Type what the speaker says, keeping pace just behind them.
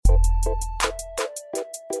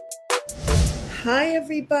Hi,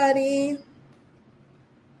 everybody.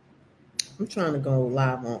 I'm trying to go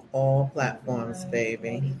live on all platforms,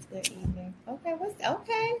 baby. Good evening. Okay, what's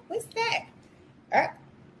that?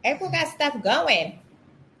 April got stuff going.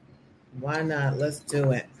 Why not? Let's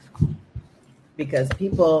do it. Because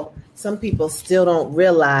some people still don't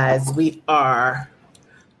realize we are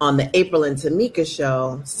on the April and Tomeeka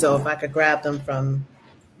show. So if I could grab them from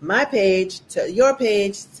my page to your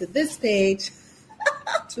page to this page.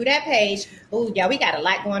 To that page. Oh, yeah, we got a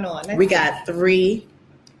lot going on. We got 3.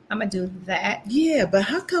 I'm going to do that. Yeah, but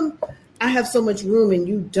how come I have so much room and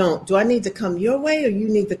you don't? Do I need to come your way or you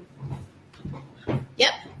need to?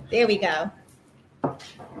 Yep, there we go.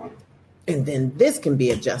 And then this can be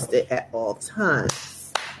adjusted at all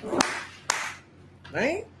times.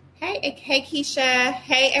 Right? Hey, Keisha.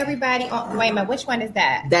 Hey, everybody. Oh, wait a minute. Which one is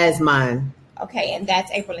that? That is mine. Okay, and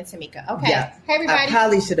that's April and Tomeeka. Okay. Yeah. Hey, everybody. I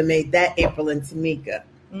probably should have made that April and Tomeeka.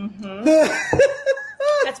 Mm-hmm.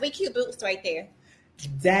 That's we cute boots right there.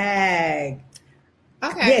 Dag.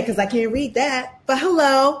 Okay. Yeah, because I can't read that. But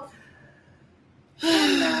hello.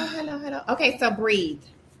 Hello. Okay, so breathe.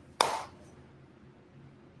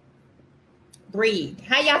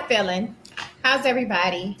 How y'all feeling? How's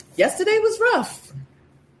everybody? Yesterday was rough.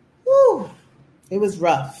 Woo. It was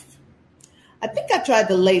rough. I think I tried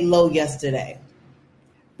to lay low yesterday.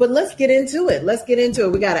 But let's get into it.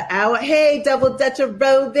 We got an hour. Hey, Double Dutch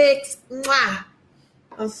aerobics. Mwah.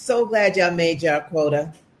 I'm so glad y'all made y'all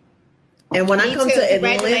quota. And when I come to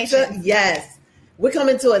Atlanta, yes, we're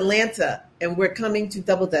coming to Atlanta and we're coming to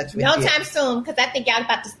Double Dutch with no you. time soon, because I think y'all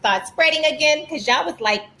about to start spreading again, because y'all was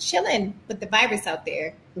like chilling with the virus out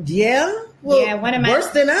there. Yeah? Well, yeah, worse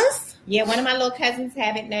than us? Yeah, one of my little cousins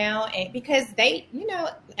have it now, and because they,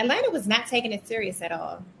 Atlanta was not taking it serious at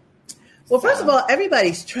all. Well, first of all,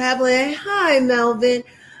 everybody's traveling. Hi, Melvin.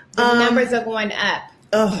 The numbers are going up.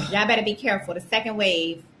 Ugh. Y'all better be careful. The second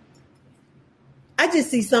wave. I just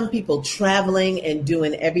see some people traveling and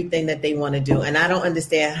doing everything that they want to do, and I don't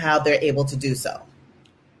understand how they're able to do so.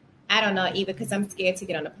 I don't know either, because I'm scared to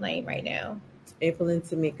get on a plane right now. April and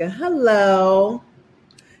Tomeeka, hello.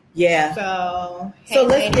 Yeah. So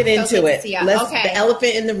let's get into it. Okay. The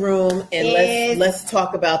elephant in the room, and let's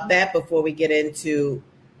talk about that before we get into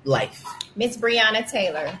life. Miss Breonna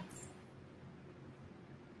Taylor.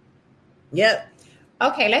 Yep.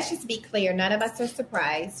 Okay, let's just be clear. None of us are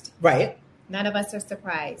surprised. Right. None of us are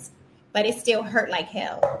surprised. But it still hurt like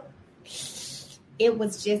hell. It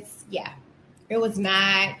was just, it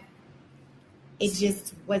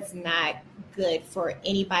just was not good for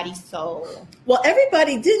anybody's soul. Well,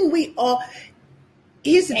 didn't we all?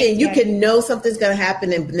 Here's the thing. You can know something's going to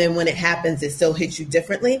happen, and then when it happens, it still hits you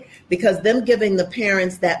differently, because them giving the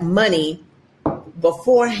parents that money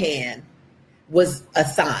beforehand was a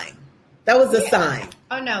sign. That was a sign.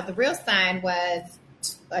 Oh, no. The real sign was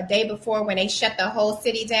a day before when they shut the whole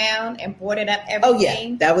city down and boarded up everything. Oh,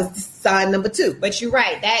 yeah. That was sign number 2. But you're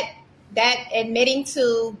right. That admitting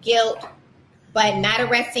to guilt, but not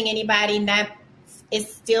arresting anybody,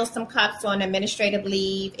 it's still some cops on administrative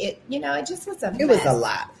leave. It just was a mess. It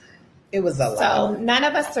was a lot. So none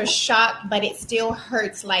of us are shocked, but it still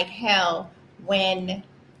hurts like hell when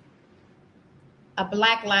a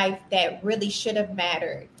Black life that really should have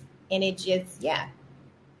mattered. And it just,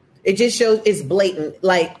 It just shows it's blatant.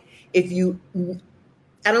 Like, I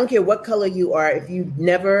don't care what color you are, if you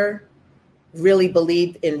never really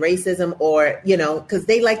believed in racism, or, because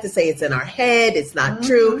they like to say it's in our head, it's not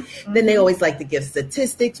true. Mm-hmm. Then they always like to give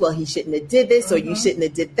statistics. Well, he shouldn't have did this, or you shouldn't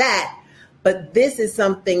have did that. But this is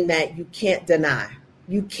something that you can't deny.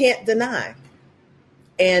 You can't deny.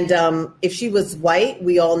 And if she was white,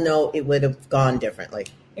 we all know it would have gone differently.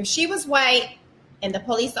 If she was white and the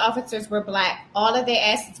police officers were Black, all of their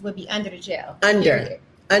asses would be under the jail. Under.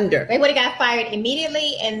 They would have got fired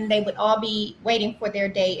immediately, and they would all be waiting for their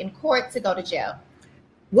day in court to go to jail.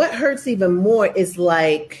 What hurts even more is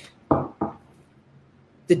like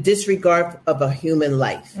the disregard of a human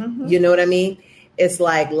life. Mm-hmm. You know what I mean? It's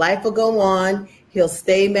like life will go on. He'll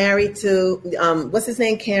stay married to, what's his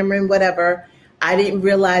name? Cameron, whatever. I didn't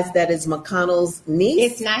realize that is McConnell's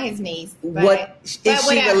niece. It's not his niece. Is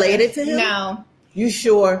she related to him? No. You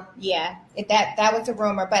sure? Yeah, that was a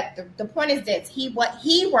rumor. But the point is this: he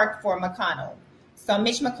worked for McConnell. So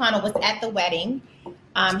Mitch McConnell was at the wedding.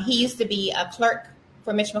 He used to be a clerk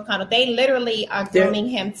for Mitch McConnell. They literally are grooming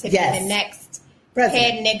him to be the next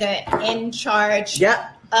head nigga in charge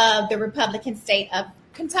of the Republican state of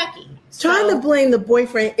Kentucky. Trying to blame the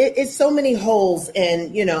boyfriend. It's so many holes.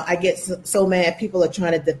 And, I get so mad. People are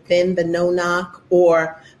trying to defend the no-knock,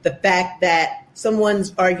 or the fact that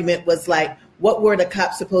someone's argument was like, what were the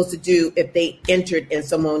cops supposed to do if they entered and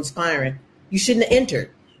someone's firing? You shouldn't have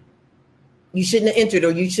entered. You shouldn't have entered,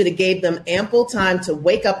 or you should have gave them ample time to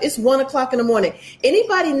wake up. It's 1 o'clock in the morning.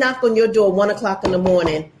 Anybody knock on your door 1 o'clock in the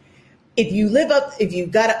morning, if you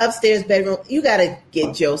got an upstairs bedroom, you got to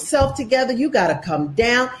get yourself together. You got to come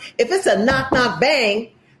down. If it's a knock, knock,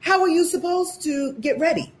 bang, how are you supposed to get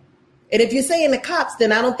ready? And if you're saying the cops,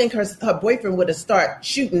 then I don't think her boyfriend would have started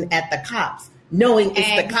shooting at the cops, knowing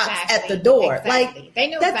it's the cops at the door. Exactly. Like, they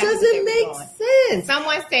know that doesn't make sense.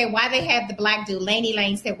 Someone said, why they have the black dude, Laney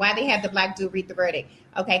Lane said, why they have the black dude read the verdict.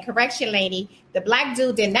 Okay, correction, Laney. The black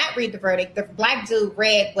dude did not read the verdict. The black dude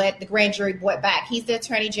read what the grand jury brought back. He's the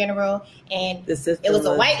attorney general, and it was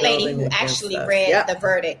a white lady who actually read the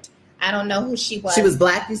verdict. I don't know who she was. She was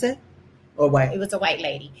black, you said? Or white? It was a white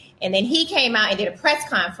lady. And then he came out and did a press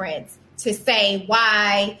conference to say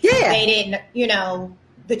why they didn't,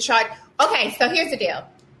 the charge. Okay, so here's the deal.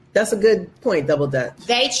 That's a good point, Double Dutch.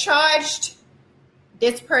 They charged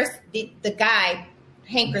this person, the guy,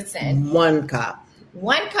 Hankerson. One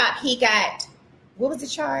cop, he got, what was the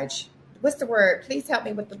charge? What's the word? Please help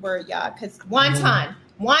me with the word, y'all, because wanton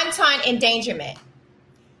endangerment.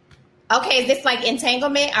 Okay, is this like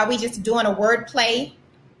entanglement? Are we just doing a word play?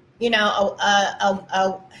 D.L.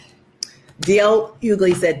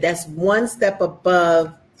 Hughley said that's one step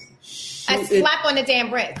above a slap on the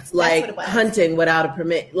damn wrist. Like that's what it was. Hunting without a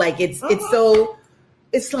permit. Like it's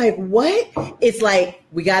like, what? It's like,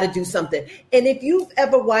 we got to do something. And if you've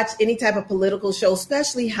ever watched any type of political show,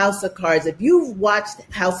 especially House of Cards, if you've watched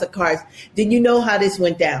House of Cards, then you know how this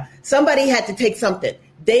went down. Somebody had to take something.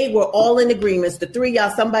 They were all in agreements. The three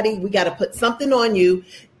of y'all, we got to put something on you.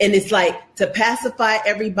 And it's like, to pacify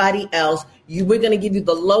everybody else, we're going to give you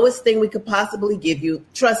the lowest thing we could possibly give you.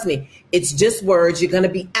 Trust me, it's just words. You're going to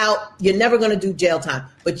be out. You're never going to do jail time,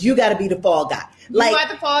 but you got to be the fall guy. Like,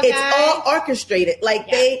 it's all orchestrated. Like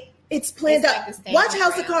it's planned out. Like watch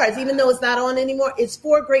House of Cards, even though it's not on anymore. It's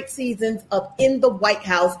 4 great seasons of in the White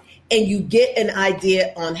House, and you get an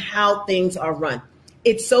idea on how things are run.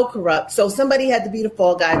 It's so corrupt. So somebody had to be the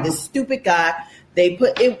fall guy, this stupid guy. They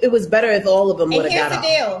put it was better if all of them would have got off. And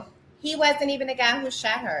here's the deal. He wasn't even the guy who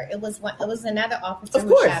shot her. It was another officer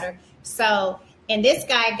who shot her. So, and this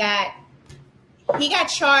guy got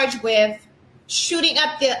charged with shooting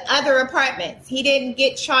up the other apartments. He didn't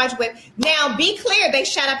get charged with. Now, be clear, they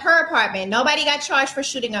shot up her apartment. Nobody got charged for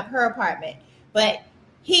shooting up her apartment. But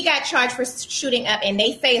he got charged for shooting up, and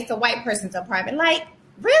they say it's a white person's apartment. Like,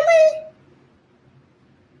 really?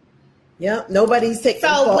 Yeah, nobody's taking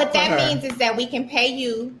fault for her. So what that means is that we can pay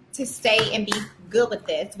you to stay and be good with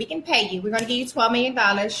this. We can pay you. We're going to give you $12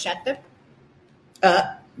 million. Shut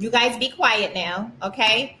the... you guys be quiet now,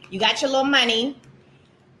 okay? You got your little money.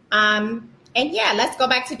 And yeah, let's go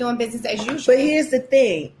back to doing business as usual. But here's the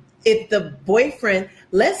thing. If the boyfriend...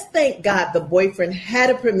 Let's thank God the boyfriend had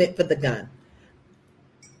a permit for the gun.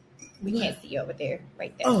 We can't see you over there,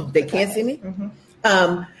 right there. Oh, they can't see me?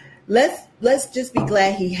 Mm-hmm. Let's just be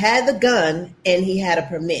glad he had the gun and he had a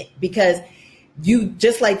permit, because you,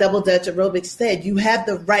 just like Double Dutch Aerobics said, you have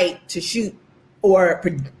the right to shoot or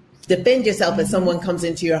defend yourself if someone comes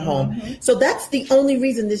into your home. Mm-hmm. So that's the only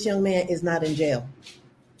reason this young man is not in jail.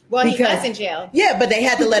 Well, he was in jail. Yeah, but they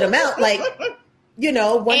had to let him out. Like, and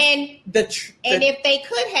if they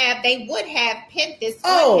could have, they would have pinned this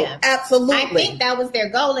on him. Absolutely. I think that was their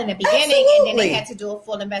goal in the beginning, and then they had to do a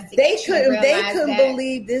full investigation. They couldn't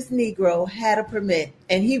believe this Negro had a permit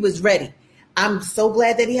and he was ready. I'm so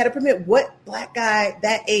glad that he had a permit. What black guy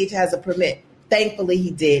that age has a permit? Thankfully,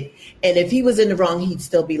 he did. And if he was in the wrong, he'd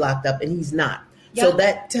still be locked up, and he's not. Yep. So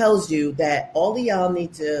that tells you that all of y'all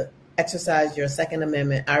need to exercise your Second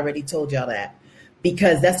Amendment. I already told y'all that,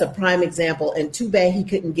 because that's a prime example. And too bad he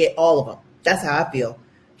couldn't get all of them. That's how I feel.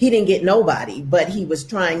 He didn't get nobody, but he was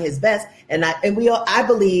trying his best. And I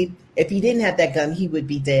believe if he didn't have that gun, he would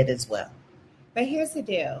be dead as well. But here's the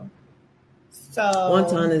deal. So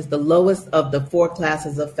wanton is the lowest of the 4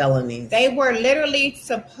 classes of felonies. They were literally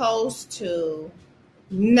supposed to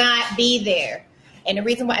not be there. And the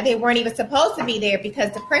reason why they weren't even supposed to be there,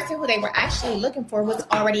 because the person who they were actually looking for was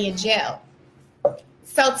already in jail.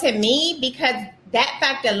 So to me, because that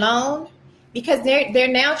fact alone, because they're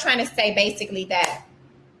now trying to say basically that,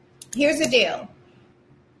 here's the deal.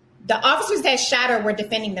 The officers that shot her were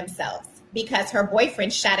defending themselves because her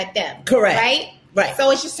boyfriend shot at them. Correct. Right.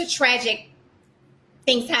 So it's just a tragic,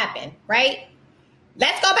 things happen, right?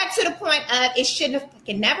 Let's go back to the point of it shouldn't have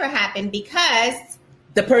fucking never happened, because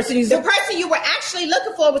the person you were actually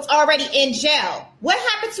looking for was already in jail. What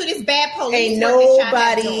happened to this bad police? Ain't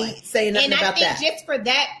nobody saying nothing about that. And I think just for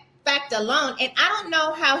that fact alone, and I don't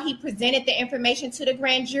know how he presented the information to the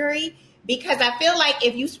grand jury, because I feel like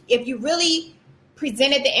if you really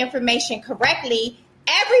presented the information correctly,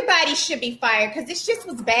 everybody should be fired because it just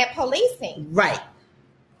was bad policing. Right.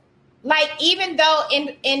 Like, even though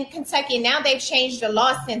in Kentucky now they've changed the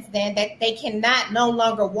law since then that they cannot no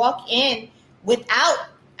longer walk in without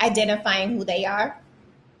identifying who they are.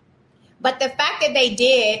 But the fact that they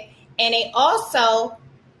did, and they also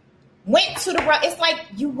went to the wrong, it's like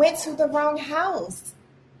you went to the wrong house.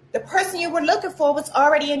 The person you were looking for was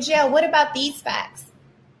already in jail. What about these facts?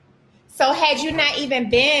 So had you not even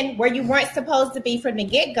been where you weren't supposed to be from the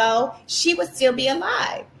get-go, she would still be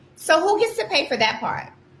alive. So who gets to pay for that part?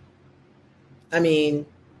 I mean,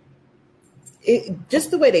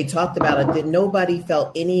 just the way they talked about it, that nobody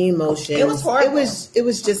felt any emotion. It was horrible. It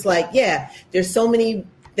was just like, yeah, there's so many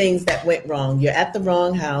things that went wrong. You're at the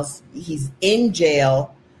wrong house. He's in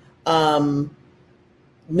jail. No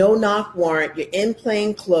knock warrant. You're in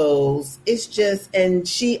plain clothes. It's just, and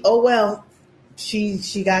she got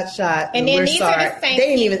shot. And then we're these sorry. are the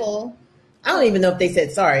same people. I don't even know if they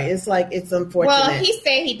said sorry. It's like, it's unfortunate. Well, he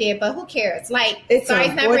said he did, but who cares? Like, it's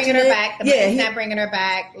sorry's not bringing her back. The money's not bringing her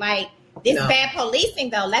back. Like, this bad policing,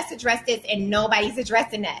 though. Let's address this, and nobody's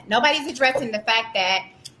addressing that. Nobody's addressing the fact that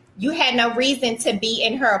you had no reason to be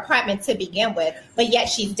in her apartment to begin with, but yet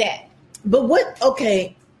she's dead. But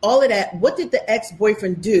all of that, what did the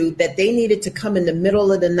ex-boyfriend do that they needed to come in the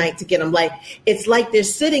middle of the night to get him? Like, it's like they're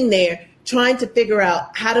sitting there trying to figure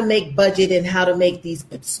out how to make budget and how to make these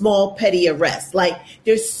small petty arrests. Like,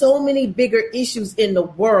 there's so many bigger issues in the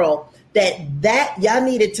world that y'all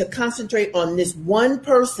needed to concentrate on this one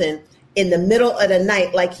person in the middle of the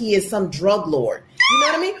night like he is some drug lord. You know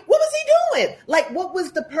what I mean? What was he doing? Like, what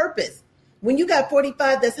was the purpose? When you got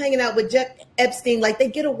 45 that's hanging out with Jeff Epstein, like, they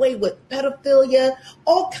get away with pedophilia,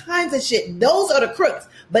 all kinds of shit. Those are the crooks.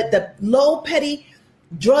 But the low petty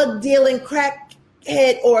drug dealing crack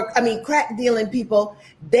dealing people,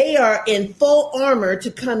 they are in full armor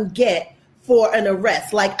to come get for an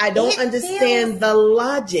arrest. Like, I don't understand the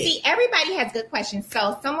logic. See, everybody has good questions.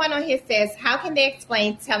 So someone on here says, how can they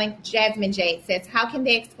explain Jasmine Jade says, how can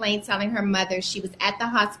they explain telling her mother she was at the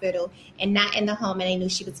hospital and not in the home and they knew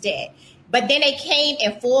she was dead? But then they came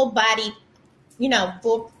in full body,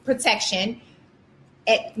 full protection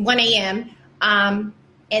at 1 a.m.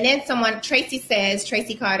 And then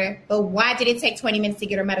Tracy Carter, but why did it take 20 minutes to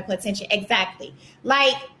get her medical attention? Exactly.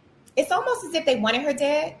 Like, it's almost as if they wanted her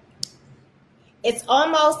dead. It's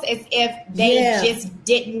almost as if they just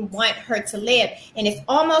didn't want her to live. And it's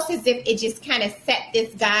almost as if it just kind of set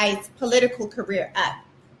this guy's political career up.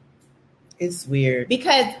 It's weird.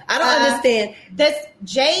 Because I don't understand. This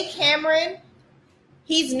Jay Cameron,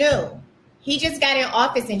 he's new. He just got in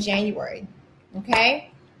office in January. Okay?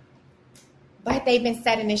 But they've been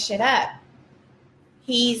setting this shit up.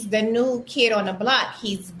 He's the new kid on the block.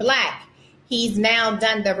 He's black. He's now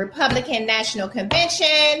done the Republican National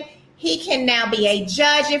Convention. He can now be a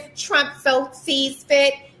judge if Trump so sees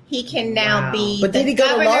fit. He can now be But did he go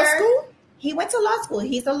to law school? He went to law school.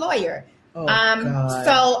 He's a lawyer. Oh, God.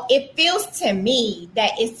 So it feels to me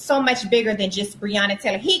that it's so much bigger than just Breonna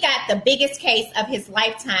Taylor. He got the biggest case of his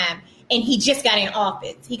lifetime, and he just got in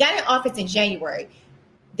office. He got in office in January.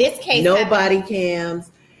 This case, no body cams.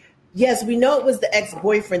 Yes, we know it was the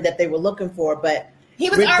ex-boyfriend that they were looking for, but he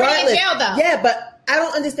was already in jail, though. Yeah, but I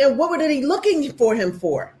don't understand, what were they looking for him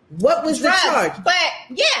for? What was drugs, the charge? But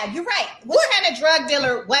yeah, you're right. What kind of drug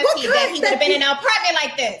dealer was he that he would have been in an apartment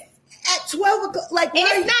like this at 12 o'clock? Like, and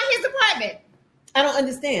it's not his apartment. I don't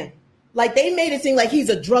understand. Like, they made it seem like he's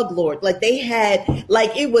a drug lord. Like, they had,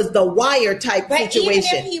 like, it was the Wire type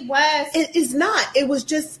situation. Even if he was, it's not. It was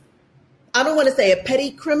just, I don't want to say a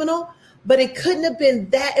petty criminal, but it couldn't have been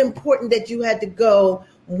that important that you had to go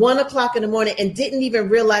 1 o'clock in the morning and didn't even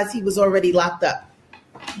realize he was already locked up.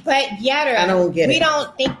 But Yatter, I don't get it. We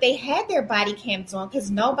don't think they had their body cams on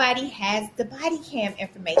because nobody has the body cam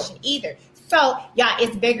information either. So, yeah,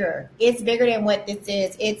 it's bigger. It's bigger than what this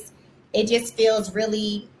is. It just feels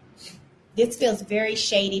really, this feels very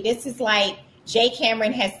shady. This is like Jay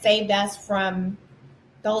Cameron has saved us from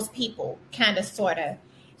those people, kind of, sort of.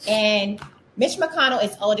 And Mitch McConnell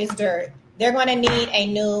is old as dirt. They're going to need a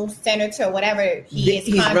new senator, whatever he is.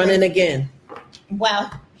 He's running again.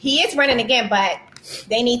 Well, he is running again, but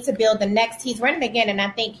they need to build the next. He's running again, and I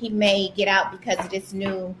think he may get out because of this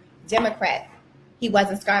new Democrat. He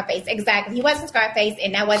wasn't Scarface. Exactly. He wasn't Scarface,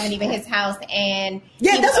 and that wasn't even his house, and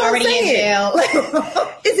yeah, he was already in jail.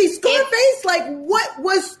 Like, is he Scarface? Like, what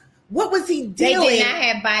was he doing? They did not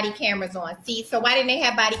have body cameras on. See, so why didn't they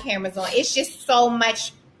have body cameras on? It's just so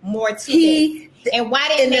much more to this. And why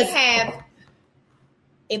didn't they have,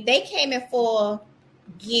 if they came in full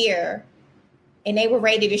gear and they were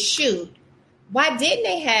ready to shoot, why didn't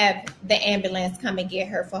they have the ambulance come and get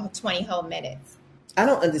her for 20 whole minutes? I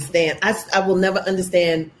don't understand. I will never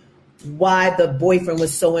understand why the boyfriend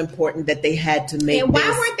was so important that they had to make. And why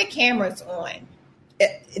weren't the cameras on?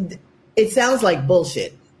 It sounds like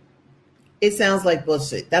bullshit. It sounds like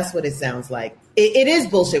bullshit. That's what it sounds like. It is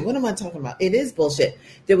bullshit. What am I talking about? It is bullshit.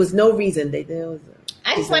 There was no reason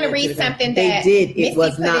I just want to read something they that did. It Missy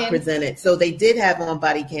was not in. presented. So they did have on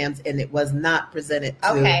body cams, and it was not presented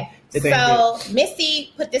to the grand jury.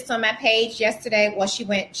 Missy put this on my page yesterday. Well, she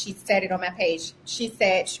said it on my page. She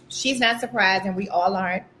said she's not surprised, and we all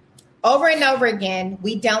aren't. Over and over again,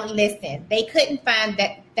 we don't listen. They couldn't find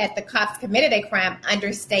that the cops committed a crime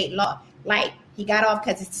under state law. Like, he got off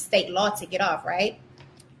because it's state law to get off, right?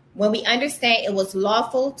 When we understand it was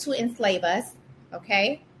lawful to enslave us,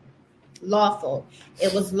 okay? Lawful.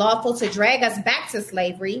 It was lawful to drag us back to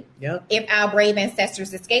slavery. Yep. If our brave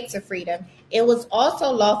ancestors escaped to freedom. It was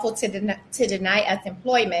also lawful to deny us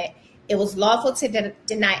employment. It was lawful to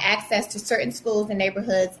deny access to certain schools and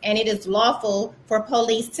neighborhoods, and it is lawful for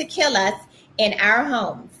police to kill us in our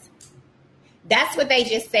homes. That's what they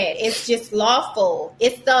just said. It's just lawful.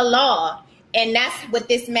 It's the law. And that's what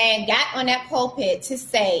this man got on that pulpit to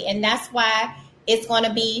say. And that's why it's going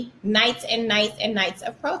to be nights and nights and nights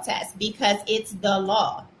of protest, because it's the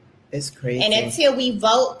law. It's crazy. And until we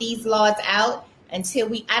vote these laws out, I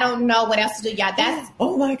don't know what else to do, y'all.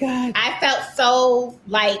 Oh my God. I felt so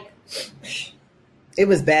like, it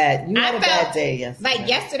was bad. You had a bad day yesterday. Like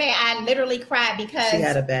yesterday, I literally cried because she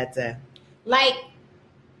had a bad day. Like,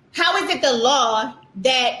 how is it the law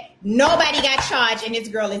that nobody got charged and this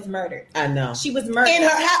girl is murdered? I know. She was murdered. In her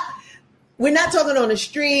house. We're not talking on the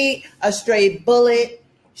street, a stray bullet.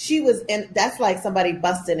 She was in, that's like somebody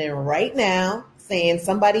busting in right now saying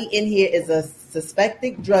somebody in here is a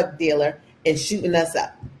suspected drug dealer and shooting us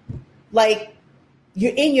up. Like,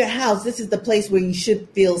 you're in your house. This is the place where you should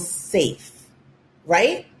feel safe.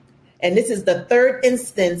 Right? And this is the third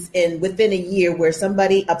instance within a year where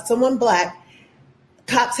someone black,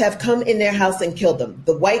 cops have come in their house and killed them.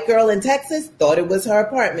 The white girl in Texas thought it was her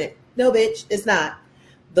apartment. No, bitch, it's not.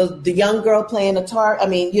 The young girl playing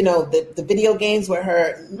the video games where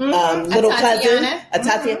her little cousin,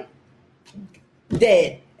 Tatiana,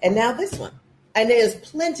 dead. And now this one. And there's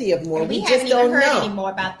plenty of more. And we just haven't don't even heard know any more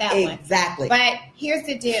about that one. Exactly. But here's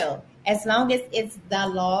the deal. As long as it's the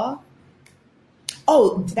law,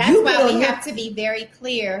 that's why we have to be very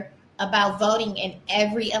clear about voting in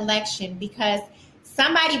every election, because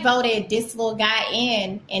somebody voted this little guy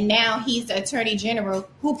in, and now he's the attorney general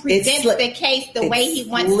who presents the case the way he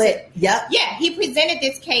wants to. Yep. Yeah, he presented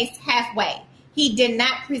this case halfway. He did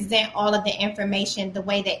not present all of the information the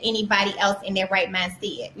way that anybody else in their right mind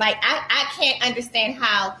see it. Like, I can't understand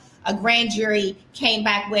how a grand jury came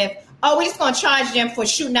back with, we're just going to charge them for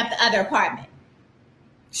shooting up the other apartment.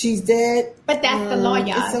 She's dead. But that's the law,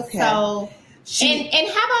 y'all. It's okay. So, and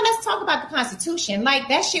how about let's talk about the Constitution? Like,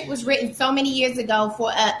 that shit was written so many years ago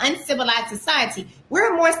for an uncivilized society.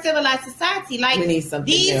 We're a more civilized society. Like, we need something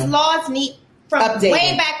these new. laws need, from updated.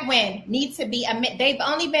 way back when, need to be amended. They've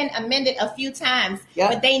only been amended a few times,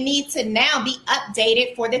 but they need to now be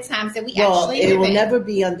updated for the times that we actually live in. It will never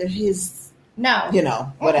be under his,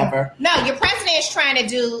 whatever. No, your president is trying to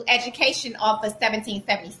do education off of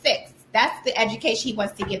 1776. That's the education he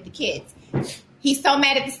wants to give the kids. He's so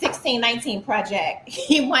mad at the 1619 project.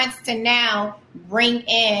 He wants to now bring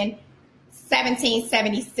in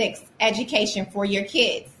 1776 education for your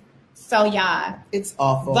kids. So, y'all, it's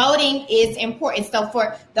awful. Voting is important. So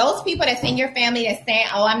for those people that's in your family that's saying,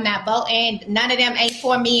 I'm not voting, none of them ain't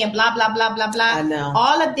for me, and blah, blah, blah, blah, blah. I know.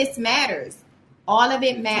 All of this matters. All of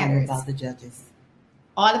it matters. About the judges.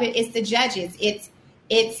 All of it is the judges.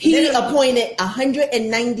 He appointed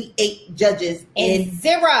 198 judges and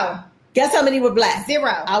zero. Guess how many were black?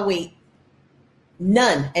 Zero. I'll wait.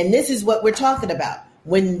 None. And this is what we're talking about.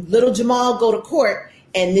 When little Jamal go to court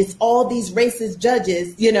and it's all these racist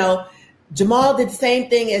judges, Jamal did the same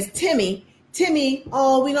thing as Timmy. Timmy,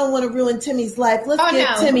 we don't want to ruin Timmy's life. Let's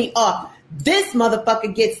get Timmy off. This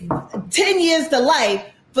motherfucker gets 10 years to life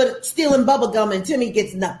for stealing bubblegum, and Timmy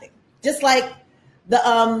gets nothing. Just like the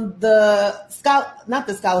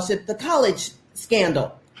college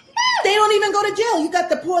scandal. They don't even go to jail. You got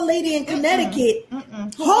the poor lady in Connecticut,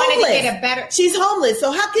 homeless. She's homeless.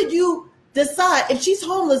 So how could you decide if she's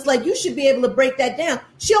homeless? Like, you should be able to break that down.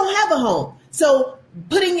 She don't have a home. So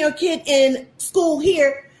putting your kid in school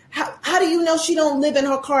here, how do you know she don't live in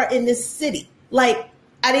her car in this city? Like,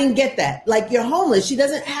 I didn't get that. Like, you're homeless. She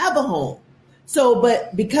doesn't have a home. So,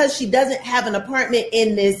 but because she doesn't have an apartment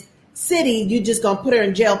in this city, you just gonna put her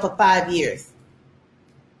in jail for 5 years.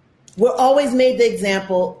 We're always made the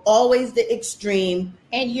example, always the extreme.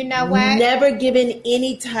 And you know what? Never given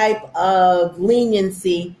any type of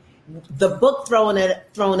leniency. The book thrown at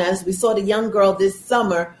us. We saw the young girl this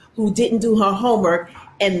summer who didn't do her homework,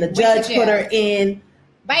 and the judge put her in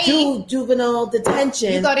juvenile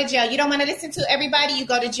detention. You go to jail. You don't want to listen to everybody. You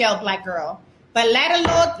go to jail, black girl. But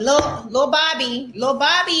let little Bobby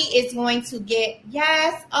is going to get,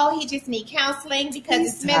 yes, oh, he just need counseling because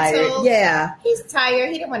it's mental. Yeah. He's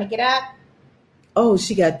tired. He didn't want to get up. Oh,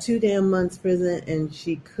 she got 2 damn months prison, and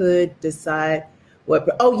she could decide what.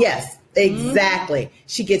 Oh, yes, exactly. Mm-hmm.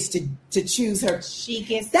 She gets to choose her. She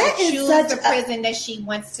gets to choose the prison that she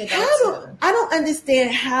wants to go to. I don't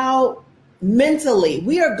understand how mentally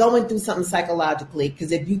we are going through something psychologically,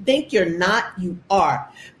 because if you think you're not, you are,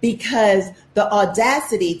 because the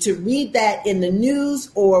audacity to read that in the news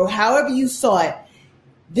or however you saw it.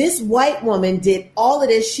 This white woman did all of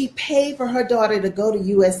this. She paid for her daughter to go to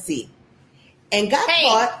USC and got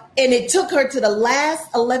caught, and it took her to the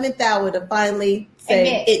last 11th hour to finally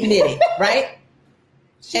admit it, right?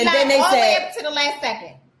 And then they said up to the last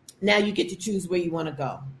second, now you get to choose where you want to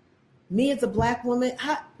go. Me as a black woman,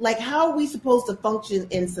 how are we supposed to function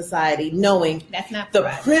in society knowing that's not the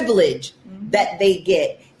privilege that they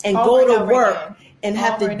get and go to work and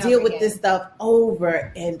have to deal with this stuff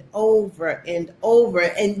over and over and over?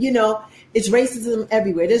 And, you know, it's racism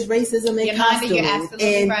everywhere. There's racism in costuming. You're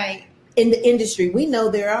absolutely right. In the industry, we know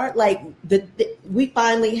there are, like, we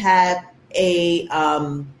finally have a,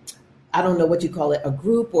 I don't know what you call it, a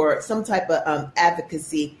group or some type of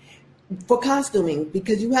advocacy for costuming,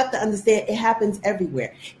 because you have to understand it happens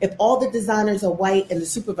everywhere. If all the designers are white and the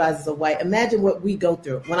supervisors are white, imagine what we go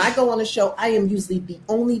through. When I go on a show, I am usually the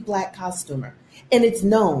only black costumer, and it's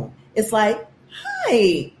known. It's like,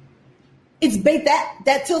 hi, it's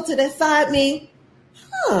that tilt to that side me,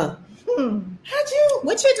 huh?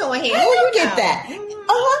 What you doing here? How you get that? Who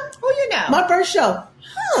you know? My first show,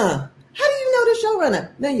 huh? How do you know the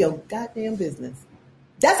showrunner? None of your goddamn business.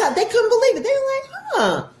 That's how they couldn't believe it. They were like,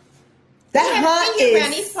 huh? That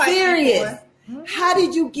is serious. How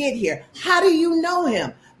did you get here? How do you know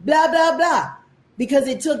him? Blah, blah, blah. Because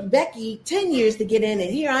it took Becky 10 years to get in, and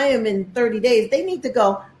here I am in 30 days. They need to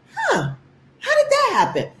go, huh? How did that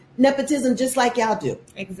happen? Nepotism, just like y'all do.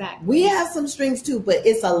 Exactly. We have some strings too, but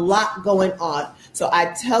it's a lot going on. So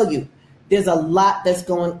I tell you, there's a lot that's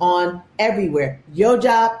going on everywhere. Your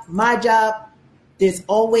job, my job, there's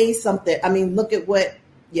always something. I mean, look at what,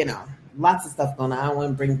 you know, lots of stuff going on. I don't want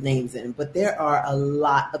to bring names in, but there are a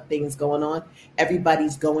lot of things going on.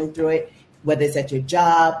 Everybody's going through it, whether it's at your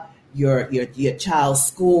job, your child's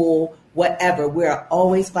school, whatever. We're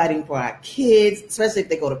always fighting for our kids, especially if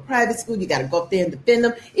they go to private school. You got to go up there and defend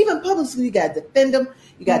them. Even public school, you got to defend them.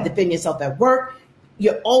 You got to defend yourself at work.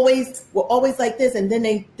 We're always like this, and then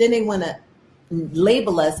they want to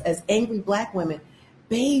label us as angry black women.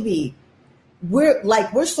 Baby,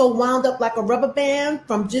 we're so wound up like a rubber band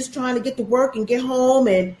from just trying to get to work and get home,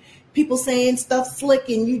 and people saying stuff slick,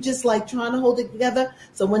 and you just like trying to hold it together.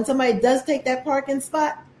 So when somebody does take that parking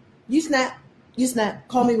spot, you snap.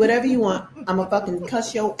 Call me whatever you want. I'm gonna fucking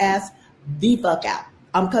cuss your ass the fuck out.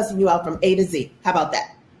 I'm cussing you out from A to Z. How about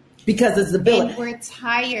that? Because it's the bill. And we're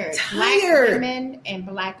tired. Black women and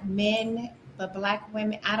black men, but black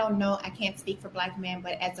women, I don't know. I can't speak for black men,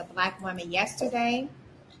 but as a black woman yesterday,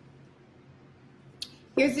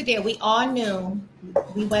 here's the deal. We all knew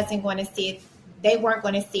we wasn't going to see it. They weren't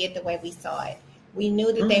going to see it the way we saw it. We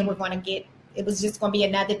knew that they were going to get, it was just going to be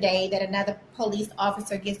another day that another police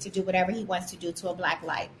officer gets to do whatever he wants to do to a black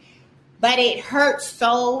life. But it hurt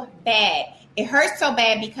so bad. It hurt so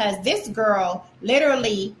bad because this girl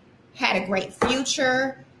literally had a great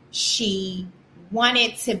future. She worked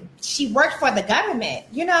for the government.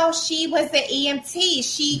 You know, she was an EMT.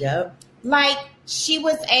 She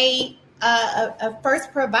was a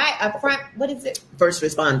first responder.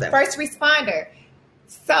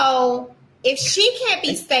 So if she can't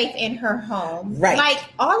be safe in her home, like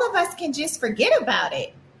all of us can just forget about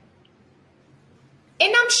it.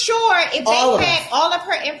 And I'm sure if they had all of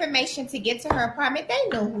her information to get to her apartment, they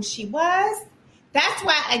knew who she was. That's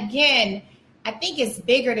why, again, I think it's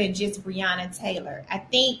bigger than just Breonna Taylor. I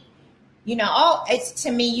think, you know, it's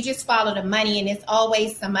to me, you just follow the money and it's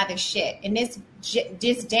always some other shit. And this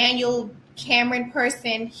Daniel Cameron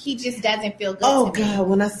person, he just doesn't feel good. Oh, God,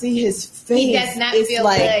 when I see his face, he does not feel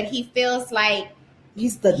good. He feels like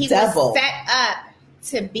he's the devil. Was set up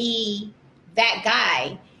to be that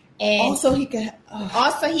guy. And also he could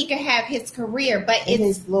have his career, but it's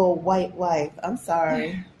his little white wife. I'm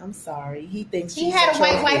sorry. He thinks he had a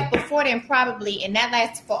white wife before then, probably, and that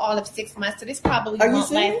lasted for all of 6 months. So this probably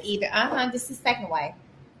won't last either. This is his second wife.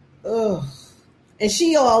 ugh. And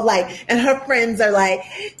she all like, and her friends are like,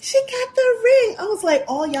 she got the ring. I was like,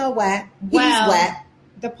 all y'all whack. He's whack.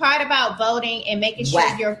 The part about voting and making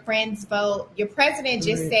sure your friends vote, your president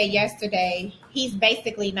just said yesterday he's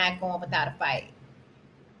basically not going without a fight.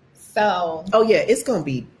 So, oh yeah, it's gonna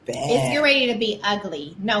be bad. It's getting ready to be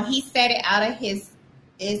ugly. No, he said it out of his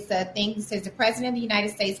thing. He says the president of the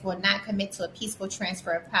United States will not commit to a peaceful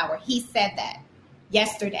transfer of power. He said that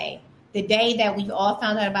yesterday, the day that we all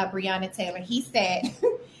found out about Breonna Taylor. He said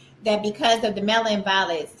that because of the mail-in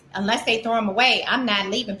ballots, unless they throw them away, I'm not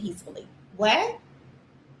leaving peacefully. What?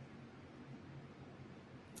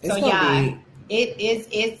 So yeah,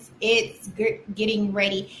 it's getting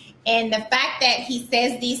ready. And the fact that he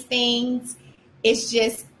says these things, it's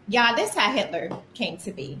just, y'all, this is how Hitler came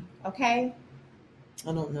to be, okay?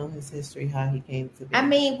 I don't know his history, how he came to be. I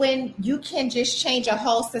mean, when you can just change a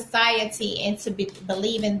whole society into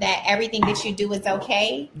believing that everything that you do is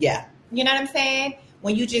okay. Yeah. You know what I'm saying?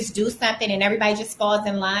 When you just do something and everybody just falls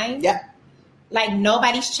in line. Yeah. Like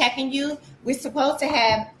nobody's checking you. We're supposed to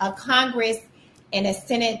have a Congress and a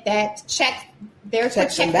Senate that checks. There's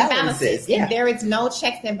checks and balances. Yeah. And there is no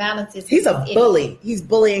checks and balances. He's a bully. He's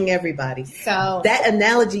bullying everybody. So that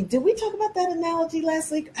analogy, did we talk about that analogy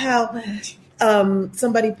last week? How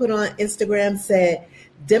somebody put on Instagram said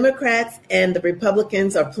Democrats and the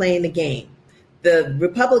Republicans are playing the game. The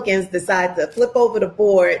Republicans decide to flip over the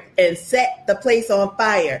board and set the place on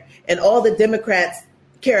fire. And all the Democrats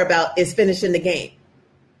care about is finishing the game.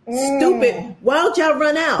 Stupid. Why don't y'all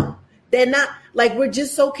run out? They're not, like, we're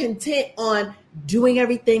just so content on doing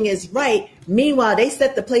everything is right. Meanwhile, they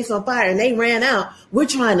set the place on fire and they ran out. We're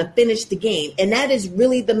trying to finish the game. And that is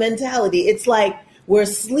really the mentality. It's like we're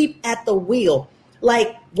asleep at the wheel.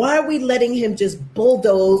 Like, why are we letting him just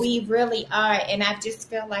bulldoze? We really are. And I just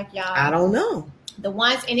feel like y'all. I don't know. The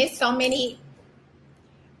ones, and it's so many.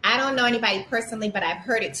 I don't know anybody personally, but I've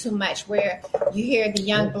heard it too much where you hear the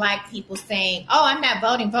young black people saying, oh, I'm not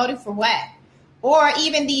voting. Voting for what? Or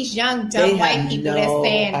even these young, dumb white people that's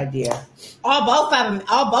saying, idea.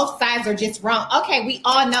 Both sides are just wrong. Okay, we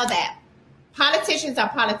all know that. Politicians are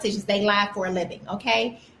politicians. They lie for a living,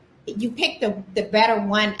 okay? You pick the better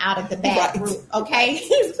one out of the bad group, okay?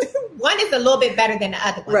 One is a little bit better than the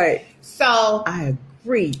other one. Right. So I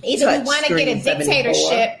agree. Either we want to get a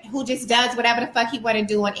dictatorship who just does whatever the fuck he want to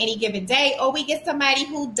do on any given day, or we get somebody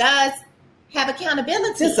who does have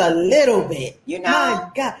accountability. Just a little bit. You know? My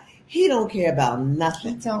God. He don't care about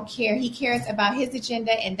nothing. He don't care. He cares about his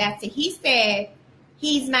agenda, and that's it. He said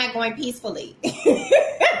he's not going peacefully.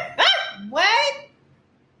 What?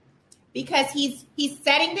 Because he's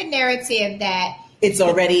setting the narrative that it's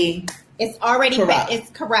already corrupt. It's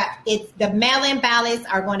corrupt. It's the mail-in ballots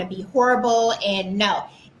are going to be horrible, and no.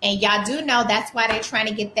 And y'all do know that's why they're trying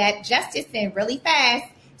to get that justice in really fast,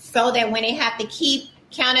 so that when they have to keep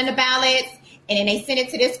counting the ballots, and then they send it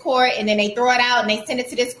to this court, and then they throw it out, and they send it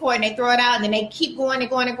to this court, and they throw it out, and then they keep going and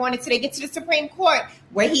going and going until they get to the Supreme Court,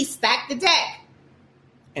 where he stacked the deck.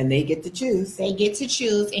 And they get to choose. They get to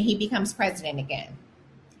choose, and he becomes president again.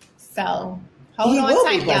 So, hold on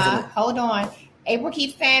tight, y'all. Hold on. April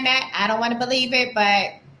keeps saying that. I don't want to believe it,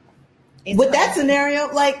 but... With that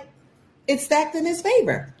scenario, like, it's stacked in his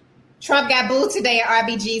favor. Trump got booed today at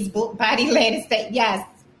RBG's body land state. Yes,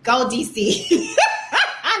 go DC.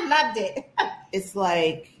 I loved it. It's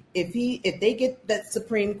like if they get that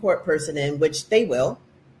Supreme Court person in, which they will,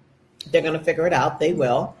 they're going to figure it out. They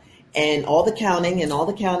will, and all the counting and all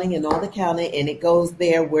the counting and all the counting, and it goes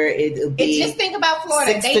there where it'll be. Just think about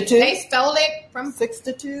Florida. They stole it from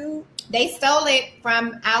 6-2. They stole it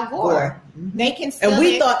from Al Gore. Mm-hmm. They can steal it. And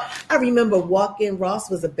we thought. I remember walking. Ross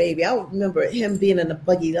was a baby. I remember him being in a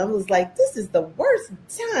buggy. I was like, "This is the worst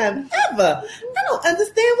time ever. I don't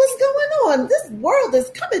understand what's going on. This world is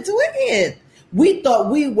coming to an end." We thought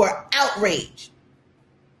we were outraged,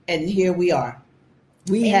 and here we are.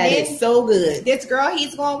 We had it so good. This girl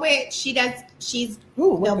he's going with, she's the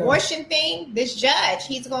abortion thing. This judge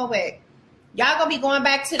he's going with. Y'all gonna be going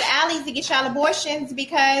back to the alleys to get y'all abortions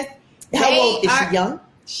because. How old is she? Young?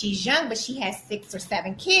 She's young, but she has 6 or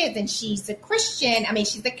 7 kids, and she's a Christian. I mean,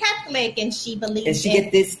 she's a Catholic, and she believes. And she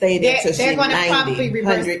get this stated until she's 90,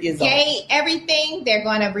 100 years old. Everything. They're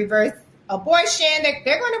going to reverse abortion.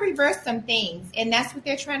 They're going to reverse some things, and that's what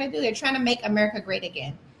they're trying to do. They're trying to make America great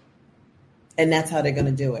again. And that's how they're going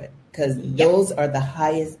to do it, because those are the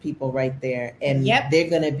highest people right there, and they're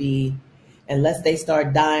going to be, unless they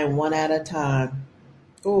start dying one at a time.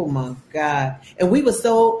 Oh my God. And we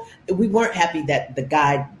weren't happy that the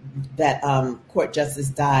guy, that court justice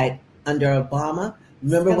died under Obama.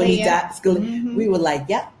 Remember when he died? Mm-hmm. We were like,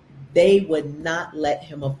 they would not let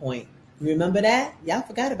him appoint Remember that? Y'all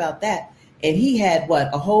forgot about that. And he had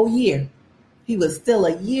a whole year. He was still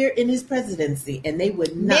a year in his presidency, and they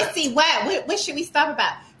would not. Missy, what should we stop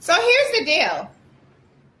about? So here's the deal.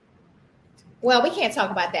 Well, we can't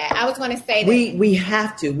talk about that. I was going to say that we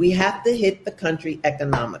have to hit the country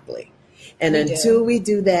economically, and until we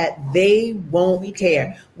do that, they won't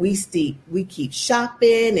care. We keep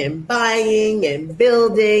shopping and buying and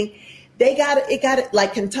building. It got it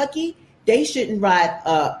like Kentucky. They shouldn't ride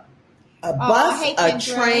a bus, a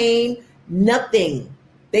train, nothing.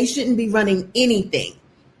 They shouldn't be running anything.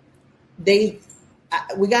 We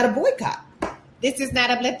got to boycott. This is not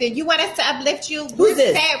uplifting. You want us to uplift you? Who's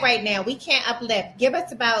this? We're sad right now. We can't uplift. Give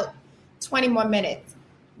us about 20 more minutes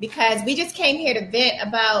because we just came here to vent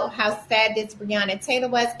about how sad this Breonna Taylor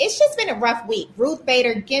was. It's just been a rough week. Ruth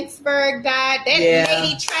Bader Ginsburg died. That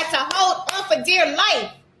lady tried to hold on for dear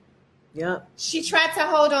life. Yep. She tried to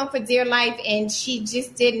hold on for dear life, and she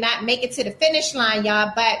just did not make it to the finish line,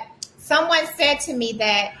 y'all. But someone said to me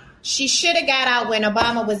that she should have got out when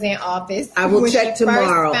Obama was in office. I will check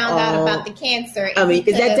tomorrow. First found out about the cancer.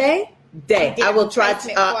 Is that day? I will try.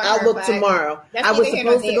 I'll look tomorrow. I was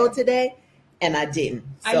supposed to go today, and I didn't.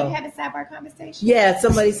 Are you having a sidebar conversation? Yeah,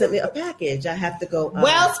 somebody sent me a package. I have to go.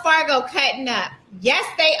 Wells Fargo cutting up. Yes,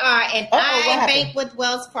 they are, and I bank with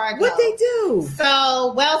Wells Fargo. What they do?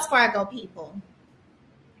 So Wells Fargo people.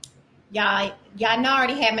 Y'all know I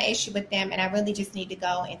already had my issue with them, and I really just need to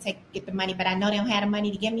go and get the money. But I know they don't have the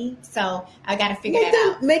money to give me, so I got to figure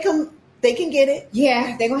that out. Make them. They can get it.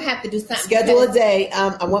 Yeah, they're gonna have to do something. Schedule a day.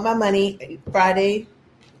 I want my money Friday.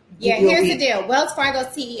 Yeah, here's the deal. Wells Fargo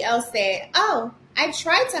CEO said, "Oh, I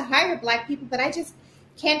tried to hire Black people, but I just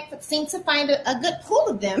can't seem to find a good pool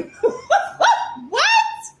of them." What?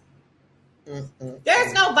 Mm-hmm.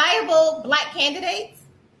 There's no viable Black candidates.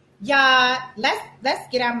 Y'all, let's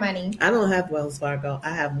get our money. I don't have Wells Fargo.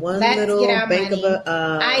 I have one little bank money.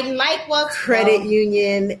 I like Wells credit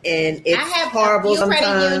union, and it's horrible sometimes. I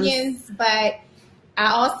have a few credit unions, but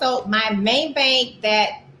I also my main bank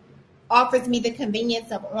that offers me the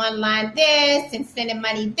convenience of online this and sending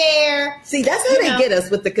money there. See, that's how they get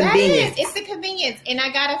us with the convenience. It's the convenience, and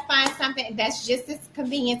I gotta find something that's just as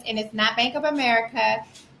convenience, and it's not Bank of America,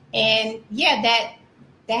 and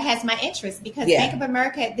that has my interest because Bank of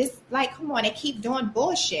America, come on, they keep doing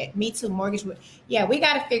bullshit. Me Too Mortgage. Yeah, we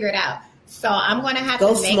got to figure it out. So I'm going to have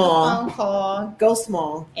to make a phone call. Go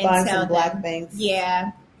small. Find some Black banks.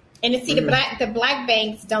 Yeah. And see, the black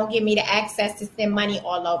banks don't give me the access to send money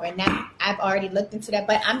all over. And I've already looked into that.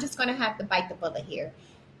 But I'm just going to have to bite the bullet here.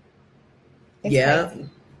 It's crazy.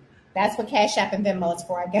 That's what Cash App and Venmo is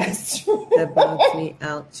for, I guess. That bums me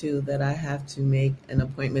out, too, that I have to make an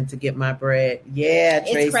appointment to get my bread. Yeah,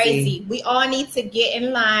 Tracy. It's crazy. We all need to get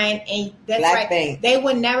in line. And that's Black bank. They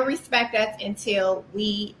will never respect us until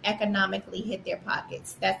we economically hit their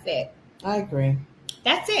pockets. That's it. I agree.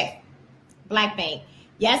 That's it. Black bank.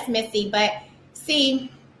 Yes, Missy. But, see,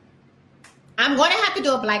 I'm going to have to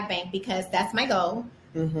do a Black bank because that's my goal.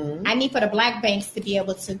 Mm-hmm. I need for the Black banks to be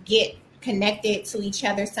able to get connected to each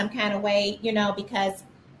other some kind of way, because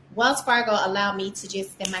Wells Fargo allowed me to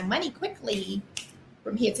just send my money quickly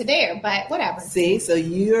from here to there, but whatever. See, so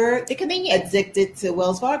you're the convenience addicted to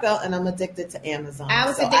Wells Fargo, and I'm addicted to Amazon.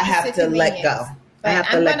 I have to let go. But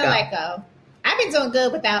I'm going to let go. I've been doing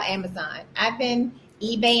good without Amazon. I've been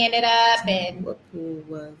eBaying it up, and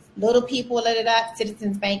Little People lit it up.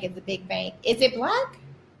 Citizens Bank is a big bank. Is it Black?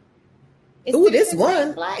 Ooh, this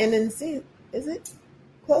one. Black? And then see, is it?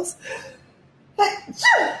 Close.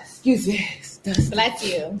 Excuse me. Bless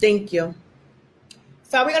you. Thank you.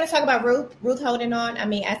 So are we going to talk about Ruth holding on? I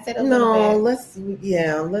mean, I said a little bit.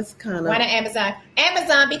 Let's kind of. Why not Amazon?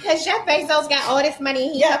 Amazon, because Jeff Bezos got all this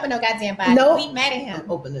money. He ain't helping no goddamn body. Nope. We mad at him.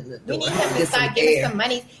 I'm opening the door. We need him to start giving some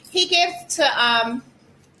money. He gives to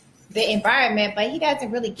the environment, but he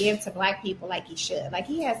doesn't really give to Black people like he should. Like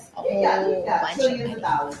he has a whole bunch of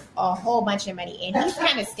money. A whole bunch of money. And he's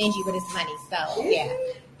kind of stingy with his money. So, yeah.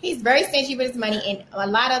 He's very stingy with his money. And a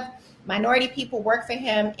lot of minority people work for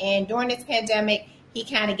him. And during this pandemic, he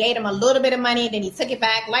kind of gave them a little bit of money. Then he took it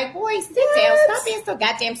back. Like, boy, sit down. Stop being so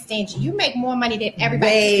goddamn stingy. You make more money than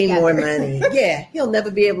everybody. Way more money. Yeah. He'll never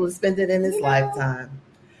be able to spend it in his lifetime.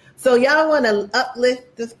 So y'all want to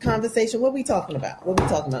uplift this conversation? What are we talking about?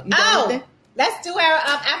 Let's do our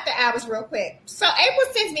after hours real quick. So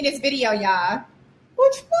April sends me this video, y'all.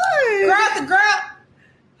 Which one? Girl.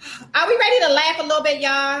 Are we ready to laugh a little bit,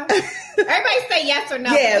 y'all? Everybody say yes or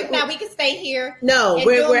no. Yeah. Now we can stay here. No,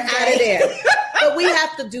 we're out of there. But we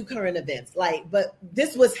have to do current events. But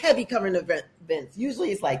this was heavy current events.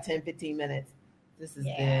 Usually it's like 10, 15 minutes. This is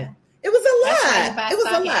good. It was a lot. It was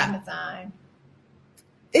a lot. Amazon.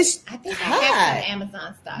 It's I think I high. have some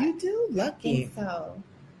Amazon stock. You do? I Lucky. think so.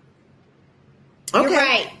 Okay. You're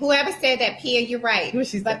right. Whoever said that, Pia, you're right. What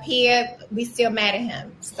she said? But Pia, we still mad at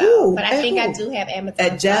him. So, Who? but I At think I who? do have Amazon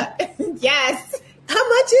At Jeff? stock. Yes. How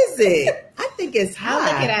much is it? I think it's high.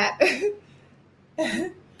 I'll look it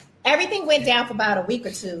up. Everything went down for about a week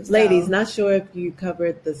or two. So. Ladies, not sure if you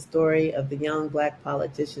covered the story of the young black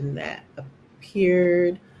politician that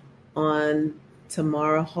appeared on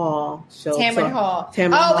Tamara Hall show. Tamron Hall.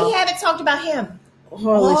 Hall. We haven't talked about him.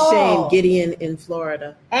 Hall of Shame, Gideon in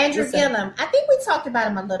Florida. Andrew Gillum. I think we talked about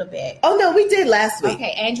him a little bit. Oh, no, we did last week.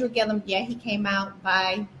 Okay, Andrew Gillum. Yeah, he came out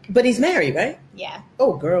by. But he's married, right? Yeah.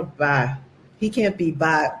 Oh, girl, bye. He can't be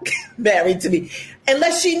married to me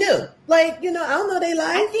unless she knew. Like, I don't know they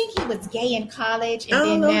life. I think he was gay in college, I and don't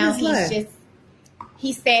then know now his he's life. just.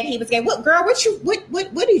 He said he was gay. What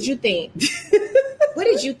did you think? What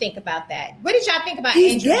did you think about that? What did y'all think about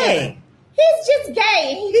He's Andrew gay. Gillum? He's just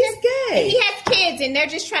gay. He's gay. He has kids, and they're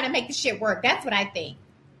just trying to make the shit work. That's what I think.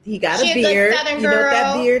 He got She a a good beard. Southern You know what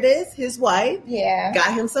that girl. beard is? His wife. Yeah.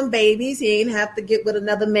 Got him some babies. He ain't have to get with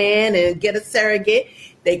another man and get a surrogate.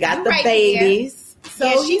 They got You're the right, babies. So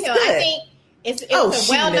yeah, she he's knew. good. I think it's she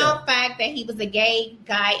a well-known knew. fact that he was a gay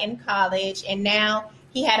guy in college, and now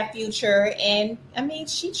he had a future. And I mean,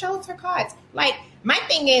 she chose her cards. Like, my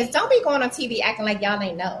thing is, don't be going on TV acting like y'all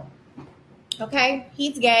ain't know. Okay,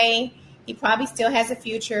 he's gay. He probably still has a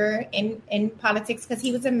future in politics because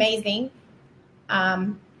he was amazing.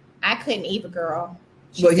 I couldn't either, girl.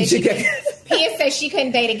 Well, you should Pia said she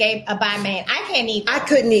couldn't date a bi man. I can't either. I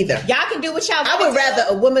couldn't either. Y'all can do what y'all want. I would to do. rather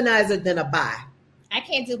a womanizer than a bi. I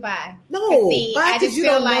can't do bi. No, See, bi I because just you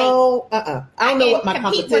feel don't like know. I don't know can what my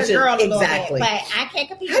compete competition with a girl a little exactly. bit, but I can't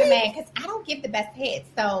compete How with a do you- man because I don't give the best head.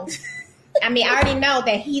 So, I mean, I already know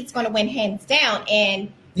that he's going to win hands down,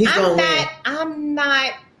 and He's I'm gonna not. win. I'm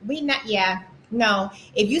not. We not. Yeah, no.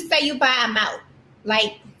 If you say you buy, I'm out.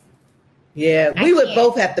 Like, Yeah, I we would can't.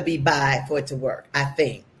 both have to be bi for it to work. I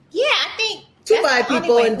think yeah, I think two that's bi the only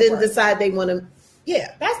people way it and could then work. decide they want to.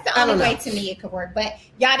 Yeah, That's the I only don't way know. to me it could work. But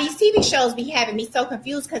y'all, these TV shows be having me so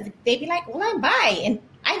confused because they be like, "Well, I'm bi, and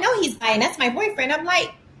I know he's bi, and that's my boyfriend." I'm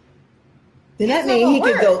like, Then that That's not means he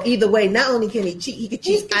gonna could go either way. Not only can he cheat, he could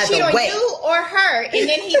he cheat can cheat either on way. you or her, and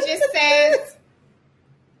then he just says,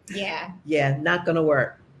 "Yeah." Yeah, not gonna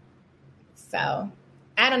work. So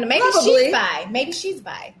I don't know. Maybe Probably. she's bi. Maybe she's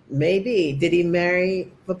bi. Maybe. Did he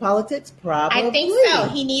marry for politics? Probably. I think so.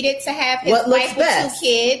 He needed to have his What looks wife with best? 2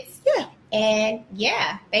 kids, Yeah, and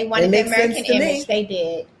yeah, they It wanted the makes sense American to me. image. They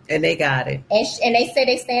did, and they got it. and they said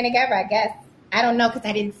they stand together. I guess I don't know because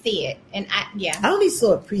I didn't see it, and I only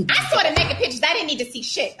saw a preview. I saw the naked pictures. I didn't need to see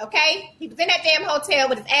shit. Okay, he was in that damn hotel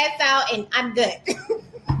with his ass out, and I'm good.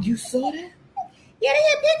 You saw that? Yeah, they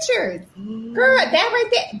had pictures. Girl, that right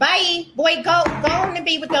there. Bye. Boy, go on and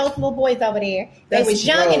be with those little boys over there. They That's was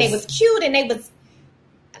young and they gross. was cute and they was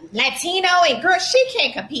Latino, and girl, she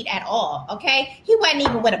can't compete at all, okay? He wasn't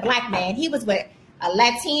even with a black man. He was with a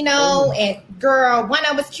Latino, and girl, one of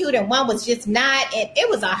them was cute and one was just not, and it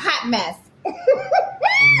was a hot mess.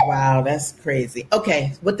 Wow, that's crazy.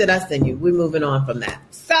 Okay, what did I send you? We're moving on from that.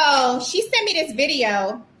 So she sent me this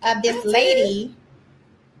video of this lady.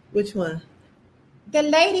 Which one? The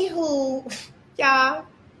lady who, y'all,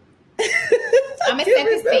 I'm going to can't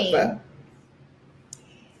set the scene. remember.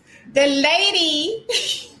 The lady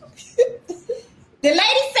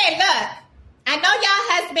said, look, I know y'all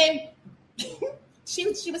husband, she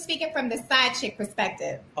was speaking from the side chick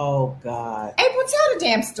perspective. Oh God. April, tell the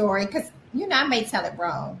damn story, because, I may tell it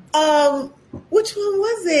wrong. Which one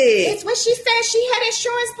was it? It's when she said she had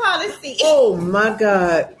insurance policy. Oh my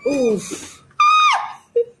God. Oof.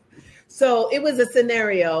 So it was a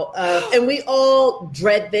scenario, and we all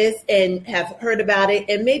dread this and have heard about it,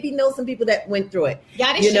 and maybe know some people that went through it.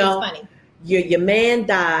 Y'all, this shit is funny. Your man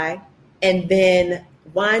died, and then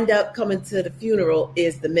wind up coming to the funeral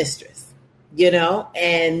is the mistress,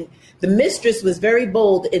 and the mistress was very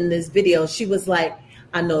bold in this video. She was like,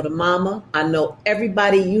 I know the mama, I know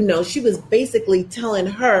everybody, she was basically telling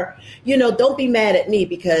her, don't be mad at me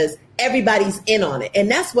because everybody's in on it.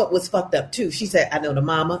 And that's what was fucked up too. She said, I know the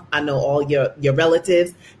mama, I know all your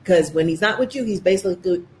relatives, because when he's not with you, he's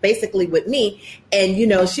basically with me. And,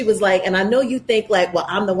 she was like, and I know you think like, well,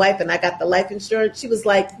 I'm the wife and I got the life insurance. She was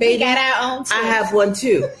like, baby, We got our own too. I have one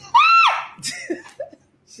too.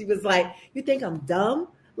 She was like, you think I'm dumb?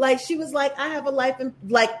 Like, she was like, I have a life, and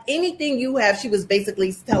like anything you have, she was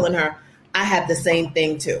basically telling her, I have the same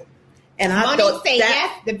thing too. And I Monique thought say that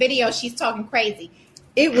yes, the video, she's talking crazy.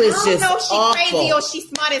 it was I don't just know if she's awful. crazy or she's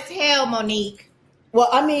smart as hell, Monique. Well,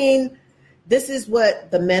 I mean, this is what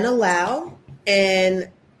the men allow. And,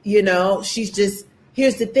 she's just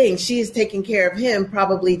here's the thing. She is taking care of him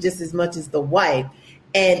probably just as much as the wife.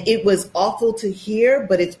 And it was awful to hear,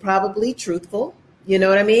 but it's probably truthful. You know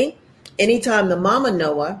what I mean? Anytime the mama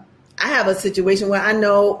know her, I have a situation where I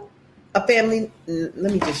know a family. Let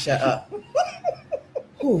me just shut up.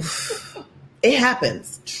 Oof. It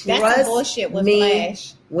happens. That's some bullshit with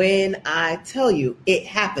Flash. When I tell you, it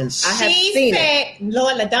happens. I have she seen said, it.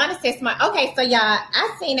 Lord, LaDonna said smart. Okay, so y'all,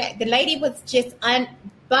 I seen it. The lady was just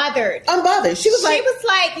unbothered. Unbothered. She was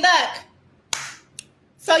like, look,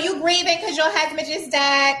 so you grieving because your husband just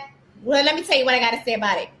died? Well, let me tell you what I got to say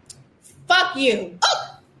about it. Fuck you. Oh!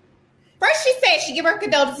 First she said she give her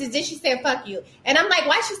condolences, then she said fuck you. And I'm like,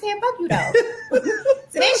 why she saying fuck you though?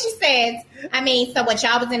 So then she says, so when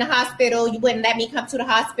y'all was in the hospital, you wouldn't let me come to the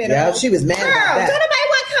hospital. Yeah, she was mad about that. Girl, don't nobody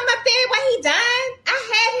want to come up there when he died. I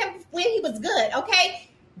had him when he was good, okay?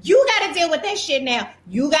 You got to deal with that shit now.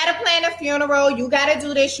 You got to plan a funeral. You got to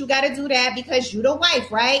do this. You got to do that because you the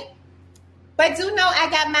wife, right? But do know I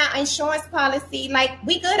got my insurance policy. Like,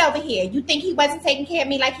 we good over here. You think he wasn't taking care of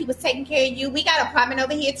me like he was taking care of you? We got an apartment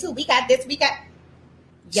over here, too. We got this. We got...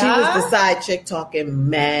 She was the side chick talking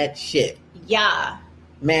mad shit. Yeah.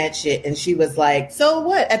 Mad shit. And she was like, so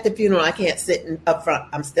what? At the funeral, I can't sit up front.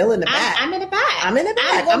 I'm still in the back. I'm in the back. I'm in the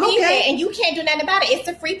back. I'm okay. There, and you can't do nothing about it. It's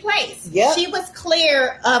a free place. Yep. She was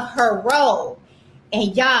clear of her role.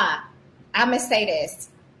 And y'all, I'm going to say this.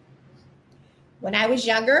 When I was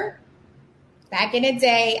younger... Back in the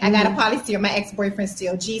day, I got a policy on my ex-boyfriend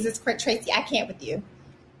still. Jesus Christ, Tracy, I can't with you.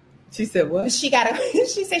 She said what? She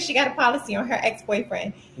said she got a policy on her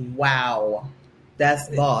ex-boyfriend. Wow. That's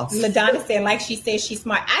boss. LaDonna said, like she said, she's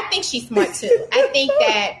smart. I think she's smart too. I think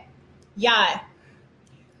that,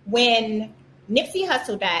 when Nipsey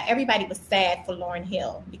Hussle died, everybody was sad for Lauryn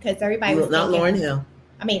Hill because everybody was not Lauryn Hill.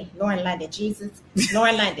 Lauren London. Jesus.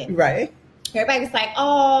 Lauren London. Right. Everybody was like,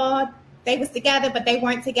 oh, they was together, but they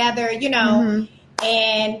weren't together, you know. Mm-hmm.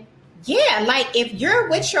 And like if you're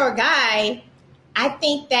with your guy, I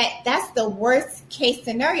think that that's the worst case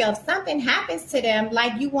scenario. If something happens to them,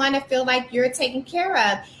 like you want to feel like you're taken care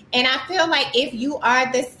of. And I feel like if you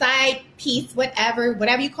are the side piece, whatever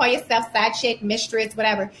you call yourself, side chick, mistress,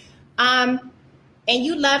 whatever, and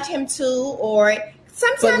you loved him too, or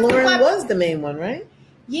sometimes. But Lauren was the main one, right?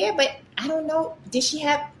 Yeah, but I don't know. Did she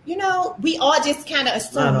have, we all just kind of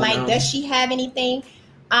assume, like, does she have anything?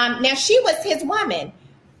 Now, she was his woman,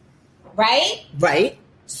 right? Right.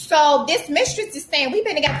 So this mistress is saying, we've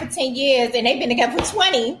been together for 10 years and they've been together for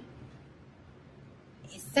 20.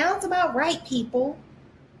 It sounds about right, people.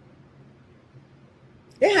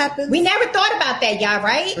 It happens. We never thought about that, y'all,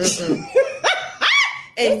 right? This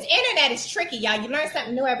internet is tricky, y'all. You learn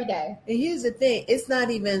something new every day. And here's the thing. It's not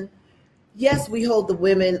even... Yes, we hold the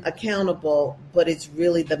women accountable, but it's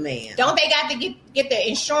really the man. Don't they got to get the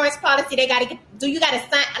insurance policy? They got to you got to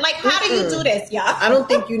sign? Like, how do you do this, y'all? I don't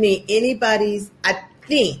think you need anybody's. I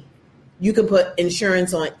think you can put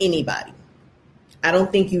insurance on anybody. I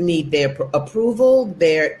don't think you need their approval,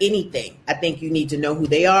 their anything. I think you need to know who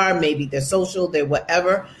they are, maybe their social, their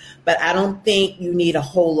whatever. But I don't think you need a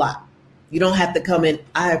whole lot. You don't have to come in,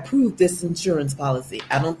 I approve this insurance policy.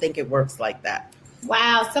 I don't think it works like that.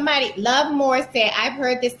 Wow. Somebody, Love Moore said, I've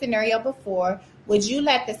heard this scenario before. Would you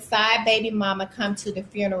let the side baby mama come to the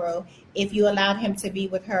funeral if you allowed him to be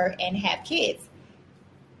with her and have kids?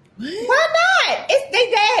 What? Why not? It's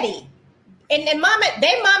their daddy. And then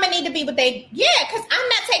their mama need to be with because I'm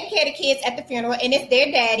not taking care of the kids at the funeral and it's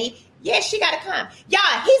their daddy. Yeah, she got to come.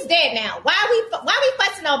 Y'all, he's dead now. Why we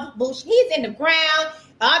fussing over bullshit? He's in the ground.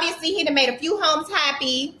 Obviously, he done made a few homes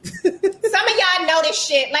happy. Some of y'all know this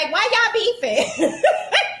shit. Like, why y'all beefing?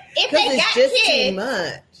 If they got kids, too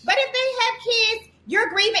much. But if they have kids, you're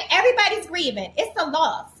grieving. Everybody's grieving. It's a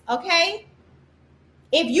loss, okay?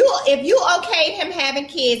 If you okayed him having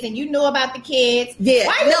kids and you knew about the kids, why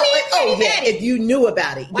you being petty? If you knew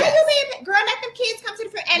about it, why you being girl? Let them kids come to the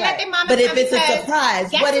funeral and let their mama. But come if it's a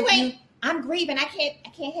surprise, what if you? I'm grieving. I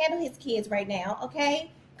can't handle his kids right now.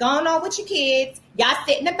 Okay. Going on with your kids. Y'all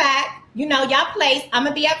sit in the back. Y'all place. I'm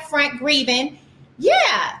going to be up front grieving.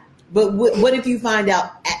 Yeah. But what if you find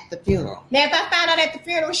out at the funeral? Now, if I find out at the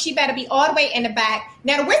funeral, she better be all the way in the back.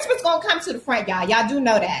 Now, the whisper's going to come to the front, y'all. Y'all do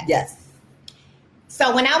know that. Yes.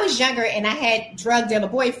 So when I was younger and I had drug dealer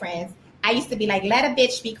boyfriends, I used to be like, let a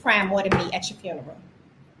bitch be crying more than me at your funeral.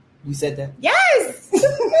 You said that? Yes.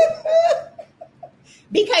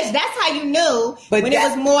 Because that's how you knew when it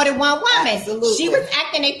was more than one woman. Absolutely. She was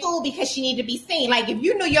acting a fool because she needed to be seen. Like if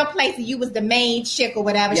you knew your place and you was the main chick or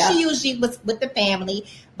whatever, she usually was with the family.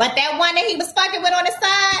 But that one that he was fucking with on the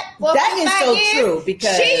side, that is so true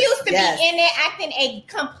because she used to be in there acting a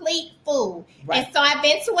complete fool. Right. And so I've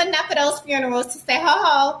been to enough of those funerals to say,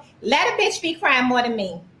 ho, let a bitch be crying more than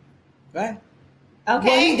me. Right. Okay.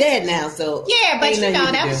 Well, he dead now, so yeah, but you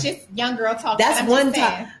know that was just young girl talk. That's one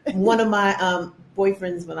time. One of my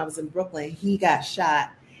boyfriends when I was in Brooklyn, he got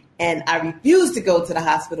shot, and I refused to go to the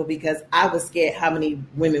hospital because I was scared how many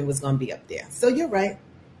women was going to be up there. So you're right.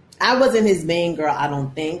 I wasn't his main girl, I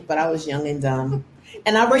don't think, but I was young and dumb.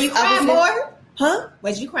 And were you crying more? Huh?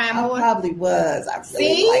 Was you crying more? I probably was. I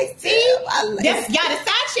really liked him. Y'all, the side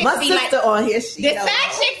chicks my be sister like, on here. The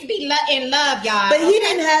side chicks be in love, y'all. But he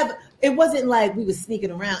didn't have. It wasn't like we was sneaking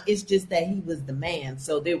around. It's just that he was the man.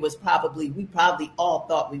 So we probably all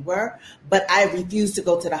thought we were. But I refused to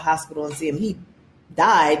go to the hospital and see him. He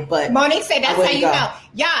died, but Monique said that's how you know.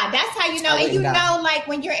 Yeah, that's how you know. And you know, like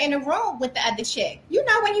when you're in a room with the other chick. You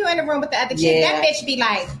know when you're in a room with the other chick, that bitch be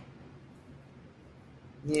like,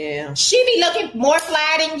 yeah. She be looking more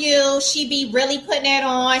fly than you. She be really putting it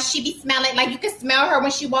on. She be smelling like you can smell her when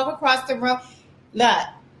she walk across the room. Look.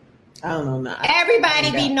 I don't know. No, everybody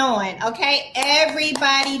be knowing, okay?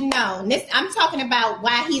 Everybody know. I'm talking about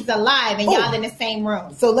why he's alive and y'all in the same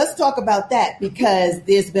room. So let's talk about that because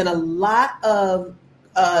there's been a lot of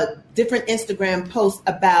different Instagram posts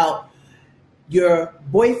about your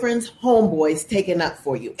boyfriend's homeboys taking up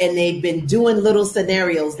for you. And they've been doing little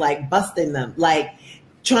scenarios like busting them, like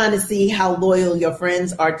trying to see how loyal your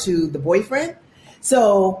friends are to the boyfriend.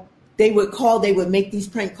 So they would make these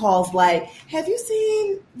prank calls like, have you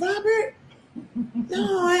seen Robert?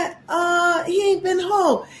 No, he ain't been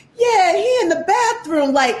home. Yeah, he in the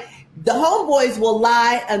bathroom. Like the homeboys will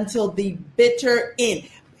lie until the bitter end.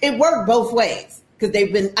 It worked both ways because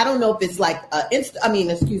they've been, I don't know if it's like, what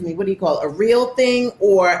do you call it? A real thing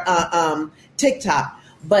or TikTok.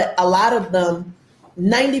 But a lot of them,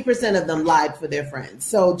 90% of them lied for their friends.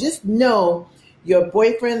 So just know your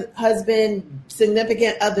boyfriend, husband,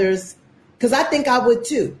 significant others, because I think I would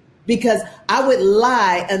too, because I would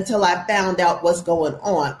lie until I found out what's going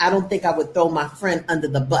on. I don't think I would throw my friend under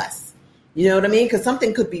the bus. You know what I mean? Because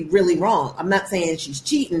something could be really wrong. I'm not saying she's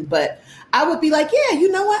cheating, but I would be like, yeah, you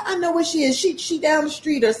know what? I know where she is. She down the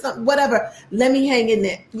street or something, whatever. Let me hang in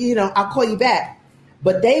there. You know, I'll call you back.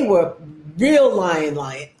 But they were real lying.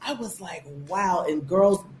 I was like, wow. And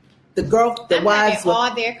the wives were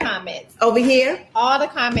all their comments over here. All the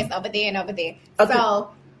comments over there and over there. Okay. So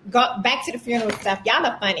go back to the funeral stuff. Y'all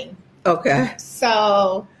are funny. Okay.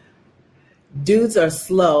 So dudes are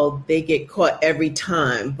slow. They get caught every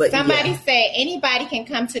time. But somebody said anybody can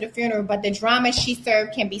come to the funeral, but the drama she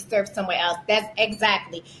served can be served somewhere else. That's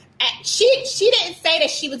exactly. She didn't say that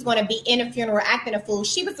she was going to be in a funeral acting a fool.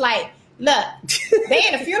 She was like, look, they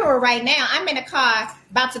in a funeral right now. I'm in a car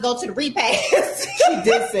about to go to the repast. She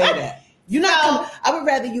did say that. I would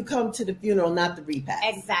rather you come to the funeral, not the repast.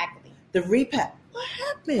 Exactly. The repast. What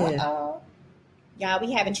happened? Uh-oh. Y'all,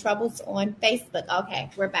 we having troubles on Facebook.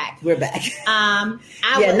 Okay, we're back. We're back. Not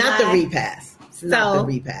the repast. Not the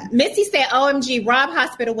repast. Missy said, OMG, Rob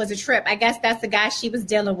Hospital was a trip. I guess that's the guy she was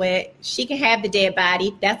dealing with. She can have the dead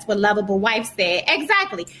body. That's what Lovable Wife said.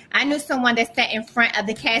 Exactly. I knew someone that sat in front of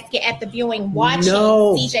the casket at the viewing watching.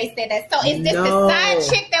 No. CJ said that. So is this the side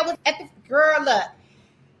chick that was at the girl? Look.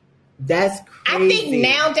 That's crazy. I think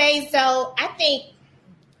nowadays, though,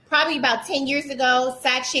 probably about 10 years ago,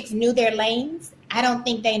 side chicks knew their lanes. I don't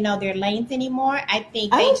think they know their lanes anymore. I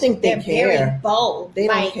don't think they're care. Very bold. They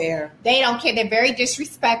don't care. They don't care. They're very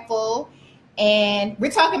disrespectful. And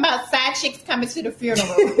we're talking about side chicks coming to the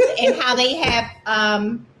funeral and how they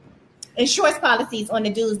have insurance policies on the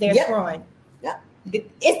dudes they're throwing. Yeah.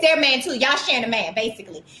 It's their man, too. Y'all sharing a man,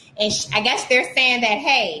 basically. And I guess they're saying that,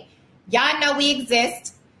 hey, y'all know we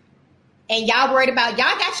exist. And y'all worried about,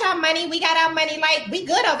 y'all got y'all money, we got our money, like, we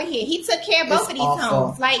good over here. He took care of both of these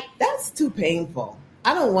homes. Like, that's too painful.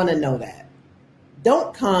 I don't want to know that.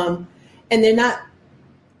 Don't come, and they're not,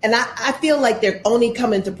 and I feel like they're only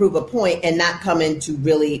coming to prove a point and not coming to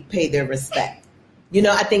really pay their respect. You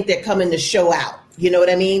know, I think they're coming to show out. You know what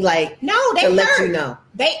I mean? Like, no, they to hurt. let you know.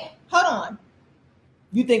 Hold on.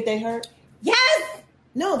 You think they hurt? Yes.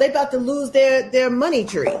 No, they about to lose their money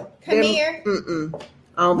tree. Come here.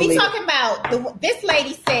 We talking it. about this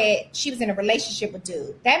lady said she was in a relationship with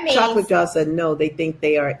dude. That means Chocolate Jar said no. They think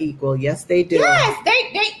they are equal. Yes, they do.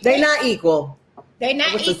 Yes, they're not equal. They're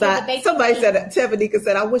not equal. Somebody said Tomeeka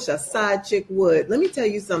said I wish a side chick would. Let me tell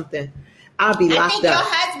you something. I'll be locked I think up. your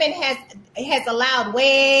husband has allowed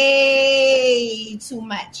way too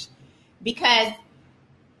much, because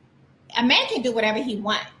a man can do whatever he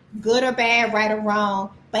wants, good or bad, right or wrong,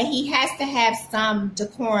 but he has to have some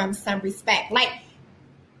decorum, some respect. Like,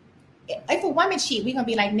 if a woman cheat, we're going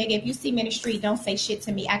to be like, nigga, if you see me in the street, don't say shit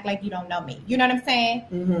to me. Act like you don't know me. You know what I'm saying?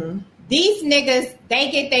 Mm-hmm. These niggas,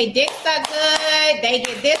 they get their dick sucked good. They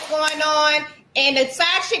get this going on. And the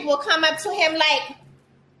side chick will come up to him like,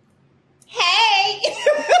 hey.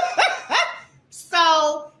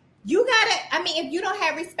 So you got to, I mean, if you don't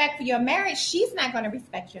have respect for your marriage, she's not going to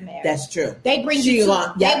respect your marriage. That's true. They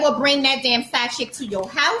they will bring that damn side chick to your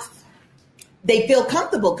house. They feel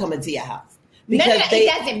comfortable coming to your house. No,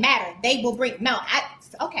 it doesn't matter. They will bring,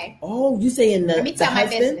 okay. Oh, you saying Let me tell my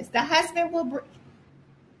business. The husband will bring,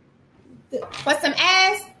 for some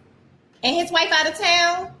ass and his wife out of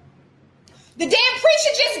town. The damn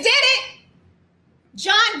preacher just did it.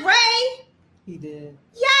 John Gray. He did.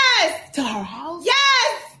 Yes. To her house?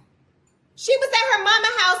 Yes. She was at her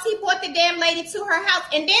mama's house. He brought the damn lady to her house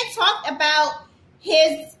and then talked about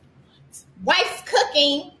his wife's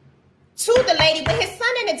cooking to the lady with his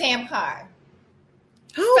son in the damn car.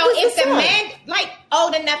 So if the man like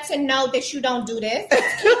old enough to know that you don't do this,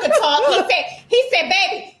 he could talk. He said,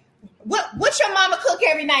 baby, what's your mama cook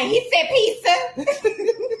every night? He said pizza.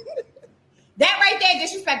 That right there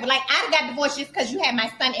disrespectful. Like, I got divorced just because you had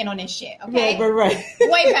my son in on this shit. Okay, right.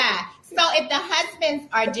 Boy, bye. So if the husbands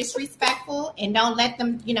are disrespectful and don't let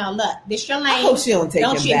them, look, this your lane. I hope she don't take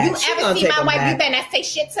him back. You ever see my wife? You better not say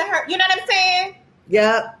shit to her. You know what I'm saying?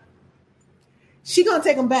 Yep. She gonna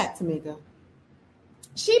take him back, Tomeeka.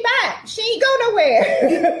 She back. She ain't go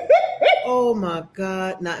nowhere. Oh my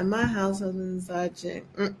God! Not in my house, husband side chick.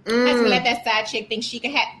 Let's let that side chick think she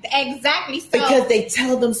can have exactly so. Because they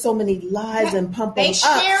tell them so many lies and pump them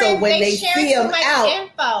up. So when they see them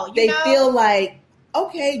out, they feel like,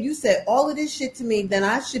 okay, you said all of this shit to me, then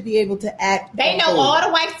I should be able to act. They know all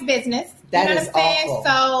the wife's business. That you know is what I'm saying? awful.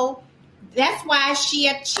 So that's why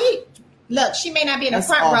she. Look, she may not be in the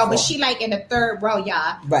front row, but she like in the third row,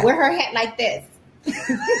 y'all, with her head like this.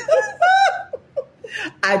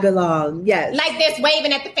 I belong, yes. Like this,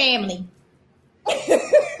 waving at the family.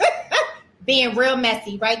 Being real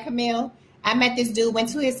messy, right, Camille? I met this dude, went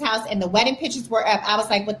to his house, and the wedding pictures were up. I was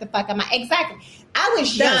like, what the fuck am I? Exactly. I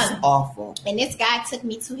was young. That's awful. And this guy took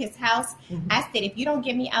me to his house. Mm-hmm. I said, if you don't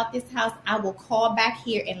get me out this house, I will call back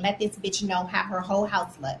here and let this bitch know how her whole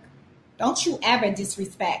house look. Don't you ever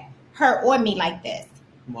disrespect her or me like this.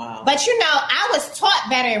 Wow. But I was taught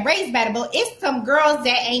better and raised better, but it's some girls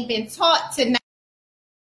that ain't been taught to not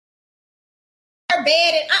her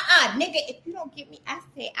bed and nigga, if you don't get me, I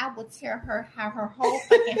said I will tear her whole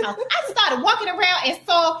fucking house. I started walking around and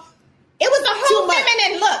saw it was a whole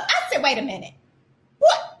feminine look. I said, wait a minute.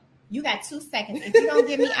 What? You got 2 seconds. If you don't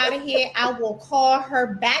get me out of here, I will call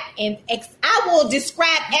her back and I will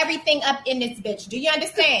describe everything up in this bitch. Do you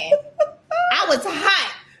understand? I was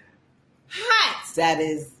hot. That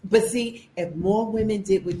is, but see, if more women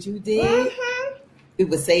did what you did, it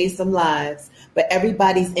would save some lives. But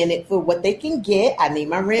everybody's in it for what they can get. I need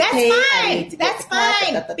my rent paid. I need to That's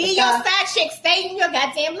fine. Be your side chick. Stay in your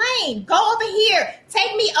goddamn lane. Go over here.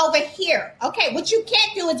 Take me over here. Okay, what you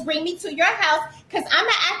can't do is bring me to your house because I'm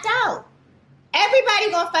going to act out.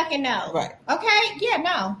 Everybody gonna fucking know. Right. Okay? Yeah,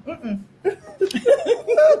 no.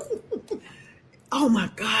 Oh my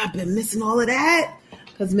God, been missing all of that.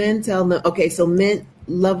 Because men tell them, okay, so men,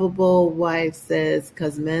 lovable wife says,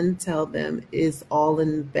 because men tell them it's all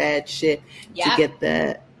in bad shit to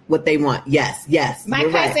get what they want. Yes. My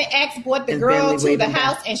cousin X brought the girl to the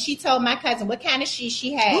house and she told my cousin what kind of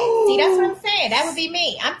she had. See, that's what I'm saying. That would be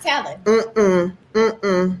me. I'm telling.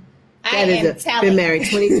 I am telling. Been married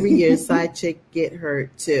 23 years. Side chick get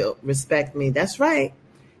hurt too. Respect me. That's right.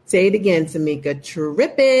 Say it again, Tomeeka.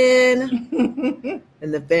 Tripping.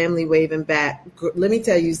 And the family waving back. Let me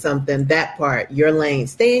tell you something. That part, your lane.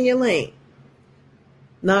 Stay in your lane.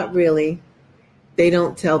 Not really. They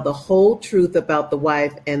don't tell the whole truth about the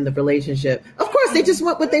wife and the relationship. Of course, they just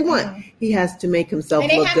want what they want. He has to make himself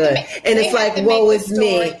look good. And it's like, woe is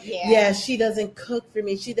me. Yeah, she doesn't cook for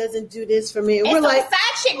me. She doesn't do this for me. And we're like,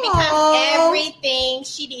 side chick becomes everything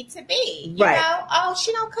she needs to be. You know? Oh,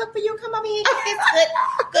 she don't cook for you. Come over here and get this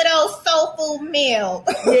good old soul food meal.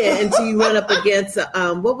 Yeah, until you run up against,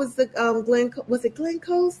 what was the, was it Glen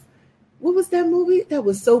Coast? What was that movie? That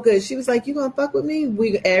was so good. She was like, you gonna fuck with me?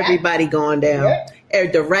 Everybody going down.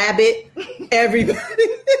 The rabbit, everybody.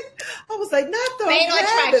 I was like, not the Fatal rabbit,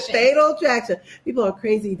 attraction. fatal attraction. People are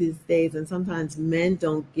crazy these days, and sometimes men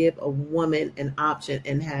don't give a woman an option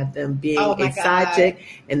and have them being a side chick,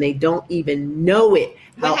 and they don't even know it.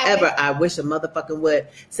 However, I wish a motherfucking would,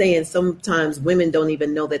 saying sometimes women don't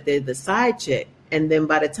even know that they're the side chick, and then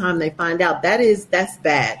by the time they find out, that's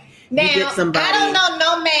bad. Now, I don't know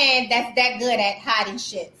no man that's that good at hiding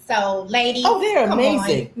shit. So, ladies, they're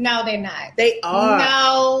amazing. On. No, they're not. They are.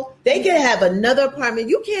 No. They can have another apartment.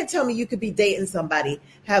 You can't tell me you could be dating somebody,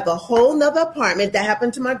 have a whole nother apartment. That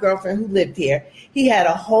happened to my girlfriend who lived here. He had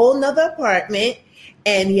a whole nother apartment,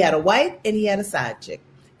 and he had a wife, and he had a side chick.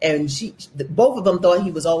 And both of them thought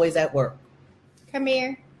he was always at work. Come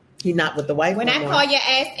here. He not with the wife. When I call your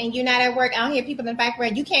ass and you're not at work, I don't hear people in the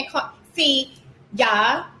background. You can't call. See,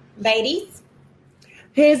 y'all. Ladies,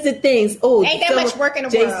 here's the things. Oh, ain't that much work in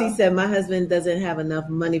the world. JC said my husband doesn't have enough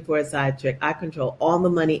money for a side chick. I control all the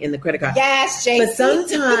money in the credit card. Yes, JC. But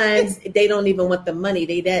sometimes they don't even want the money.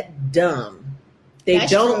 They that dumb. They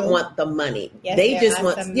don't want the money. Yes, they just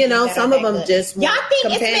want, some of them good. Just want y'all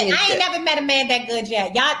think companionship. I ain't never met a man that good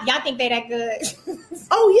yet. Y'all think they that good?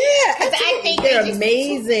 Oh yeah, I think they're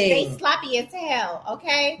amazing. They sloppy as hell.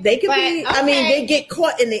 Okay, they can be. Okay. I mean, they get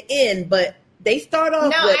caught in the end, but. They start off.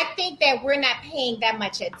 No, I think that we're not paying that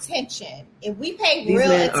much attention. If we pay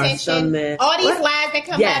real attention, all these lies that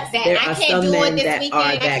come up that I can't do it this weekend,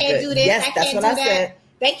 I can't do this, I can't do that.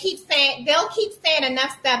 They'll keep saying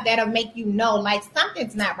enough stuff that'll make you know, like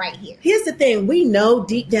something's not right here. Here's the thing: we know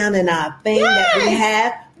deep down in our thing that we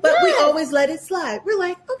have, but we always let it slide. We're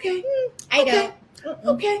like, okay, I don't.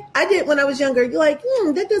 Okay, I did when I was younger. You're like,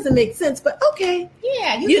 that doesn't make sense, but okay.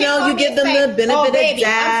 Yeah, you give them the benefit of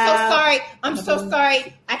doubt. I'm so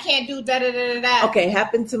sorry. I can't do da da da da. Okay,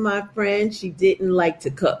 happened to my friend. She didn't like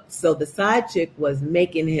to cook, so the side chick was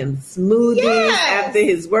making him smoothies after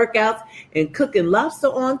his workouts and cooking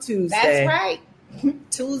lobster on Tuesday. That's right.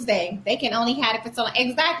 Tuesday. They can only have it for so long.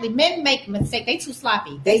 Exactly. Men make a mistake. They too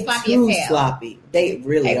sloppy. They sloppy as hell. Sloppy. They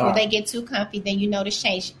really are. When they get too comfy, then you know to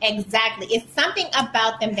change. Exactly. It's something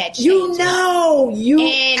about them that changes. You know.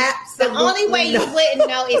 And the only way you wouldn't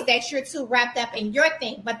know is that you're too wrapped up in your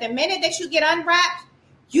thing. But the minute that you get unwrapped,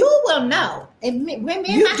 you will know. When me and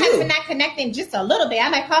my husband not connecting just a little bit,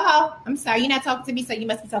 I'm like, ho, I'm sorry, you're not talking to me, so you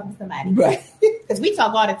must be talking to somebody. Right. Because we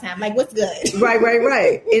talk all the time. Like, what's good?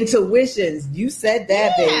 Right. Intuitions. You said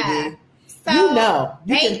that, baby. So you know.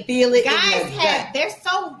 You can feel it guys in your gut. They're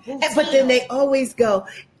so routine. But then they always go,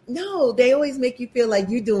 no, they always make you feel like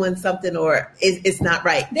you're doing something or it's not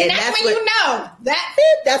right. Then that's when you know.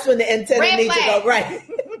 That's when the antenna needs to go right.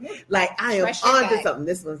 Like, I am on to something.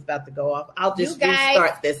 This one's about to go off. I'll just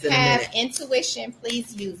restart this in a minute. You have intuition.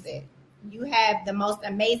 Please use it. You have the most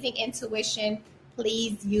amazing intuition.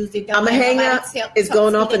 Please use it. I'm going to hang up. It's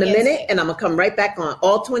going off in a minute, and I'm going to come right back on.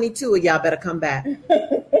 All 22 of y'all better come back.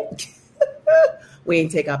 We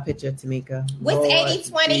ain't take our picture, Tomeeka. What's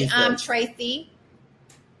 80-20, Tracy?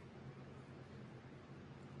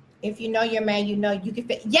 If you know your man, you know you can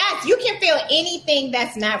feel. Yes, you can feel anything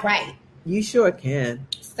that's not right. You sure can.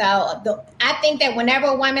 So I think that whenever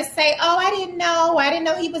a woman say, "Oh, I didn't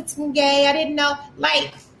know he was gay. I didn't know,"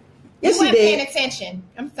 like you weren't paying attention.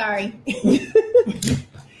 I'm sorry.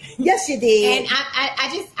 Yes, you did. And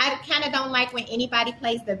I kind of don't like when anybody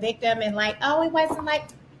plays the victim and like, "Oh, it wasn't like."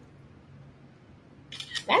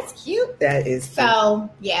 That's cute. That is cute. So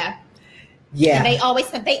yeah. Yeah. And they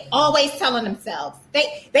always telling themselves.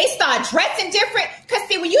 They start dressing different. Because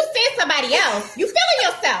see, when you see somebody else, you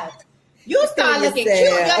feeling yourself. You start looking cute.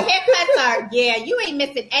 Your haircuts are, you ain't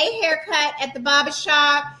missing a haircut at the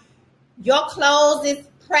barbershop. Your clothes is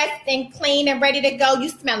pressed and clean and ready to go. You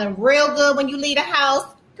smelling real good when you leave the house.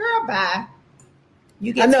 Girl, bye.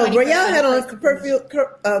 You get I know. Royale had on perfume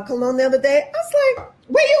cologne the other day. I was like,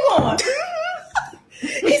 where you going?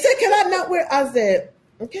 He said, can I not wear? I said,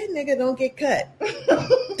 okay, nigga, don't get cut.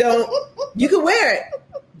 You can wear it.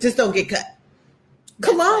 Just don't get cut.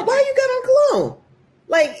 Cologne? Why you got on cologne?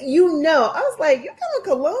 Like, I was like, you got on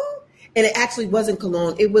cologne? And it actually wasn't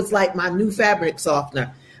cologne. It was like my new fabric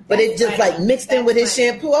softener. But it just like mixed in with his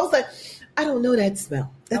shampoo. I was like, I don't know that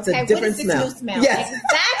smell. That's a different smell. New smell. Yes.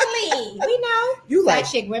 Exactly. We know. You side like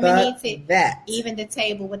chick women need to that. Even the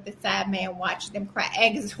table with the side man, watch them cry.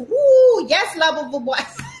 Eggs. Ooh, yes, lovable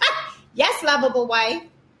wife. Yes, lovable wife.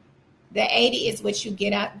 The 80 is what you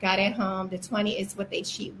got at home. The 20 is what they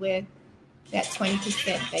cheat with. That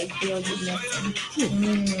 20% they feel you missing.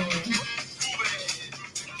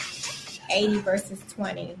 80 versus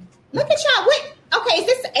 20. Look at y'all. Okay, is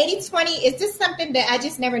this 80-20? Is this something that I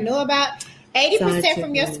just never knew about? 80%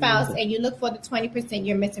 from your spouse, and you look for the 20%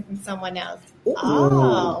 you're missing from someone else. Ooh,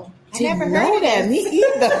 I never heard of that. Me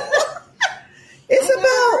either.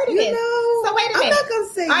 heard of this. So wait a minute. I'm not going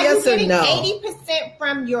to say Are yes you or getting no. 80%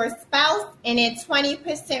 from your spouse and then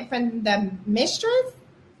 20% from the mistress?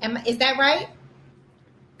 Is that right?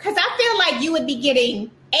 Because I feel like you would be getting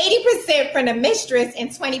 80% from the mistress and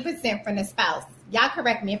 20% from the spouse. Y'all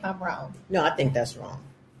correct me if I'm wrong. No, I think that's wrong.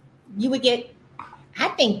 You would get, I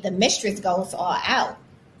think the mistress goes all out.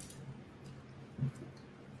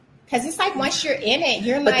 Because it's like once you're in it,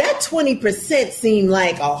 you're but like. But that 20% seemed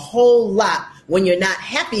like a whole lot when you're not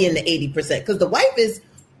happy in the 80%. Because the wife is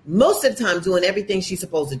most of the time doing everything she's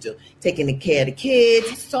supposed to do. Taking care of the kids.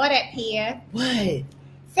 I saw that, Pia. What?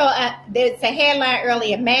 So there's a headline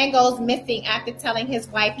earlier. Man goes missing after telling his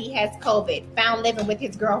wife he has COVID. Found living with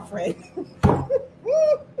his girlfriend.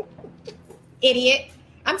 Idiot.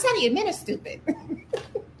 I'm telling you, men are stupid.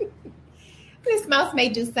 This mouse may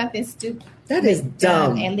do something stupid. That is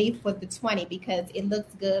dumb. And leave with the 20 because it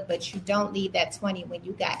looks good, but you don't leave that 20 when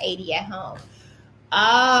you got 80 at home.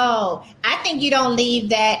 Oh, I think you don't leave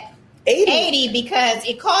that 80 because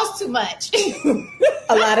it costs too much.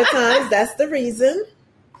 A lot of times that's the reason.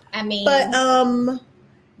 I mean,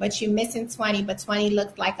 but you're missing 20, but 20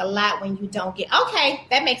 looks like a lot when you don't get. Okay,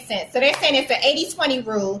 that makes sense. So they're saying it's an 80-20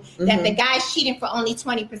 rule that the guy's cheating for only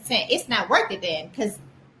 20%. It's not worth it then because,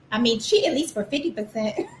 I mean, cheat at least for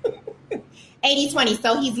 50%. 80-20.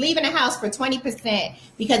 So he's leaving the house for 20%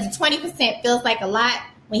 because the 20% feels like a lot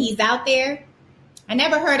when he's out there. I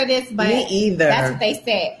never heard of this, but me either. That's what they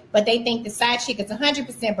said. But they think the side chick is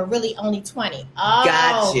 100%, but really only 20. Oh,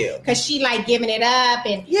 got you. Because she like giving it up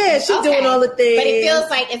and she's doing all the things. But it feels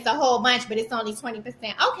like it's a whole bunch, but it's only 20%.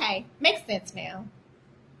 Okay, makes sense now.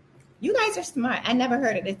 You guys are smart. I never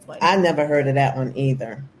heard of this one. I never heard of that one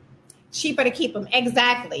either. Cheaper to keep them,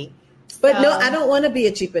 exactly. But no, I don't want to be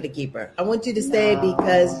a cheaper to keeper. I want you to stay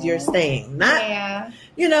because you're staying. Not,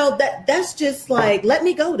 that's just like, let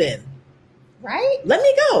me go then. Right? Let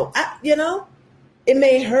me go. It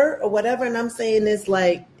may hurt or whatever. And I'm saying this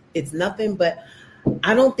like it's nothing, but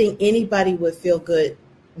I don't think anybody would feel good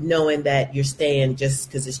knowing that you're staying just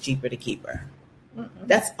because it's cheaper to keep her. Mm-mm.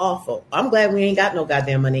 That's awful. I'm glad we ain't got no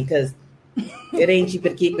goddamn money because it ain't cheaper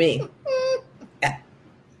to keep me.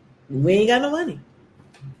 We ain't got no money.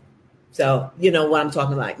 So, you know what I'm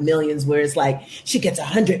talking about, millions where it's like she gets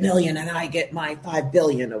 100 million and I get my 5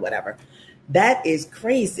 billion or whatever. That is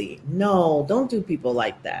crazy. No, don't do people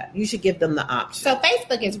like that. You should give them the option. So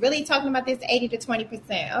Facebook is really talking about this 80 to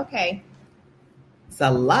 20%. Okay. It's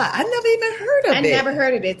a lot. I never even heard of it. I never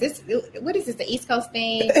heard of it. What is this, the East Coast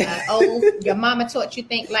thing? Your mama taught you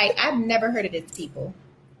think like, I've never heard of this, people.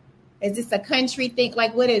 Is this a country thing?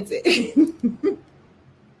 Like, what is it?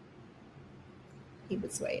 He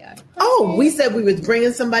would sway out. Oh, we said we was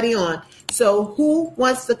bringing somebody on. So who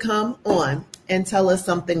wants to come on and tell us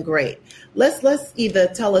something great? Let's either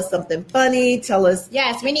tell us something funny, tell us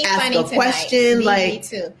yes, we need ask funny a question. Me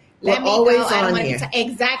too. We're always on here.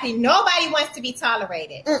 Exactly. Nobody wants to be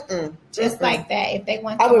tolerated. Just like that. If they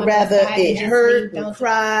want, I would rather it hurt and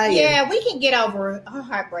cry. Yeah, we can get over a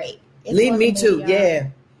heartbreak. Leave me too. Yeah.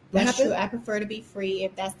 That's true. I prefer to be free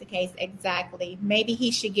if that's the case. Exactly. Maybe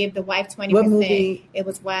he should give the wife 20%. What movie? It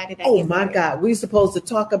was Why Did I Oh Get my Married? God. We were supposed to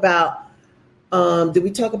talk about did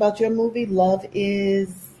we talk about your movie? Love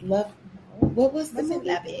is Love. What was the movie?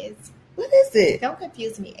 Love Is? What is it? Don't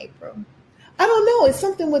confuse me, April. I don't know. It's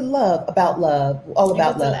something with love, about love, all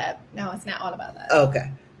about love. No, it's not all about love.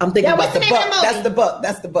 Okay. I'm thinking about the book.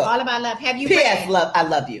 That's the book. All About Love. Have you P.S. read? Love, I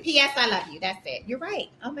love you. P.S. I love you. That's it. You're right.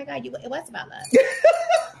 Oh my God, it was about love.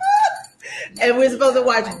 And we're supposed to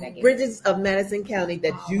watch Bridges of Madison County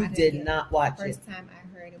that you did not watch. First time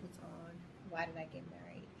I heard it was on Why Did I Get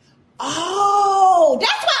Married? Oh,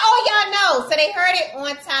 that's why all y'all know. So they heard it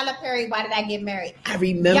on Tyler Perry. Why Did I Get Married? I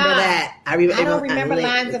remember that. I don't remember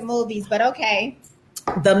lines of movies, but okay.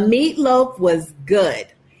 The meatloaf was good.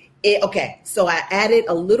 Okay, so I added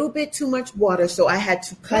a little bit too much water, so I had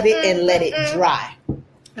to cut it and let it dry.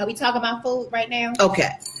 Are we talking about food right now?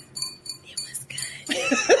 Okay. It was good.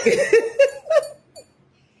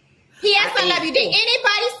 P.S. I love you. Did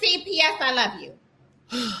anybody see P.S. I love you?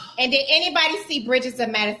 And did anybody see Bridges of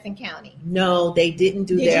Madison County? No, they didn't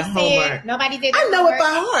do their homework. Nobody did. I know it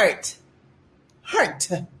by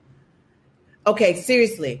heart. Okay,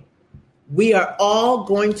 seriously. We are all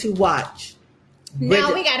going to watch.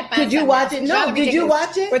 No, we got to find. Did you watch it? No, did you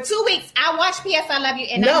watch it? For 2 weeks, I watched P.S. I Love You,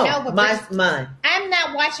 and no, I know what mine. I'm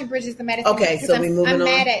not watching Bridges of Madison. Okay, so we moving on. I'm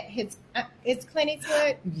mad at his Clint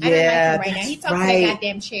Eastwood. Yeah, I don't like him right now. He talks right. to that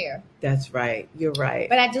goddamn chair. That's right. You're right.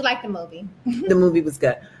 But I do like the movie. The movie was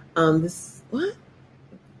good. This what?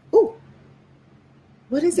 Ooh,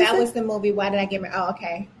 what is that? Was the movie? Why Did I Get Married? Oh,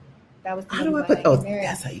 okay. That was the How do I movie put? I Oh, Get Married.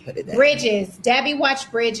 that's how you put it. Down. Bridges. Debbie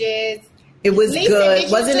watched Bridges. It was Lisa, good, did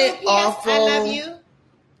you wasn't do it? P.S. Awful. I love you.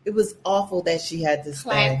 It was awful that she had to stay.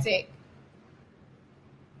 Classic.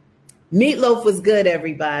 Meatloaf was good,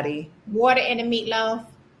 everybody. Water in the meatloaf.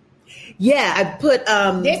 Yeah, I put.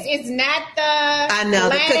 This is not the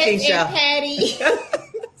the cooking show. and Patty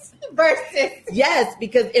versus. Yes,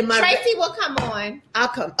 because in my Tracy will come on. I'll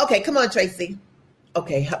come. Okay, come on, Tracy.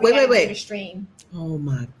 Okay, We gotta do the wait. stream. Oh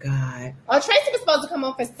my God. Oh, Tracy was supposed to come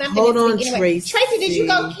on for something. Hold this on, week. Anyway, Tracy. Tracy, did you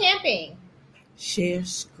go camping? Share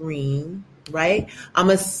screen, right? Oh,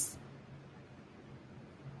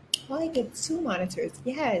 I get 2 monitors.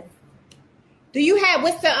 Yes. Do you have,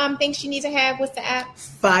 what's the thing she needs to have? What's the app?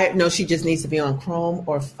 No, she just needs to be on Chrome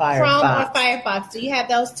or Firefox. Chrome or Firefox. Do you have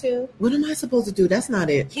those two? What am I supposed to do? That's not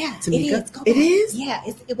it. Yeah, Tomeeka? it is. Go it back. is? Yeah,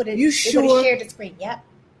 it would have. You It sure? would have shared the screen. Yep.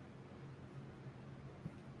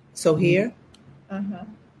 So here? Uh-huh.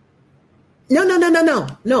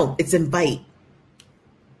 No, it's invite.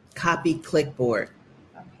 Copy clipboard.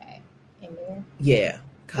 Okay. In there. Yeah.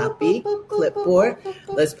 Copy clipboard.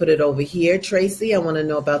 Let's put it over here. Tracy, I want to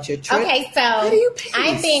know about your trip. Okay, so How do you paste?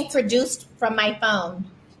 I'm being produced from my phone.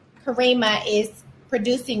 Karima is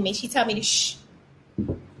producing me. She told me to shh.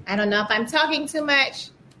 I don't know if I'm talking too much.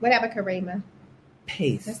 Whatever, Karima.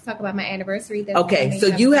 Paste. Let's talk about my anniversary. Okay, so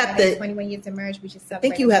you have to. 21 years of marriage. We should celebrate.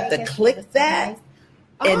 I think you have to click that,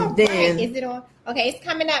 and then is it on? Okay, it's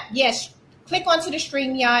coming up. Yes, click onto the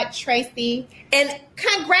StreamYard, Tracy. And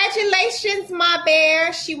congratulations, my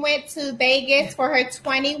bear. She went to Vegas for her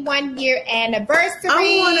 21-year anniversary.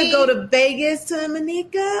 I want to go to Vegas,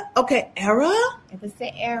 Tomeeka. Okay, Era. It was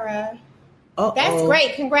the era. Uh-oh. That's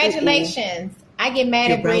great. Congratulations. I get mad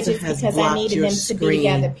Your at browser Bridges has because I blocked needed your them to screen. be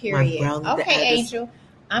together, My period. browser Okay, has- Angel.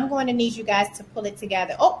 I'm going to need you guys to pull it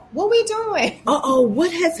together. Oh, what are we doing? Uh-oh,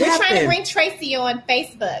 what has We're happened? trying to bring Tracy on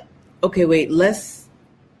Facebook. Okay, wait,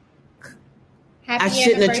 Happy I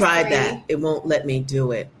shouldn't have anniversary. tried that. It won't let me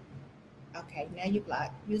do it. Okay, now you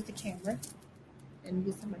block. Use the camera and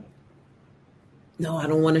use the mic. No, I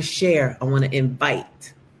don't want to share. I want to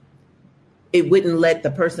invite. It wouldn't let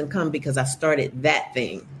the person come because I started that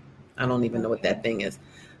thing. I don't even know what that thing is.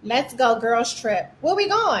 Let's go, girls trip. Where we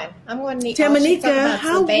going? I'm going to need Tomeeka,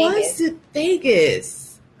 how was it,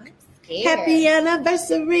 Vegas? I'm scared. Happy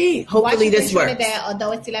anniversary. Hopefully Watching this from works. Trinidad,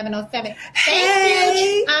 although it's 11:07. Hey. Thank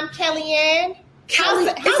you. I'm Kellyanne. Kelly, How's is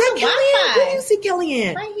the that Kellyanne? Wi-Fi? Where do you see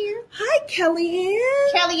Kellyanne? Right here. Hi,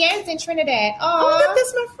 Kellyanne. Kellyanne's in Trinidad. Oh, Oh, look,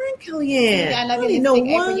 that's my friend Kellyanne. I love you your know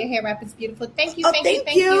lipstick, April. one. Your hair wrap is beautiful. Thank you, Oh,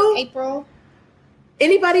 thank you, April.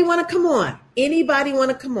 Anybody want to come on? Anybody want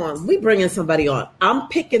to come on? We bringing somebody on. I'm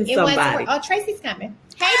picking It somebody. was. Oh, Tracy's coming.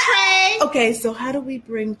 Hey, Trey. Okay, so how do we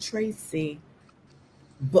bring Tracy?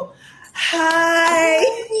 Hi.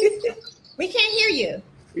 We can't hear you.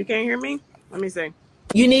 You can't hear me? Let me see.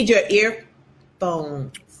 You need your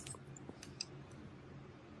earphones.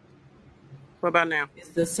 What about now? Is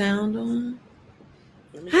the sound on?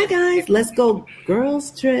 Let me Hi see. guys, let's go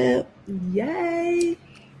girls trip. Yay.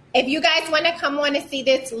 If you guys want to come on and see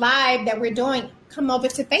this live that we're doing, come over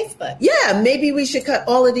to Facebook. Yeah, maybe we should cut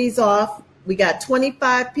all of these off. We got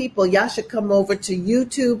 25 people. Y'all should come over to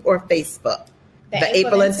YouTube or Facebook. The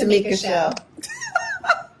April and Tomeeka show.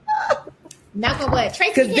 Knock on wood.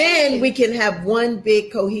 Tracy, Because can then you? we can have one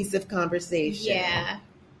big cohesive conversation. Yeah.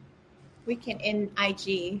 We can end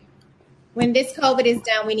IG. When this COVID is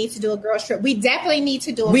done, we need to do a girls trip. We definitely need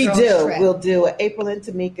to do a girls trip. We'll do an April and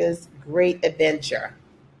Tomeeka's Great Adventure.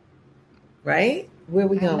 Right? Where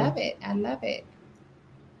we going? I love it. I love it.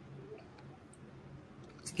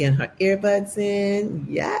 Getting her earbuds in.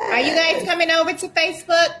 Yeah. Are you guys coming over to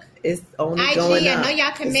Facebook? It's only IG, going up. I know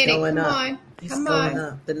y'all committed. It's going Come up. on. It's Come going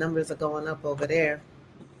on. up. The numbers are going up over there.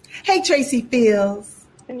 Hey, Tracy Fields.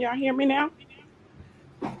 Can y'all hear me now?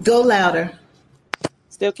 Go louder.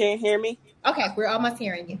 Still can't hear me? Okay, we're almost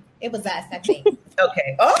hearing you. It was us, I think.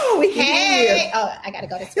 Okay. Oh, we can hear Hey. you. Oh, I got to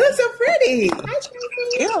go to You look so pretty. Hi,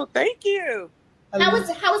 Tracy. Ew, thank you. How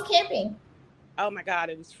was camping? Oh my God,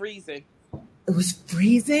 it was freezing. It was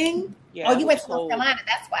freezing. Yeah, Oh, it you was went to North cold. Carolina.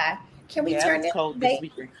 That's why. Can we Yeah, turn it was this? cold this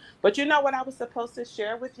weekend. But you know what I was supposed to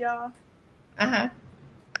share with y'all? Uh-huh.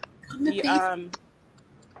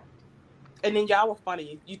 And then y'all were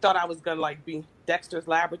funny. You thought I was gonna like be Dexter's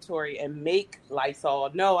Laboratory and make Lysol.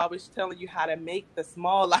 No, I was telling you how to make the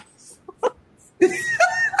small Lysol. The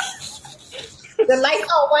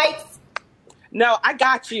Lysol wipes. No, I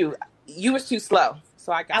got you. You was too slow,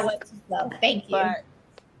 so I got. I went too slow. Thank you. But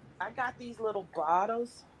I got these little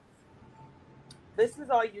bottles. This is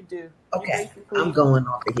all you do. You Okay. basically- I'm going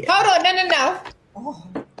off of here. Hold on. No. Oh,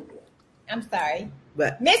 I'm sorry.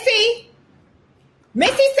 But Missy,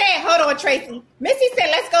 Missy said, hold on, Tracy. Missy said,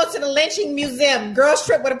 let's go to the lynching museum. Girls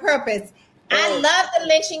Trip with a Purpose. I love the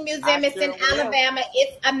lynching museum. It's in Alabama.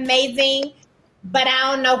 It's amazing. But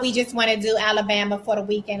I don't know. We just want to do Alabama for the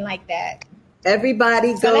weekend like that.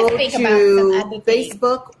 Everybody go to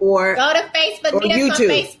Facebook or go to Facebook or meet YouTube. Us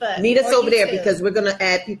on Facebook. Meet us over there because we're going to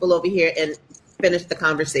add people over here and finish the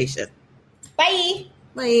conversation. Bye.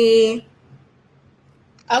 Bye.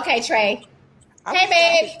 Okay, Trey. Hey,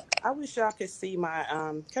 babe. I wish y'all could see my,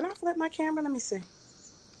 can I flip my camera? Let me see.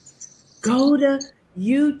 Go to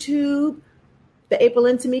YouTube, The April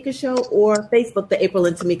and Tomeeka Show, or Facebook, The April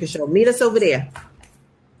and Tomeeka Show. Meet us over there.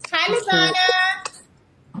 Hi, LaDonna.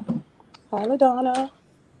 Hi, LaDonna.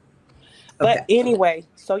 But anyway,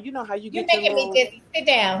 so you know how you get You're making me dizzy. Sit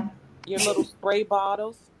down. Your little spray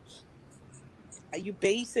bottles. You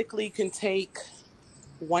basically can take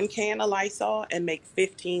 1 can of Lysol and make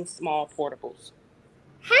 15 small portables.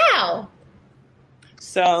 How?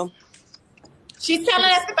 So she's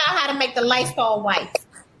telling us about how to make the Lysol wipes.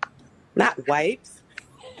 Not wipes.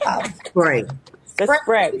 Oh, spray. The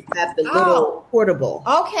spray. That's the little portable.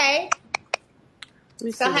 Okay.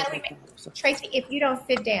 So how do we make Tracy, if you don't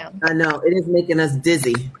sit down. I know. It is making us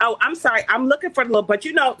dizzy. Oh, I'm sorry. I'm looking for the little, but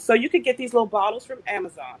you know, so you could get these little bottles from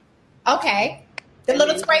Amazon. Okay. The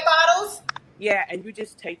little spray bottles? Yeah, and you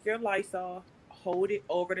just take your Lysol, hold it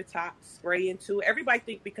over the top, spray into it. Everybody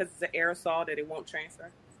think because it's an aerosol that it won't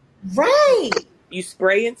transfer. Right. You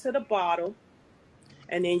spray into the bottle,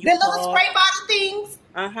 and then you the little spray bottle things?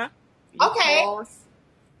 Uh-huh. Okay.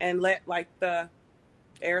 And let like the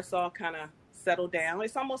aerosol kind of settle down.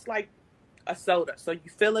 It's almost like a soda. So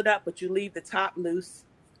you fill it up, but you leave the top loose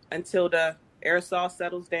until the aerosol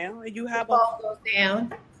settles down, and you have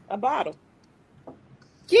a bottle.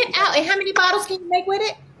 Get out. And how many bottles can you make with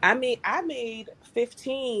it? I mean, I made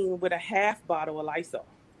 15 with a half bottle of Lysol.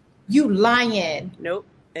 You lying. Nope.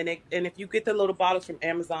 And if you get the little bottles from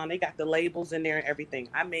Amazon, they got the labels in there and everything.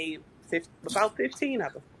 I made about 15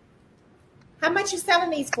 of them. How much you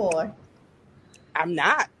selling these for? I'm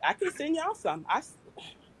not. I can send y'all some.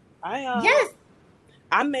 Yes.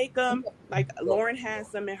 I make them. Like Lauren has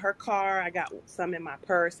some in her car. I got some in my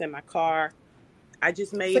purse and my car. I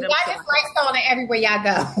just made them. Y'all just Lysol it everywhere y'all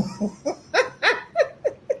go.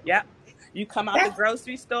 Yep. You come out the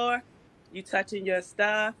grocery store, you touching your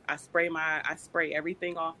stuff. I spray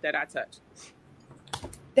everything off that I touch.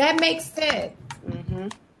 That makes sense. Mm-hmm.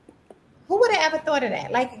 Who would have ever thought of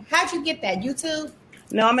that? Like, how'd you get that? YouTube?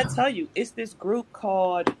 No, I'm gonna tell you. It's this group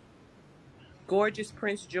called Gorgeous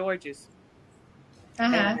Prince George's.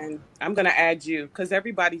 Uh-huh. And I'm gonna add you because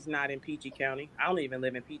everybody's not in PG County. I don't even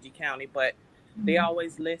live in PG County, but they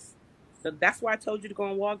always list. So that's why I told you to go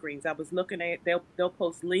on Walgreens. I was looking at they'll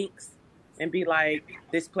post links and be like,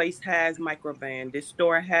 this place has Microban, this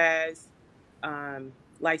store has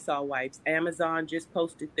Lysol wipes. Amazon just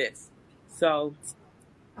posted this. So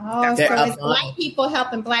so it's black people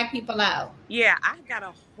helping black people out. Yeah, I got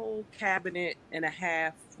a whole cabinet and a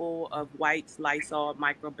half full of wipes, Lysol,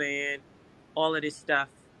 Microban, all of this stuff,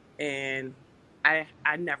 and I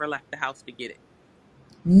never left the house to get it.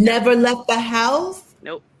 Never left the house?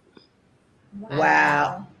 Nope.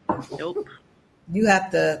 Wow. Nope. You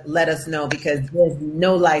have to let us know because there's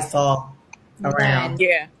no Lysol around.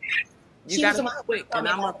 Yeah. You got to be quick, and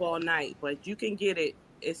I'm up all night, but you can get it.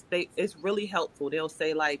 It's really helpful. They'll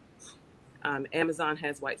say like Amazon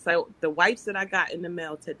has wipes. So the wipes that I got in the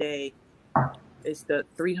mail today is the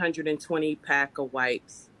 320 pack of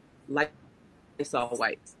wipes, Lysol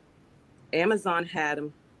wipes. Amazon had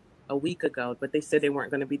them a week ago, but they said they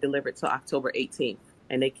weren't going to be delivered till October 18th,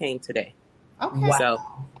 and they came today. Okay. Wow. So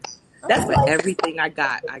that's what everything I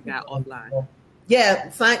got online.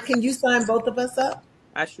 Yeah. Can you sign both of us up?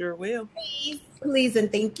 I sure will. Please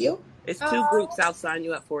and thank you. It's 2 groups I'll sign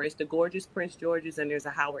you up for. It's the Gorgeous Prince George's and there's a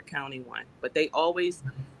Howard County one. But they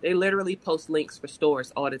literally post links for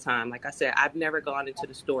stores all the time. Like I said, I've never gone into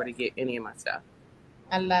the store to get any of my stuff.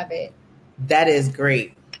 I love it. That is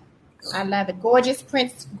great. I love it. Gorgeous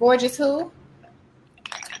who?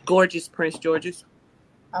 Gorgeous Prince George's.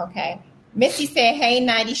 Okay. Missy said, hey,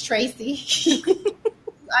 90s Tracy. You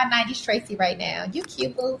are 90s Tracy right now. You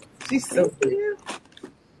cute, boo. She's so cute.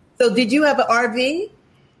 So did you have an RV?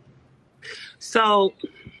 So,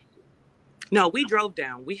 no, we drove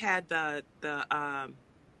down. We had the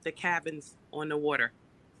cabins on the water.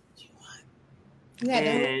 You had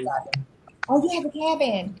you have a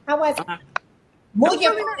cabin. How was it? Move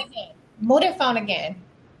your phone again. Move your phone again.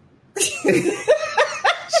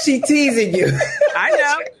 She teasing you. I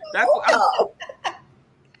know. That's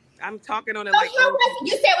I'm talking on it like. How was it?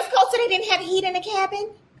 You said it was cold, so they didn't have heat in the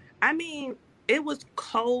cabin? I mean, it was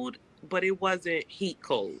cold but it wasn't heat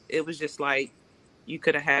cold. It was just like you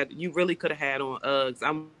really could have had on Uggs.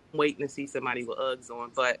 I'm waiting to see somebody with Uggs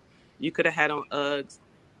on, but you could have had on Uggs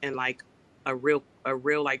and like a real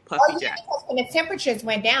like puffy jacket. Because when the temperatures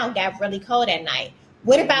went down, it got really cold at night.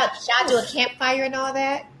 What about y'all do a campfire and all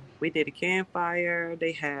that? We did a campfire.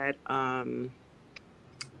 They had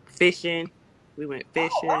fishing. We went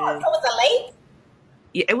fishing. Oh, so was it lake?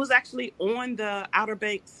 Yeah, it was actually on the Outer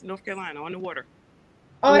Banks, North Carolina, on the water.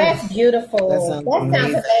 Oh, that's beautiful. That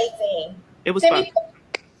sounds amazing. It was fun.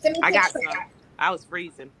 I got some. I was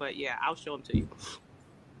freezing, but yeah, I'll show them to you.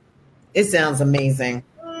 It sounds amazing.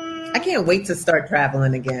 I can't wait to start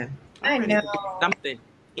traveling again. I know. Something,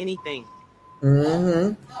 anything.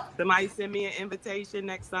 Mm-hmm. Somebody send me an invitation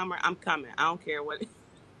next summer. I'm coming. I don't care what.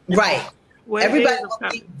 Right. Everybody will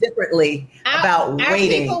think differently about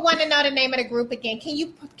waiting. People want to know the name of the group again. Can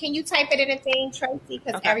you type it in a thing, Tracy?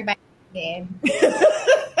 Because everybody can.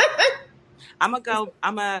 I'm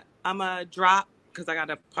gonna drop because I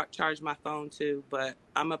gotta charge my phone too. But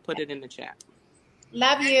I'm gonna put it in the chat.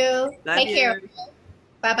 Love you. Take care.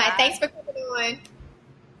 Bye-bye. Thanks for coming on.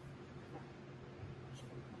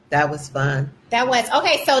 That was fun.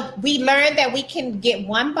 Okay, so we learned that we can get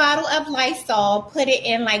 1 bottle of Lysol, put it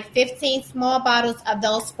in like 15 small bottles of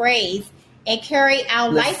those sprays, and carry our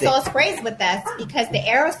Lysol sprays with us because the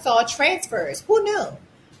aerosol transfers. Who knew?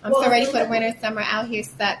 I'm so ready for the winter. Summer out here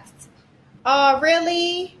sucks. Oh,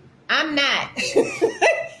 really? I'm not.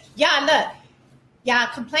 Y'all, look. Y'all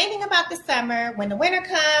complaining about the summer when the winter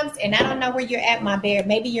comes, and I don't know where you're at, my bear.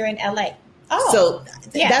 Maybe you're in LA. Oh, so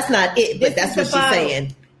that's not it, but that's what she's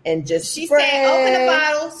saying. And just she said, open the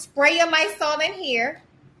bottle, spray your Lysol in here,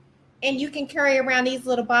 and you can carry around these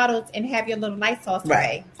little bottles and have your little Lysol spray.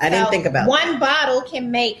 Right. I didn't think about one bottle can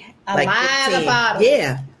make a lot of bottles.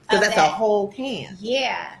 Yeah, because that's a whole can.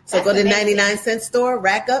 Yeah. So go to 99-cent store,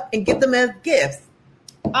 rack up, and give them as gifts.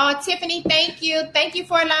 Oh, Tiffany, thank you. Thank you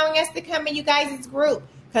for allowing us to come in you guys' group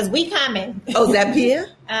because we coming. Oh, is that Pia?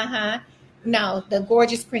 Uh-huh. No, the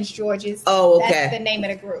Gorgeous Prince George's. Oh, okay. That's the name of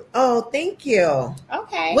the group. Oh, thank you.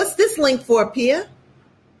 Okay. What's this link for, Pia?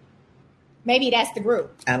 Maybe that's the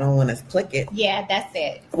group. I don't want to click it. Yeah, that's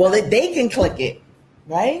it. Well, they can click it,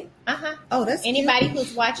 right? Uh-huh. Oh, that's anybody cute.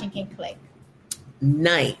 who's watching can click.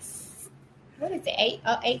 Nice. What is it?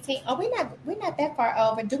 18? Oh, we're not that far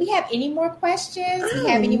over. Do we have any more questions? Do we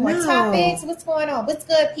have any more topics? What's going on? What's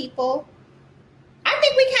good, people? I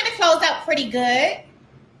think we kind of closed out pretty good.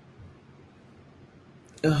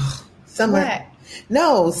 Ugh, summer. What?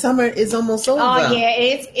 No, summer is almost over. Oh yeah,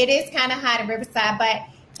 it is kind of hot in Riverside, but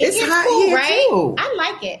it's hot cool, here right? too. I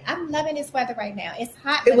like it. I'm loving this weather right now. It's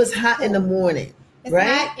hot. It was hot in the morning. It's right?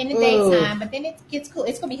 hot in the daytime, but then it gets cool.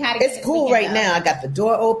 It's gonna be hot again. It's cool right now. I got the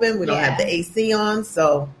door open. We don't have the AC on,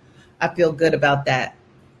 so I feel good about that.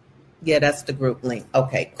 Yeah, that's the group link.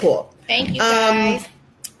 Okay, cool. Thank you, guys.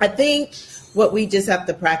 I think what we just have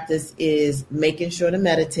to practice is making sure to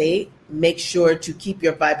meditate. Make sure to keep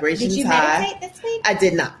your vibrations high. Did you meditate this week? I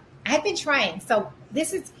did not. I've been trying. So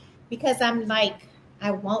this is because I'm like,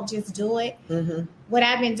 I won't just do it. Mm-hmm. What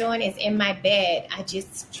I've been doing is in my bed, I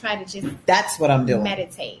just try to that's what I'm doing.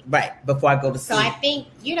 Meditate. Right, before I go to sleep. So I think,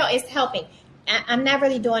 it's helping. I'm not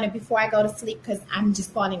really doing it before I go to sleep because I'm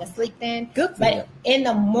just falling asleep then. Good for you. In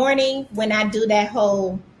the morning, when I do that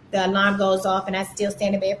the alarm goes off and I still stay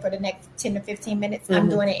in the bed for the next 10 to 15 minutes, I'm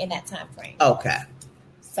doing it in that time frame. Okay.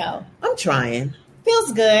 So I'm trying.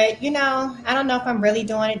 Feels good. I don't know if I'm really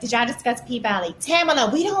doing it. Did y'all discuss P-Valley? Tamala,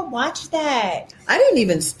 we don't watch that. I didn't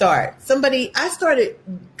even start. I started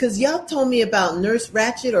because y'all told me about Nurse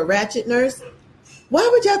Ratched or Ratchet Nurse. Why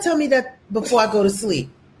would y'all tell me that before I go to sleep?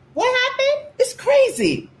 What happened? It's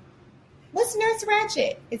crazy. What's Nurse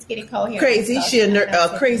Ratched? It's getting cold here. Crazy. She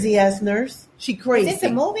a crazy ass nurse. She crazy. Is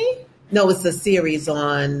this a movie? No, it's a series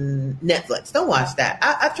on Netflix. Don't watch that.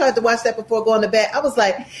 I tried to watch that before going to bed. I was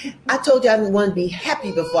like, I told you I didn't want to be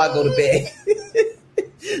happy before I go to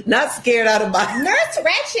bed. Not scared out of my... Nurse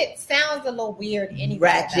Ratched sounds a little weird anyway.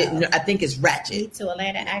 Ratchet. I think it's Ratchet. Me too.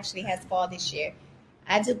 Atlanta actually has fall this year.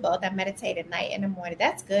 I do both. I meditate at night and in the morning.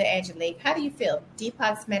 That's good, Angelique. How do you feel?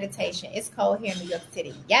 Detox meditation. It's cold here in New York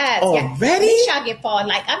City. Yes. Already? We shall get fall.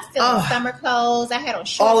 Like, I'm still in summer clothes. I had on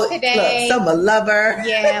shorts today. Look, summer lover.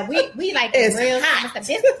 Yeah, we like it's real hot. Summer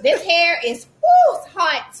stuff. This hair is it's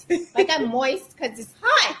hot. Like, I'm moist because it's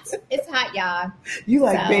hot. It's hot, y'all. You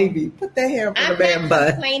like, baby, put that hair up on the man bun. I'm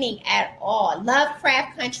not complaining at all.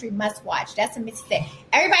 Lovecraft Country must watch. That's a mistake.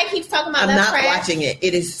 Everybody keeps talking about Lovecraft. I'm not watching it.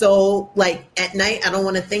 It is so, like, at night, I don't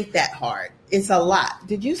want to think that hard. It's a lot.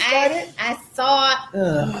 Did you start it? I saw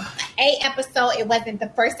 8 episodes. It wasn't the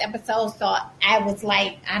first episode, so I was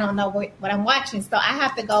like, I don't know what I'm watching, so I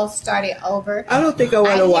have to go start it over. I don't think I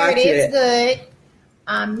want to watch it. It's good.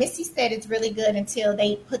 Missy said it's really good until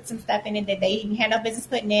they put some stuff in it that they had no business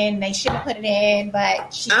putting in. They shouldn't put it in,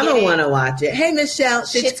 but I don't want to watch it. Hey, Michelle,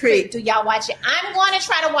 Schitt's Creek. Do y'all watch it? I'm going to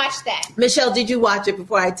try to watch that. Michelle, did you watch it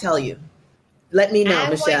before I tell you? Let me know,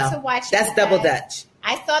 Michelle. I'm going to watch it. That's Double Dutch.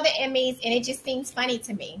 I saw the Emmys, and it just seems funny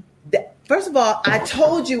to me. First of all, I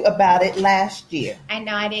told you about it last year. I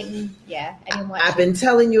know I didn't watch it. I've been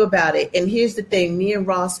telling you about it. And here's the thing. Me and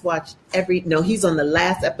Ross watched he's on the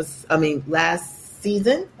last episode, last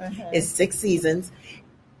season. It's 6 seasons.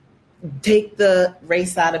 Take the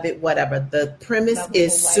race out of it, whatever. The premise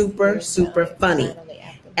is super funny.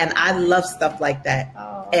 And I love stuff like that.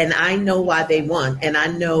 Oh. And I know why they won. And I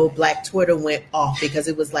know Black Twitter went off because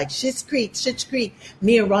it was like, Schitt's Creek.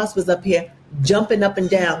 Me and Ross was up here jumping up and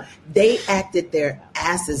down. They acted their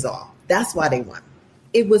asses off. That's why they won.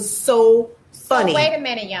 It was so funny. So wait a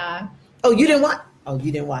minute, y'all. Oh, you didn't watch? Oh,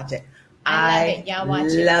 you didn't watch it. I love it. Y'all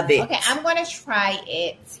watch it. Love it. Okay, I'm going to try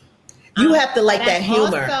it. You have to like that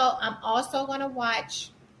humor. I'm also going to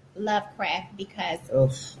watch Lovecraft because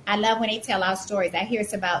I love when they tell our stories. I hear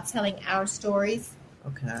it's about telling our stories.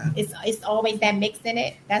 Okay. It's always that mix in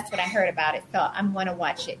it. That's what I heard about it. So I'm going to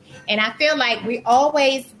watch it. And I feel like we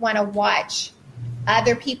always want to watch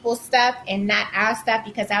other people's stuff and not our stuff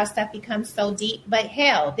because our stuff becomes so deep. But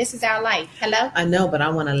hell, this is our life. Hello? I know, but I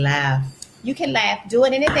want to laugh. You can laugh. Do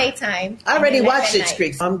it in the daytime. I already watched Schitt's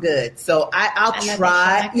Creek, so I'm good. So I'll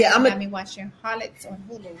try. Yeah, I'm gonna be watching Harlots on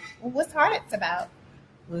Hulu. Well, what's Harlots about?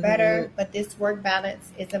 Mm-hmm. Better, but this work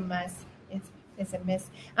balance is a must. It's a miss.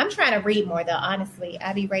 I'm trying to read more though. Honestly,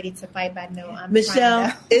 I'll be ready to fight by noon.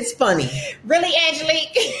 Michelle, it's funny. Really,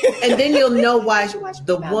 Angelique? And then you'll know why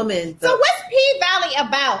the woman. So what's P-Valley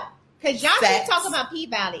about? Because y'all keep talking about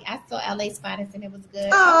P-Valley. I saw LA's Finest and it was good.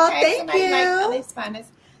 Oh, thank you. Like LA's Finest.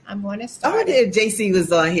 I'm going to start. I wonder if JC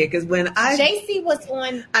was on here because JC was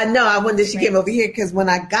on. I know. I wonder if she came over here because when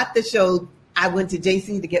I got the show, I went to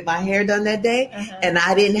JC to get my hair done that day, and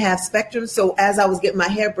I didn't have Spectrum. So as I was getting my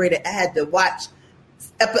hair braided, I had to watch.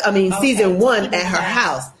 Season 1 at her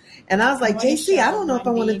house, and I was like, JC, I don't know if I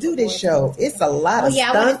want to do this show. It's a lot of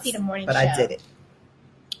stunts, I want to see the morning but show. I did it.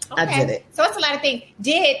 Okay. I did it. So it's a lot of things.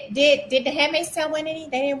 Did the Handmaid's Tale win any?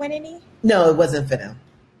 They didn't win any. No, it wasn't for them.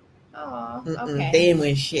 Oh, okay. They didn't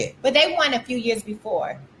win shit. But they won a few years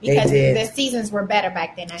before because the seasons were better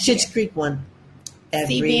back then. Schitt's Creek won.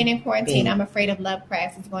 See, being in quarantine, I'm afraid of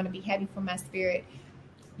Lovecraft. It's going to be heavy for my spirit.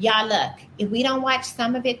 Y'all, look, if we don't watch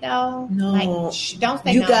some of it though, don't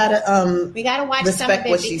say you no. Gotta we gotta watch some of it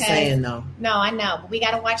what she's saying though. No, I know, but we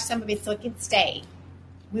gotta watch some of it so it can stay.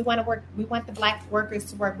 We want to work. We want the Black workers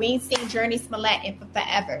to work. We ain't seen Journey Smollett in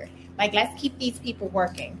forever. Like, let's keep these people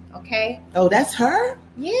working, okay? Oh, that's her?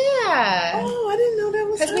 Yeah. Oh, I didn't know that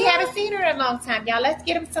was her. Because we haven't seen her in a long time, y'all. Let's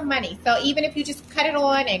get them some money. So even if you just cut it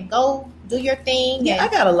on and go do your thing. Yeah, I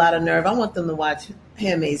got a lot of nerve. I want them to watch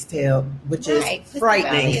Handmaid's Tale, which is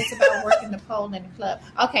frightening. It's about working the pole in the club.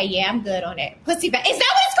 Okay, yeah, I'm good on that. Pussy Valley. Is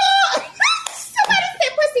that what it's called? Somebody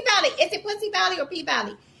said Pussy Valley. Is it Pussy Valley or P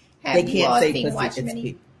Valley? They can't say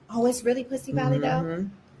Pussy. Oh, it's really Pussy Valley, though?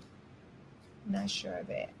 I'm not sure of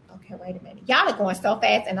it. Okay, wait a minute. Y'all are going so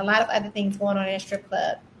fast and a lot of other things going on in that strip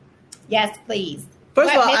club. Yes, please.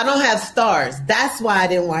 First of all, I don't have stars. That's why I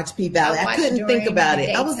didn't watch P-Valley. I couldn't think about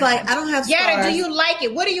it. I was like, I don't have stars. Yada, do you like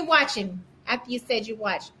it? What are you watching after you said you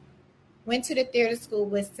watched? Went to the theater school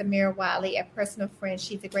with Samira Wiley, a personal friend.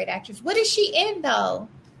 She's a great actress. What is she in, though?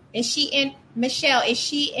 Is she in, Michelle, is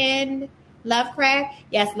she in Lovecraft?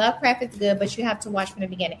 Yes, Lovecraft is good, but you have to watch from the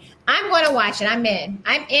beginning. I'm going to watch it. I'm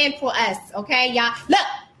in for us, okay, y'all? Look,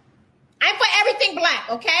 I'm for everything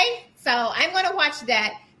Black, okay? So I'm going to watch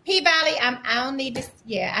that. P-Valley, I don't need this.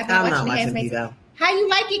 Yeah, I've been watching The Handmaid's Tale. How you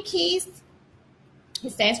like it, Keith?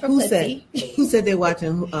 It stands for pussy. Who said they're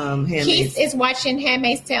watching Handmaid's? Keith is watching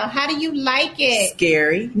Handmaid's Tale. How do you like it?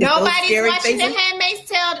 Scary. Nobody's watching The Handmaid's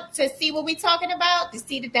Tale to see what we're talking about, to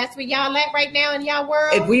see that that's where y'all at right now in y'all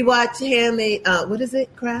world. If we watch what is it?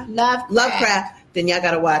 Lovecraft. Then y'all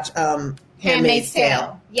got to watch Handmaid's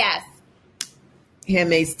Tale. Yes.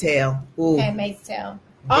 Handmaid's Tale. Ooh. Handmaid's Tale.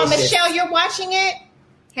 Oh, Michelle, you're watching it?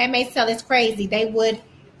 Handmaid's Tale is crazy. They would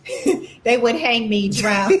hang me,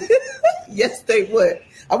 drown. Yes, they would.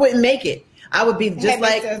 I wouldn't make it. I would be just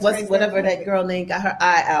like whatever that girl named got her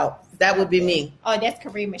eye out. That would be me. Oh, that's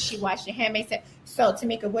Karima. She watched the Handmaid's Tale. So,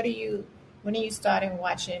 Tomeeka, when are you starting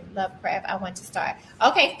watching Lovecraft? I want to start.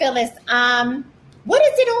 Okay, Phyllis. What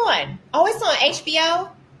is it on? Oh, it's on HBO.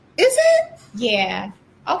 Is it? Yeah.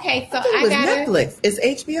 Okay, so I got Netflix. It's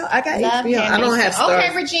HBO. I got HBO. I don't have Stars.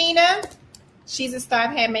 Okay, Regina. She's a star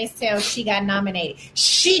of Handmaid's Tale. She got nominated.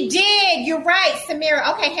 She did. You're right,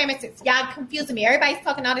 Samira. Okay, Handmaid's Tale. Y'all confusing me. Everybody's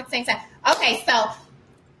talking all at the same time. Okay, so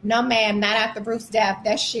no, ma'am, not after Bruce's death.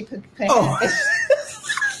 That shit could happen.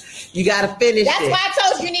 You got to finish That's why I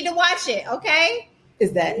told you need to watch it, okay?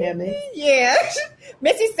 Is that Handmaid? Yeah.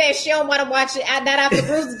 Missy says she don't want to watch it. Not after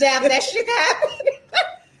Bruce's death. That shit could happen.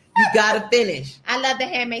 You got to finish. I love the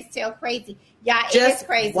Handmaid's Tale crazy. Y'all, Just it is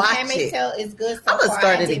crazy. watch Handmaid's Tale is good so I'm going to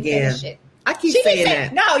start it again. I keep saying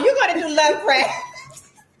that. No, you're going to do Lovecraft.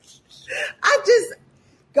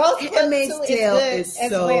 Ghost Handmaid's Tale is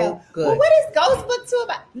so good. Well, what is Ghost Book 2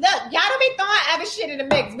 about? Look, y'all don't be throwing other shit in the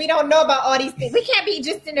mix. We don't know about all these things. We can't be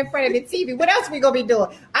just sitting in front of the TV. What else we gonna be doing?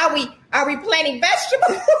 Are we planting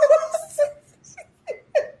vegetables?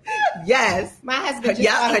 Yes. My husband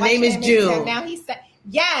her name is June. Now he's stuck.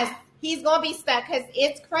 Yes, he's gonna be stuck because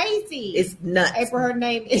it's crazy. It's nuts. April, her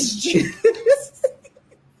name is June.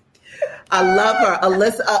 I love her.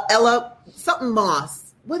 Alyssa, Ella, something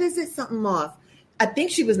Moss. What is it? Something Moss. I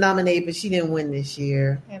think she was nominated, but she didn't win this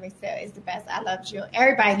year. Handmaid's Tale is the best. I love June.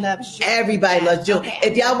 Everybody loves June. Everybody loves June. Okay.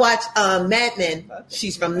 If y'all watch Mad Men,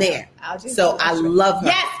 she's from there. So I love her.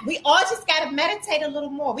 Yes, we all just got to meditate a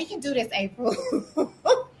little more. We can do this, April.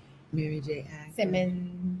 Mary J.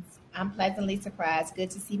 Simmons. I'm pleasantly surprised.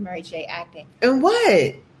 Good to see Mary J. acting. And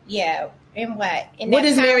what? Yeah. In what? What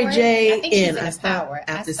is Mary J. in? I stopped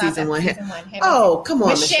after season one. Oh, come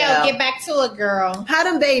on, Michelle. Get back to it, girl. How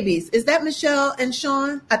them babies? Is that Michelle and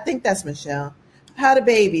Sean? I think that's Michelle. How the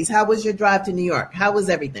babies? How was your drive to New York? How was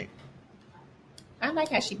everything? I like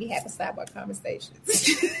how she be having sidebar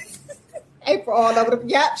conversations. April all over the.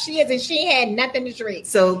 Yep, she is, and she had nothing to drink.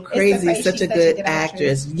 So crazy, such a good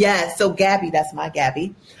actress. Yes. So Gabby, that's my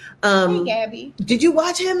Gabby. Hey, Gabby. Did you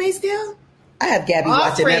watch Handmaid's Tale? I have Gabby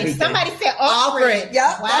watching everything. Somebody said Offred.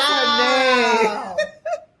 Yep, wow. That's her name.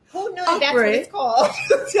 Who knew that's what it's called?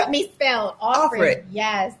 Let me spell Offred.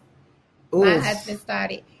 Yes. Oof. My husband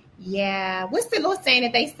started. Yeah. What's the little saying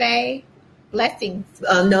that they say? Blessings.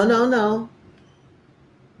 No.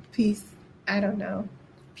 Peace. I don't know.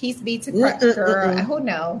 Peace be to girl. Who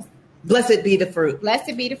knows? Blessed be the fruit.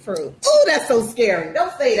 Blessed be the fruit. Oh, that's so scary.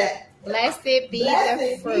 Don't say that. Blessed be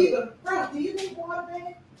the fruit. Be the fruit. Do you need water,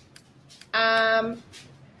 baby?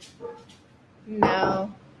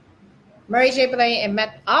 No. Mary J. Blige and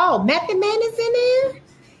Method Man is in there?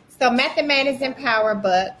 So Method Man is in Power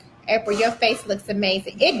Book. April, your face looks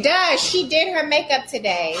amazing. It does. She did her makeup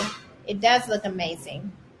today. It does look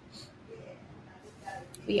amazing.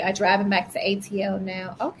 We are driving back to ATL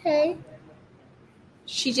now. Okay.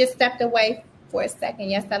 She just stepped away for a second.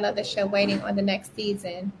 Yes, I love the show. Waiting on the next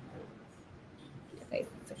season.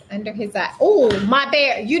 Under his eye. Oh, my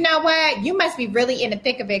bear. You know what? You must be really in the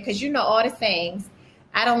thick of it because you know all the things.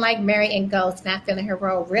 I don't like Mary and Ghost not filling her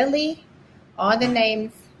role. Really? All the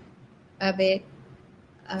names of it.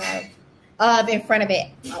 Of in front of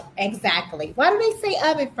it. Oh, exactly. Why do they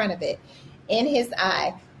say of in front of it? In his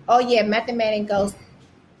eye. Oh, yeah. Method Man and Ghost.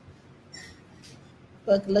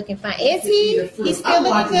 Book looking fine. Is he? He's still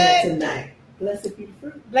looking good? Tonight. Blessed be the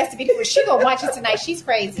fruit. Blessed be the fruit. She gonna watch it tonight. She's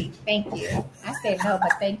crazy. Thank you. I said no,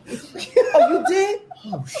 but thank you. Oh, you did?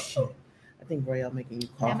 Oh, shit. I think Royale making you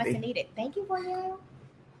coffee. I must have needed. Thank you, Royale.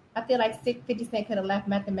 I feel like 50 Cent could have left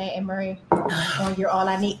Method Man and Murray on You're All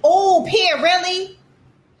I Need. Oh, Pierre, really?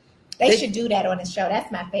 They should do that on the show.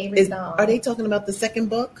 That's my favorite song. Are they talking about the second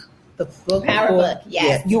book? The book? Power Book,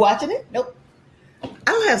 yes. Yeah. You watching it? Nope. I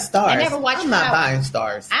don't have Stars. I never watched I'm not buying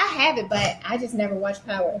Stars. I have it, but I just never watched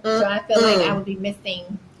Power. So I feel like I would be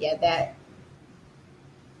missing, that.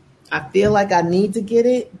 I feel like I need to get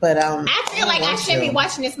it, but I feel like I shouldn't be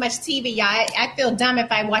watching this much TV, y'all. I feel dumb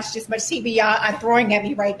if I watch this much TV, y'all. I'm throwing at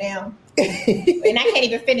me right now. And I can't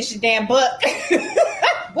even finish the damn book.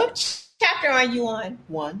 What chapter are you on?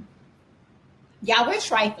 1. Y'all, we're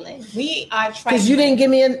trifling. We are trifling. Because you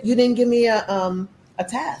didn't give me a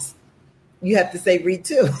task. You have to say read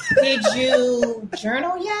 2. Did you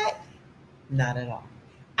journal yet? Not at all.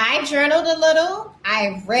 I journaled a little.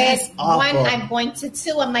 I read 1. I'm going to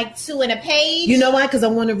 2. I'm like 2 in a page. You know why? Because I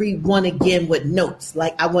want to read 1 again with notes.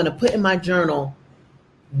 Like I want to put in my journal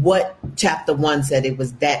what chapter 1 said. It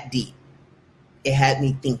was that deep. It had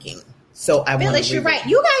me thinking. So I want to Phyllis, you're right.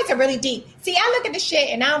 You guys are really deep. See, I look at the shit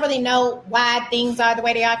and I don't really know why things are the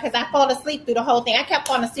way they are because I fall asleep through the whole thing. I kept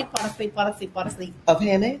falling asleep. Of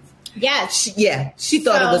Handmaids? Yes. She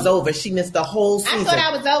thought it was over. She missed the whole season. I thought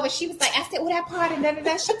I was over. She was like, I said, that part and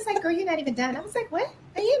da. She was like, girl, you're not even done. I was like, what?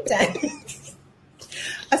 I am done.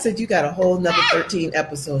 I said, you got a whole nother 13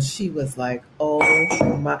 episodes. She was like, oh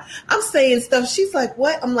my. I'm saying stuff. She's like,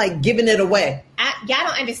 what? I'm like, giving it away. Y'all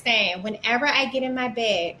don't understand. Whenever I get in my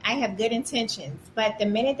bed, I have good intentions. But the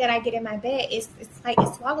minute that I get in my bed, it's like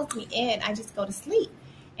it swallows me in. I just go to sleep.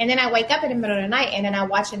 And then I wake up in the middle of the night and then I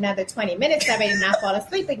watch another 20 minutes of it and I fall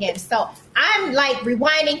asleep again. So I'm like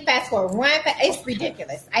rewinding, fast forward, it's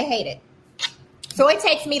ridiculous. I hate it. So it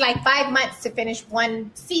takes me like 5 months to finish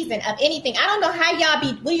one season of anything. I don't know how y'all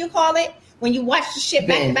be, what do you call it? When you watch the shit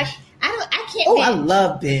back to back. I can't binge. I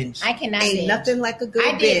love binge. I cannot Ain't binge. Nothing like a good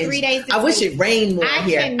binge. I did 3 days. I wish it rained more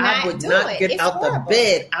here. I would not get out horrible. the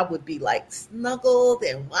bed. I would be like snuggled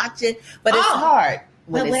and watching. But it's hard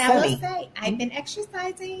when it's sunny. I will say, I've been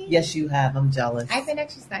exercising. Yes, you have. I'm jealous. I've been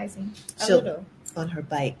exercising a little. On her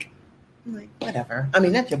bike. I'm like, whatever. I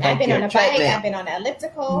mean, that's your bike. I've been on a bike. I've been on the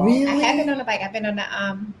elliptical. Really? I have been on a bike. I've been on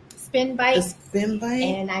the spin bike. The spin bike?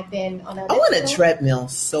 And I've been on a I want a treadmill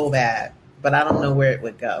so bad, but I don't know where it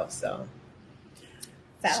would go. So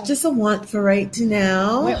it's just a want for right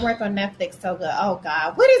now. Wentworth on Netflix, so good. Oh,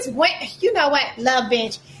 God. What is what? You know what? Love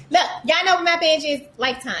binge. Look, y'all know what my binge is?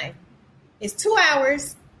 Lifetime. It's 2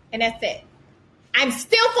 hours, and that's it. I'm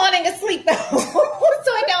still falling asleep, though.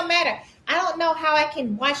 So it don't matter. I don't know how I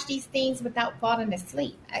can watch these things without falling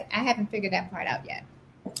asleep. I haven't figured that part out yet.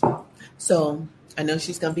 So I know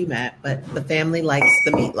she's going to be mad, but the family likes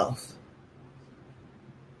the meatloaf.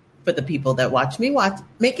 For the people that watch me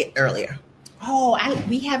make it earlier. Oh,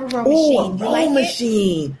 we have a roll machine. Oh, a roll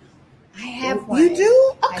machine. I have one. You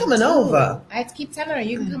do? I'm coming over. I keep telling her,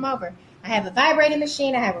 you can come over. I have a vibrating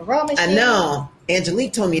machine. I have a roll machine. I know.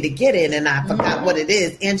 Angelique told me to get it, and I forgot what it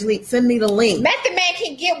is. Angelique, send me the link. Method Man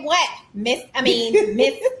can get what? Miss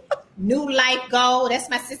New Life Gold. That's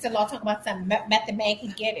my sister-in-law talking about something. Method Man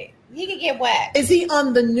can get it. He can get what? Is he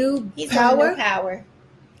on the new He's Power? On the new Power.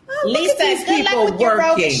 Oh, Lisa, good luck with your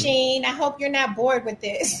roll machine. I hope you're not bored with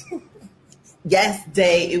this. Yes,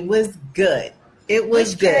 Day. It was good. It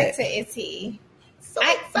was good. Which character is he? So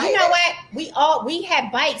you know what? We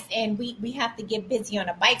have bikes and we have to get busy on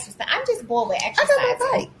the bikes. So I'm just bored with exercise. I got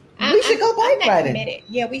my bike. We should go bike riding. Committed.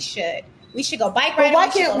 Yeah, we should. We should go bike riding. But why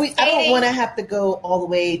can't we? I don't want to have to go all the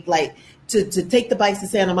way like to take the bikes to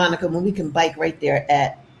Santa Monica when we can bike right there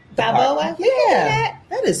at Balboa. Yeah,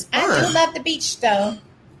 that is fun. I do love the beach though.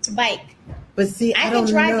 To bike. But see, I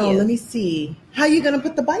don't know. Let me see. How are you going to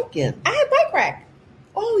put the bike in? I have a bike rack.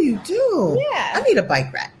 Oh, you do? Yeah. I need a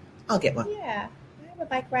bike rack. I'll get one. Yeah. I have a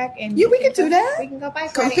bike rack. And we can do that. We can go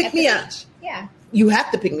bike riding. Come pick me up. Yeah. You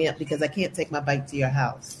have to pick me up because I can't take my bike to your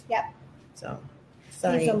house. Yep. So,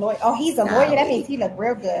 sorry. He's a lawyer. Oh, he's a lawyer. That means he look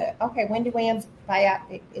real good. Okay, Wendy Williams'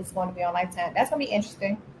 biopic is going to be on Lifetime. That's going to be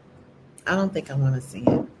interesting. I don't think I want to see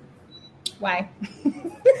it. Why?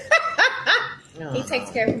 He takes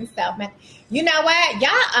care of himself, man. You know what?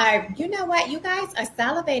 You guys are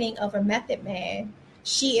salivating over Method Man.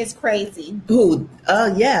 She is crazy. Who?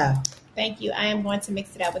 Yeah. Thank you. I am going to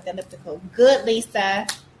mix it out with the elliptical. Good, Lisa.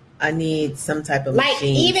 I need some type of like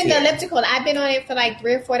machine. Even the elliptical. I've been on it for like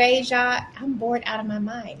 3 or 4 days, y'all. I'm bored out of my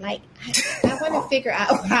mind. Like I want to figure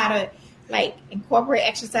out how to like incorporate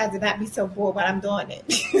exercise and not be so bored while I'm doing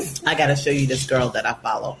it. I got to show you this girl that I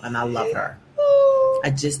follow, and I love her. I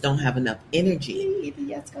just don't have enough energy.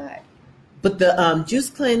 Yes, God. But the juice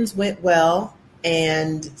cleanse went well,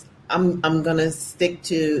 and I'm gonna stick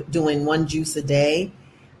to doing one juice a day.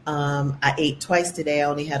 I ate twice today. I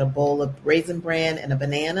only had a bowl of Raisin Bran and a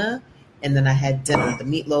banana, and then I had dinner, the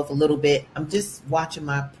meatloaf a little bit. I'm just watching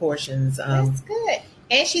my portions. That's good.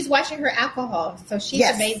 And she's watching her alcohol, so she's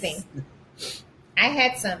amazing. I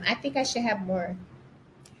had some. I think I should have more.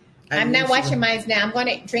 I'm not watching mine now. I'm going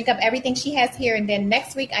to drink up everything she has here, and then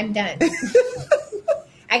next week I'm done.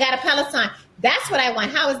 I got a Peloton. That's what I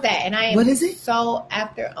want. How is that? And I am what is it? So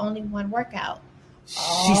after only one workout.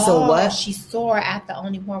 She's so what? She's sore after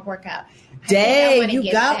only one workout. Day, you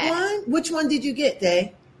got one? Which one did you get,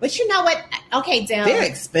 Day? But you know what? Okay, Dale. They're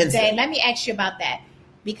expensive. Day, let me ask you about that.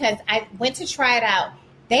 Because I went to try it out.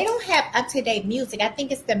 They don't have up-to-date music. I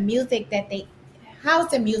think it's the music that how's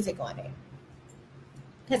the music on it?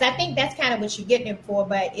 Because I think that's kind of what you're getting it for,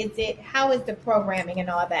 but how is the programming and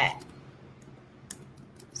all that?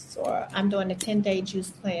 So I'm doing a 10-day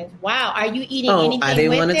juice cleanse. Wow, are you eating anything with it? I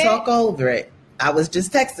didn't want to talk over it. I was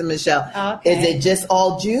just texting Michelle. Okay. Is it just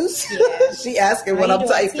all juice? Yeah. She asking what I'm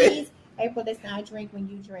typing. Teas? April, listen, I drink when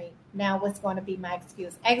you drink. Now what's going to be my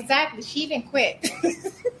excuse? Exactly. She didn't quit.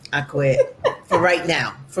 I quit for right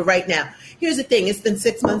now. Here's the thing. It's been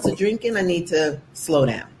 6 months of drinking. I need to slow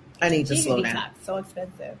down. I need to slow down. So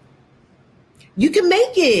expensive. You can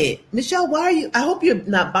make it. Michelle, why are you? I hope you're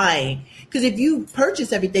not buying. Because if you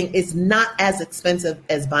purchase everything, it's not as expensive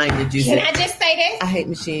as buying the juice. Can I just say this? I hate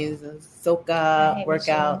machines. Soca,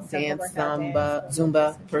 workout, dance,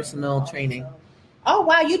 Zumba, personal training. Oh,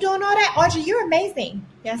 wow. You doing all that? Audrey, you're amazing.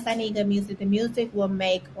 Yes, I need good music. The music will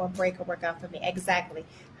make or break a workout for me. Exactly.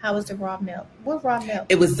 How was the raw milk? What raw milk?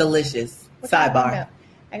 It was delicious. Sidebar.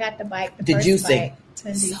 I got the bike. The juicing.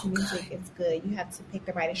 So music is good. You have to pick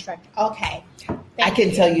the right instructor. Okay. I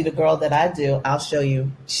can tell you the girl that I do. I'll show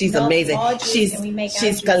you. She's amazing.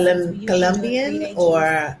 She's Colombian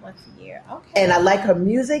or once a year. Okay. And I like her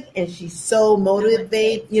music, and she's so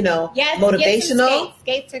motivated. Yes, motivational.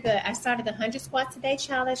 Skates are good. I started the 100 squats a day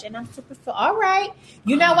challenge, and I'm super full. All right.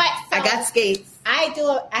 You know what? So I got skates. I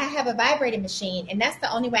have a vibrating machine, and that's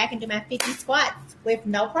the only way I can do my 50 squats with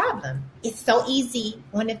no problem. It's so easy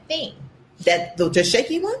on the thing. The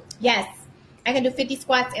shaky one? Yes. I can do 50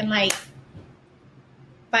 squats in like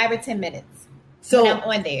 5 or 10 minutes. So when I'm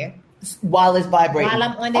on there. While it's vibrating. While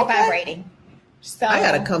I'm on there vibrating. So I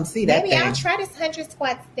gotta come see that. Maybe I'll try this 100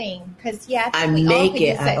 squats thing. Because I make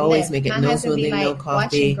it. I always make it. No smoothie, no coffee.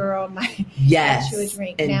 Watching girl, yes. You a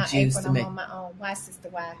drink. And now juice April, I'm on my own. Why, sister?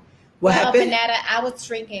 Why? What happened? Panetta, I was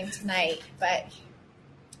drinking tonight, but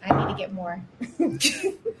I need to get more.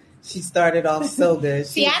 She started off so good.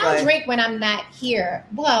 See, I don't drink when I'm not here.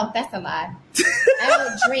 Well, that's a lie. I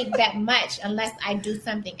don't drink that much unless I do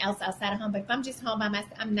something else outside of home. But if I'm just home by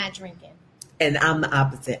myself, I'm not drinking. And I'm the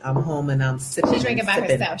opposite. I'm home and I'm sipping. She's drinking by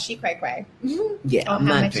herself. She cray. Yeah, I'm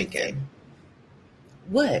not drinking.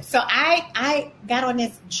 What? So I got on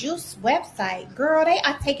this juice website. Girl, they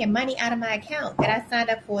are taking money out of my account that I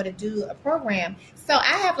signed up for to do a program. So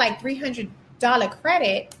I have like $300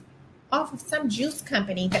 credit off of some juice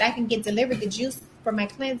company that I can get delivered the juice for my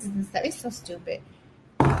cleanses and stuff. It's so stupid.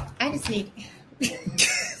 I just need.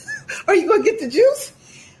 Are you going to get the juice?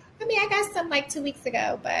 I mean, I got some like 2 weeks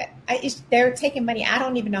ago, but they're taking money. I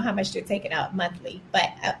don't even know how much they're taking out monthly, but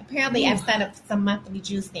apparently I've signed up for some monthly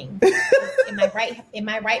juice thing. In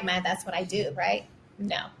my right mind, that's what I do, right?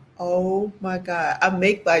 No. Oh my God. I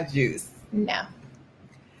make my juice. No.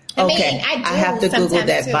 I have to Google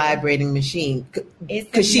that too. Vibrating machine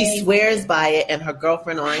because she swears by it, and her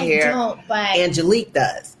girlfriend on here, Angelique,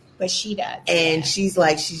 does. But she does, and she's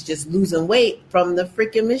like, she's just losing weight from the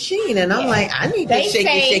freaking machine, and I'm like, I need the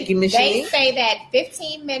shaky machine. They say that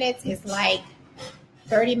 15 minutes is like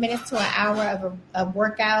 30 minutes to an hour of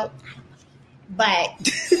workout, but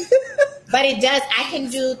it does. I can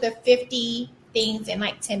do the 50 things in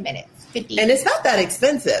like 10 minutes. 50. And it's not that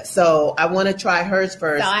expensive, so I want to try hers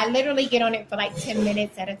first. So I literally get on it for like 10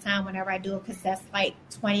 minutes at a time whenever I do it, because that's like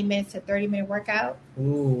 20 minutes to 30-minute workout.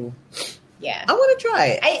 Ooh. Yeah. I want to try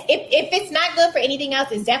it. If it's not good for anything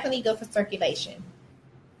else, it's definitely good for circulation.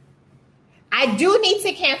 I do need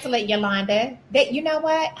to cancel it, Yolanda. You know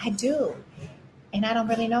what? I do. And I don't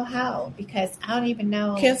really know how, because I don't even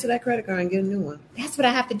know. Cancel that credit card and get a new one. That's what I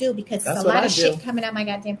have to do, because there's a lot of shit coming out my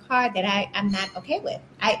goddamn card that I'm not okay with.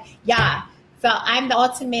 So I'm the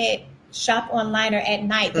ultimate shop online or at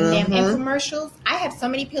night. The damn infomercials. I have so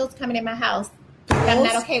many pills coming in my house that I'm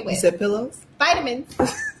not okay with. You said pillows? Vitamins.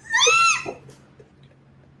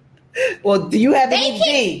 Well, do you have any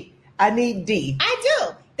D? I need D. I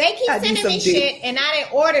do. They keep sending me shit, and I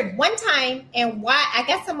didn't ordered one time, and why? I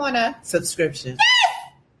guess I'm on a subscription.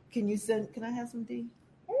 Yes! Can I have some D?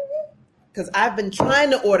 Because I've been trying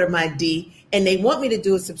to order my D, and they want me to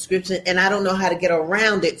do a subscription, and I don't know how to get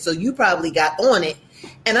around it, so you probably got on it.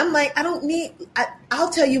 And I'm like, I'll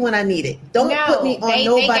tell you when I need it. Don't put me on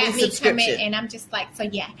nobody's subscription. And I'm just like, I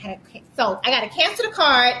got to cancel the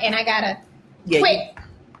card, and I got to quit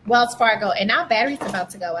Wells Fargo, and now battery's about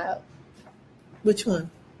to go out. Which one?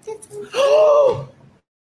 This one.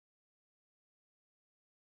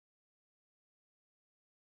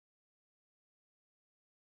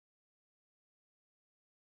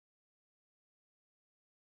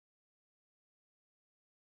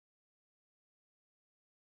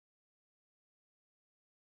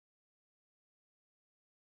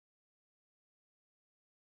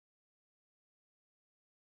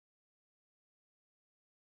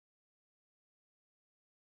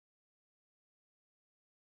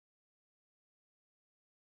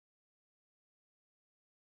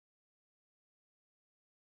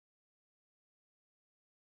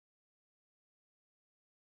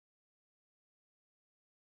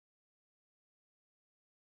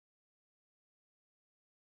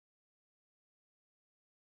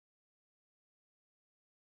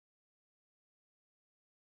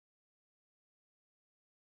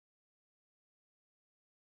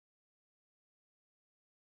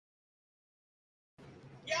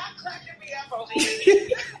 cracking me up over here.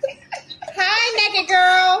 Hi, naked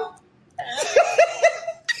girl.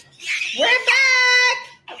 We're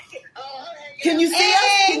back. Can you see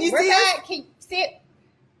us? Can you we're see back. us? Can you see it?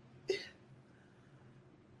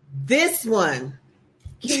 This one.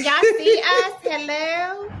 Can y'all see us?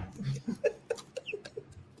 Hello?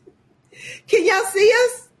 Can y'all see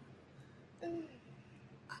us?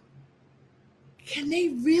 Can they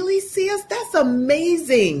really see us? That's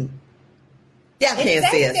amazing. Y'all can't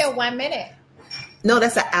see us. It's still 1 minute. No,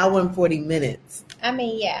 that's an hour and 40 minutes. I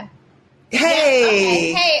mean, yeah. Hey. Yeah,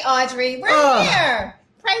 okay. Hey, Audrey. We're here.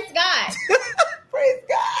 Praise God. Praise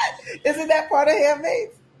God. Isn't that part of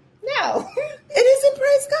Handmaids? No. It isn't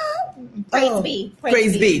Praise God? Praise be.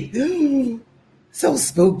 Praise be. So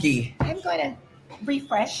spooky. I'm going to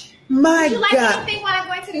refresh. My Would you like God. anything while I'm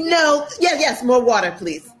going to the No. Yes, more water,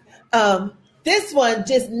 please. This one,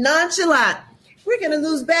 just nonchalant. We're going to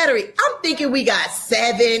lose battery. I'm thinking we got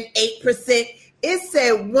 7, 8%. It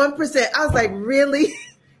said 1%. I was like, really?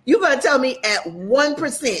 You going to tell me at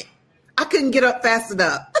 1%? I couldn't get up fast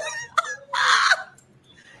enough.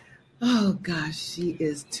 Oh, gosh, she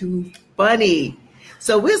is too funny.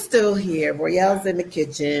 So we're still here. Royale's in the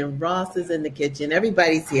kitchen. Ross is in the kitchen.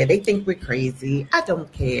 Everybody's here. They think we're crazy. I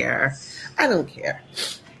don't care.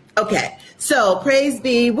 Okay, so praise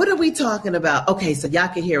be. What are we talking about? Okay, so y'all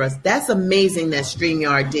can hear us. That's amazing that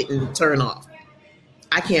StreamYard didn't turn off.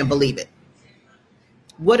 I can't believe it.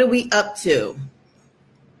 What are we up to?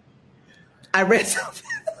 I read something.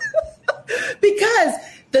 Because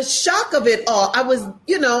the shock of it all, I was,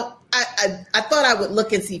 I thought I would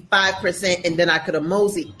look and see 5% and then I could have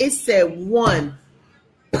moseyed. It said 1.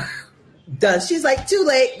 Done. She's like, too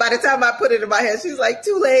late. By the time I put it in my head, she's like,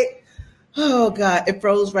 too late. Oh, God. It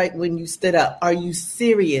froze right when you stood up. Are you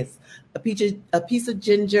serious? A piece of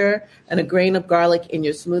ginger and a grain of garlic in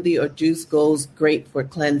your smoothie or juice goes great for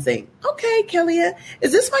cleansing. Okay, Kellyanne.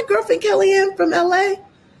 Is this my girlfriend, Kellyanne, from LA?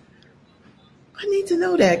 I need to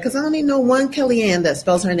know that because I only know one Kellyanne that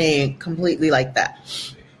spells her name completely like that.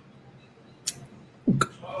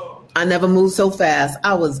 I never moved so fast.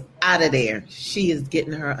 I was out of there. She is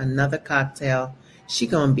getting her another cocktail. She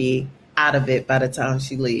gonna be out of it by the time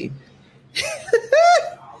she leaves.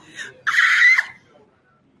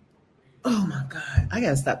 Oh my God. I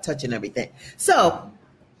gotta stop touching everything. So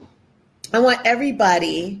I want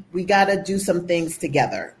everybody, we gotta do some things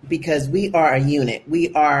together because we are a unit.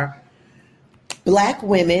 We are Black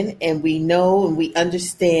women, and we know and we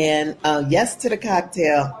understand. Yes to the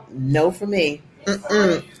cocktail, no for me.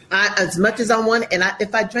 As much as I want, and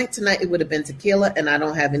if I drank tonight, it would have been tequila, and I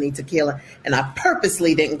don't have any tequila, and I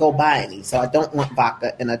purposely didn't go buy any, so I don't want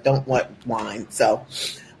vodka, and I don't want wine. So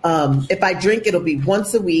if I drink, it'll be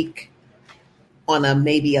once a week on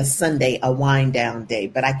maybe a Sunday, a wind down day,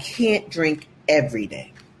 but I can't drink every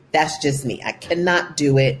day. That's just me. I cannot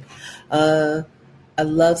do it. I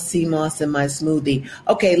love sea moss in my smoothie.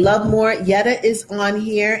 Okay, Love More. Yetta is on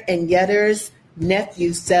here, and Yetter's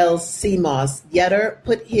nephew sells sea moss. Yetter,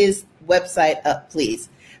 put his website up, please.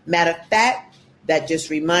 Matter of fact, that just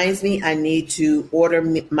reminds me I need to order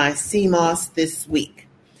my sea moss this week,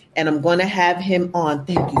 and I'm going to have him on.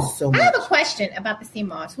 Thank you so much. I have a question about the sea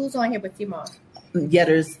moss. Who's on here with sea moss?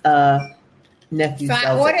 Yetter's nephew. So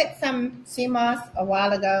I ordered some sea moss a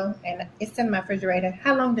while ago, and it's in my refrigerator.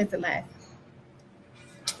 How long does it last?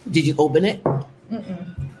 Did you open it?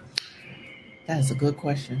 Mm-mm. That is a good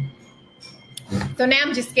question. So now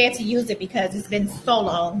I'm just scared to use it because it's been so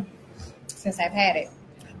long since I've had it.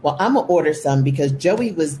 Well, I'm going to order some because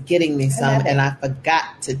Joey was getting me some and I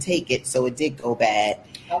forgot to take it, so it did go bad.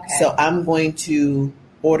 Okay. So I'm going to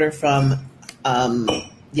order from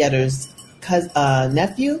Yetter's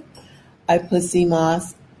nephew. I put sea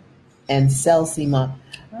moss and sell sea moss.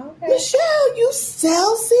 Okay. Michelle, you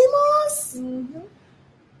sell sea moss? Mm-hmm.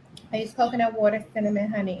 I use coconut water, cinnamon,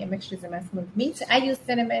 honey, and mixtures in my smoothie. Me too. I use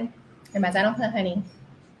cinnamon in mine. I don't put honey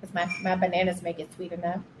because my bananas make it sweet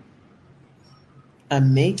enough. I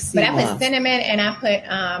make sea moss. But I put cinnamon and I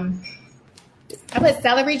put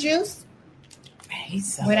celery juice.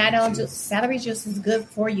 When I don't do celery juice is good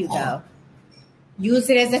for you though. Use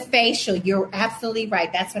it as a facial. You're absolutely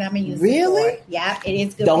right. That's what I'm gonna use. Really? It for. Yeah, it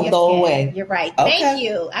is good. Don't for your go skin. away. You're right. Okay. Thank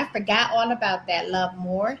you. I forgot all about that. Love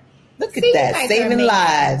More. Look at that. Saving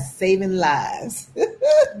lives. Saving lives.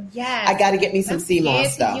 Yeah. I got to get me some sea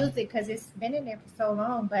moss stuff. I use it because it's been in there for so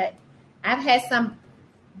long, but I've had some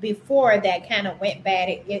before that kind of went bad.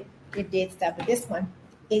 It did stuff, but this one,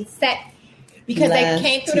 it sat because they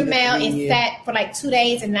came through the mail. It sat for like 2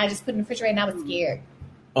 days, and I just put it in the refrigerator, and I was scared.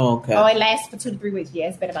 Okay. Oh, it lasts for 2 to 3 weeks. Yeah,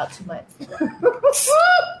 it's been about 2 months.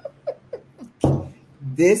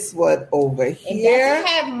 this one over It here. doesn't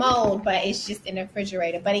have mold, but it's just in the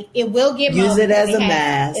refrigerator. But it will get Use mold. it as a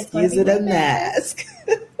mask. Use it as a mask.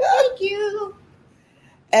 Thank you.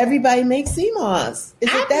 Everybody makes sea moss.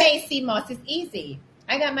 I've made sea moss. It's easy.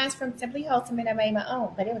 I got mine from Simply Wholesome and I made my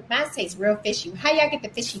own. But mine tastes real fishy. How y'all get the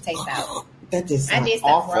fishy taste out? That just I sounds did something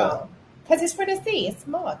awful. wrong. Because it's for the sea. It's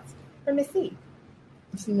moss from the sea.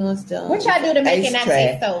 Sea moss gel. What y'all do to make it Ice not tray.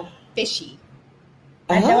 taste so fishy?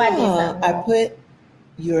 I know I did something I wrong. put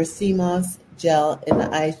your sea moss gel in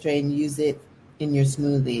the ice tray and use it in your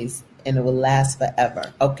smoothies, and it will last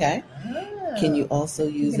forever. Okay. Ah. Can you also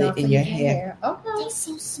use can it also in your use hair? Okay. That's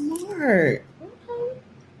so smart. Okay.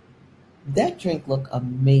 That drink look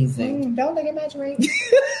amazing. Don't look at my drink.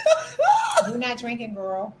 You're not drinking,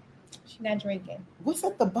 girl. She's not drinking. What's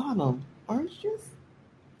at the bottom? Orange juice?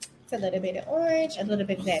 It's a little bit of orange, a little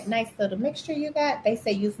bit of that nice little mixture you got. They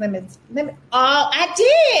say use lemon. Oh, I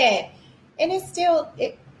did. And it's still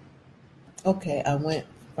it. Okay, I went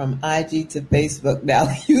from IG to Facebook, now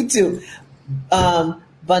YouTube.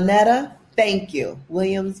 Vanetta, thank you.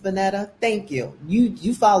 Williams Vanetta, thank you.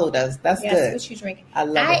 You followed us. That's Yes, good. what you drinking? I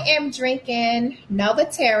love I it. am drinking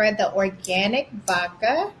Novaterra, the organic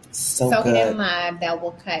vodka, So soaked in good. lime that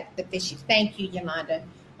will cut the fishy. Thank you, Yolanda.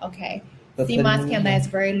 Okay. But Sea put it moss in can there. last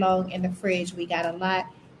very long in the fridge. We got a lot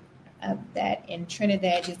of that in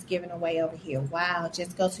Trinidad just giving away over here. Wow.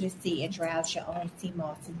 Just go to the sea and dry out your own sea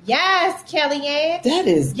moss. Yes, Kellyanne. That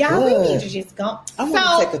is Y'all, we need good. to just go. I So,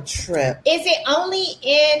 want to take a trip. is it only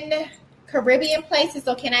in Caribbean places,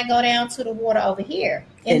 or can I go down to the water over here?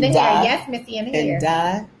 In And the die. hair. Yes, Missy, in the hair. And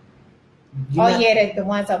die. The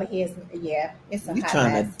ones over here is, it's a You're hot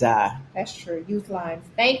trying mess. to die. That's true. Use limes.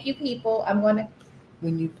 Thank you, people. I'm going to.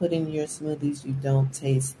 When you put in your smoothies, you don't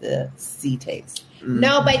taste the sea taste.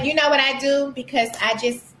 No, but you know what I do? Because I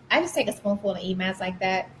just take a spoonful and eat mine like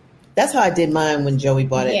that. That's how I did mine when Joey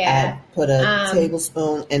bought it. Yeah. I put a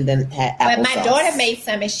tablespoon and then had apple But my sauce. daughter made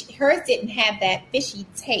some, and hers didn't have that fishy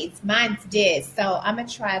taste. Mine did. So I'm going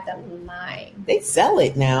to try the lime. They sell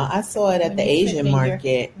it now. I saw it at When the they put it Asian in your-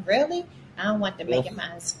 market. Really? I don't want to make it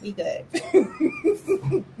mine. We good.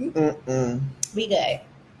 We good.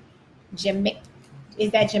 Jamaica. Is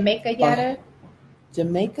that Jamaica, Yada?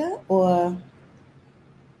 Jamaica or?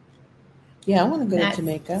 Yeah, I want to go Not to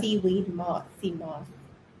Jamaica. Seaweed moss. Sea moss.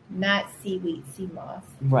 Not seaweed. Sea moss.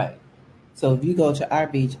 Right. So if you go to our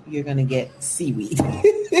beach, you're gonna get seaweed.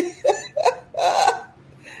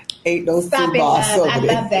 Ain't no Stop sea it, moss love. over I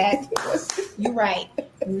there. love that. You're right.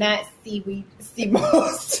 Not seaweed. Sea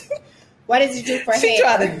moss. What does it do for She hair?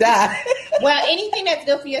 trying to die. Well, anything that's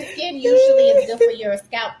good for your skin usually is good for your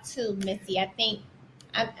scalp too, Missy. I think.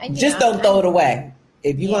 Just don't throw it away.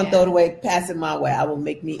 If you're gonna Yeah. throw it away, pass it my way. I will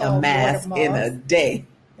make me a Cold mask water in moss. a day.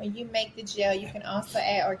 When you make the gel, you can also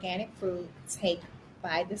add organic fruit. Take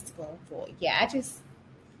by the spoonful. Yeah, I just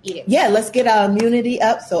eat it. Yeah, let's get our immunity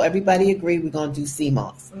up. So everybody agree we're gonna do sea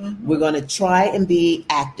moss. Mhm. We're gonna try and be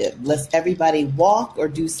active. Let's everybody walk or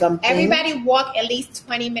do something. Everybody walk at least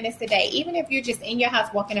 20 minutes a day. Even if you're just in your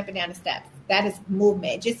house walking up and down the steps. That is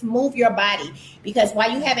movement. Just move your body. Because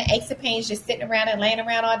while you having aches and pains just sitting around and laying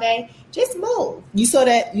around all day, just move. You saw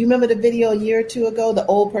that? You remember the video a year or two ago? The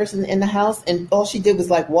old person in the house, and all she did was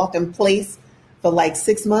like walk in place for like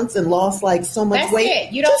 6 months and lost like so much That's weight.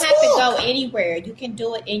 it. You don't Just have walk. to go anywhere. You can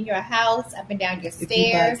do it in your house, up and down your If you buy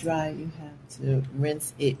stairs. dry, you have to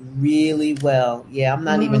rinse it really well. Yeah, I'm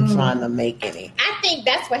not even trying to make any. I think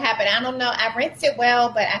that's what happened. I don't know. I rinsed it well,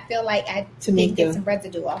 but I feel like I Tomeeka. didn't get some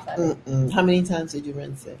residue off of it. How many times did you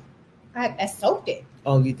rinse it? I soaked it.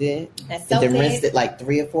 Oh, you did? I And soaked then it. rinsed it like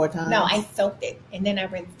 3 or 4 times? No, I soaked it and then I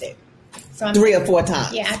rinsed it. So I'm 3 or 4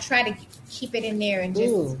 times? Yeah, I try to keep it in there and just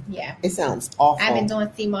Ooh. yeah. It sounds awful. I've been doing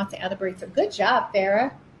sea moss and elderberry. So good job,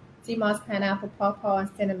 Farrah. Sea moss, pineapple, pawpaw, and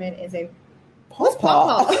cinnamon is a What's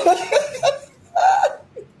pawpaw? pawpaw?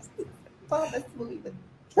 Pawpaw smoothie with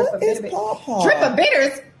What is bitter- pawpaw? drip of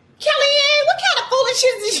bitters. Kellyanne, what kind of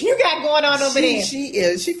foolishness you got going on over there? She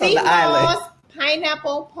is. She from Sea the island. moss,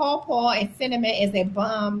 pineapple, pawpaw, and cinnamon is a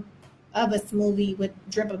bomb of a smoothie with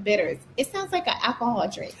drip of bitters. It sounds like an alcohol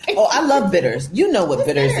drink. Oh, I love bitters. You know what What's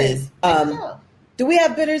bitters bitters? is. I know. Do we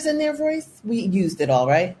have bitters in there, Royce? We used it all,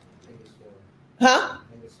 right? Huh?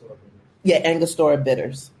 Yeah, Angostura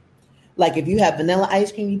bitters. Like if you have vanilla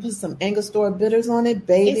ice cream, you put some Angostura bitters on it,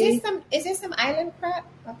 baby. Is this some island crap?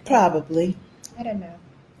 Okay. Probably. I don't know.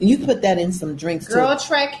 You put that in some drinks Girl too.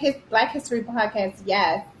 Trek Black History podcast.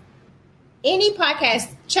 Yes. any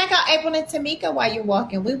podcast, check out April and Tomeeka while you're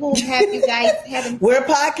walking. We will have you guys having. We're a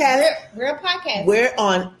podcast. We're a podcast. We're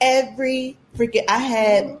on every freaking. I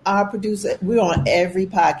had our producer. We're on every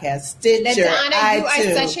podcast. Stitcher, LaDonna, iTunes.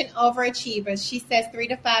 you are such an overachiever. She says 3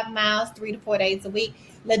 to 5 miles, 3 to 4 days a week.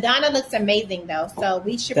 LaDonna looks amazing though, so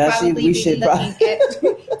we should probably be looking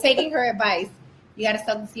at taking her advice. You got to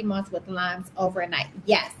soak the sea moss with limes overnight.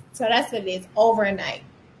 Yes, so that's what it is, overnight.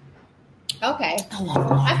 Okay.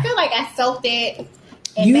 I feel like I soaked it.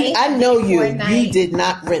 I know you. You did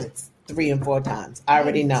not rinse 3 and 4 times. I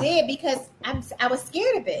already know. I did because I was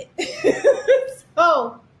scared of it.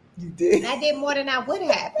 So you did. I did more than I would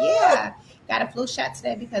have. Yeah. Got a flu shot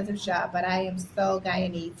today because of job, but I am so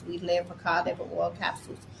Guyanese. We live for cod liver oil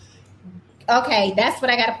capsules. Okay, that's what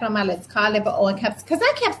I got to put on my list. Cod liver oil capsules. Because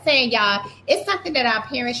I kept saying, y'all, it's something that our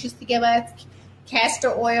parents used to give us,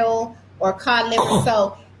 castor oil or cod liver.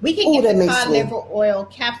 So we can get the cod liver oil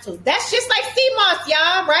capsules. That's just like sea moss,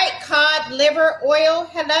 y'all, right? Cod liver oil.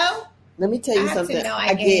 Hello? Let me tell you something.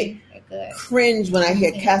 I get cringe when I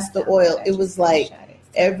hear castor oil. It was like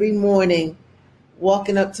every morning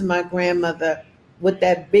walking up to my grandmother with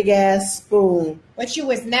that big ass spoon. But you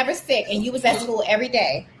was never sick and you was at school every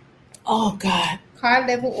day. Oh, God. Cod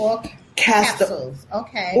liver oil capsules.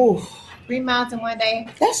 Okay. Ooh. 3 miles in 1 day.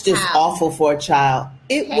 That's just awful for a child.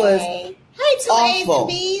 It was A's and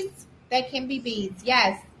B's. That can be B's.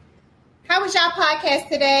 Yes. How was y'all podcast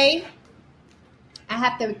today? I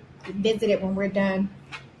have to visit it when we're done.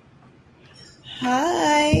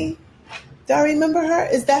 Hi. Do I remember her?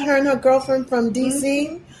 Is that her and her girlfriend from DC?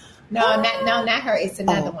 Mm-hmm. No, not her. It's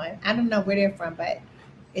another one. I don't know where they're from, but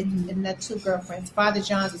it's the 2 girlfriends. Father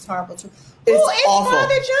John's is horrible too. It's awful.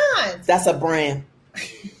 Father John's? That's a brand.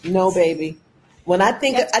 No, baby. When I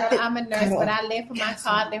think I'm a nurse, but I live for my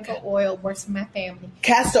cod liver oil. Works for my family.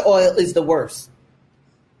 Castor oil is the worst.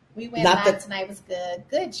 We went live tonight. It was good.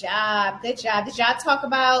 Good job. Good job. Did y'all talk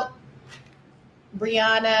about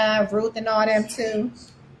Brianna, Ruth, and all them too?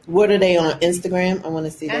 What are they on Instagram? I want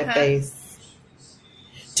to see their face.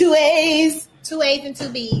 2 A's. 2 A's and 2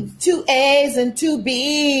 B's. 2 A's and 2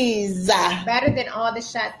 B's. Better than all the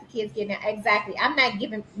shots the kids get now. Exactly. I'm not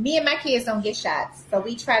giving. Me and my kids don't get shots, so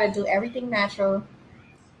we try to do everything natural.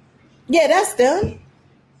 Yeah, that's done.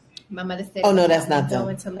 My mother said, "Oh no, that's not done." Go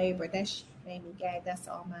into labor. That made me gag. That's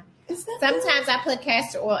all my. Sometimes I put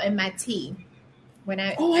castor oil in my tea when I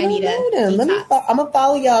need a detox. I'm gonna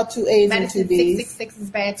follow y'all 2 A's and 2 B's. 666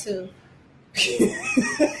 is bad too.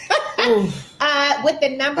 With the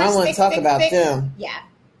number, I don't want to talk about them. Yeah,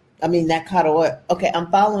 I mean that cod oil. Okay,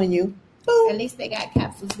 I'm following you. Boom. At least they got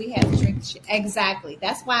capsules. We have to drink exactly.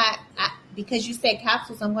 That's why, because you said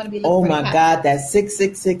capsules, I'm going to be looking. Oh my God, that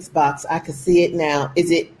 666 box! I can see it now.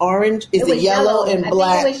 Is it orange? Is it yellow and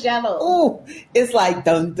black? I think it was yellow. Oh, it's like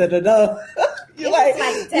dun da da da. You're like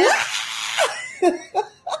and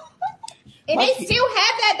they still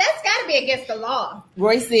have that. That's got to be against the law.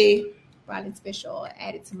 Royce. Rollins fish oil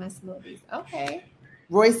added to my smoothies. Okay.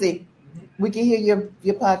 Royce, we can hear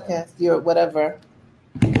your podcast, your whatever.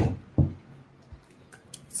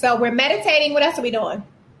 So we're meditating. What else are we doing?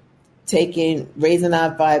 Raising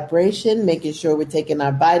our vibration, making sure we're taking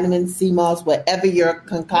our vitamins, sea moss, whatever your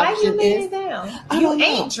concoction Why you is. It down? You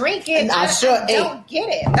ain't drinking. I sure ain't. Don't get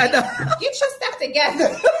it. Get your stuff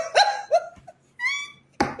together.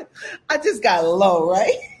 I just got low,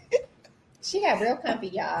 right? She got real comfy,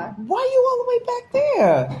 y'all. Why you all the way back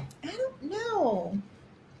there? I don't know.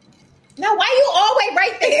 No, why you all the way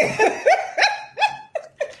right there?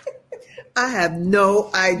 I have no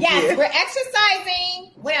idea. Yes, we're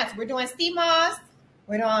exercising. What else? We're doing sea moss.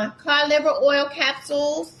 We're doing cod liver oil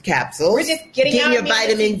capsules. We're just getting your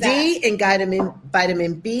vitamin D and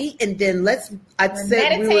vitamin B. And then I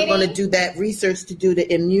said we were going to do that research to do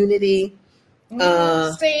the immunity.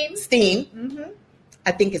 Steam. Mm-hmm.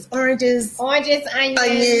 I think it's oranges, onions,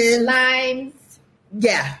 limes.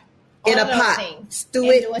 Yeah, in a pot. Stew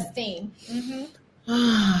it. Do a steam.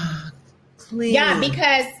 Mm-hmm. Clean. Yeah,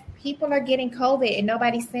 because people are getting COVID and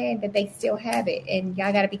nobody's saying that they still have it, and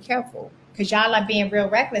y'all got to be careful because y'all are being real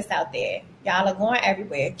reckless out there. Y'all are going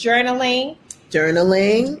everywhere. Journaling.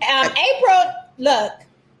 April, look.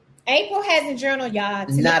 April hasn't journaled, y'all.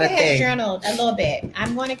 Not a thing. Has journaled a little bit.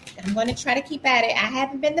 I'm gonna try to keep at it. I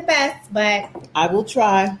haven't been the best, but I will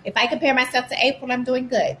try. If I compare myself to April, I'm doing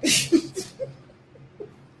good.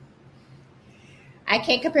 I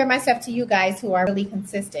can't compare myself to you guys who are really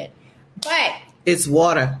consistent. But it's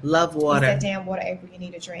water. Love water. It's that damn water, April. You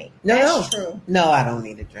need a drink. That's true. No, I don't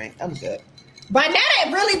need a drink. I'm good.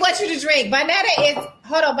 Bonetta really wants you to drink.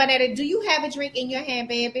 Bonetta, do you have a drink in your hand,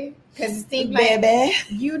 baby? Because it seems like baby,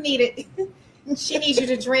 you need it. She needs you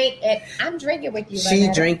to drink, and I'm drinking with you.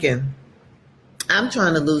 She drinking. I'm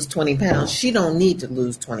trying to lose 20 pounds. She don't need to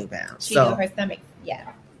lose 20 pounds. She knew her stomach.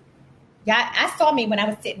 Yeah. Yeah, I saw me when I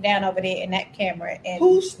was sitting down over there in that camera. And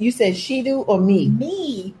who you said she do or me?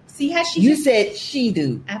 Me. See how she? You said she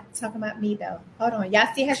do. I'm talking about me though. Hold on,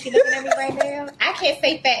 y'all see how she looking at me right now? I can't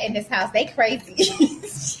say fat in this house. They crazy.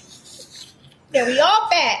 Yeah, we all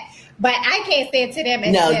fat, but I can't say it to them.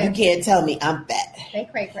 No, you can't tell me I'm fat. They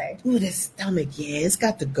cray. Ooh, this stomach, yeah, it's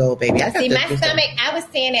got to go, baby. I got see my stomach. I was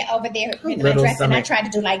saying it over there in my dress, and I tried to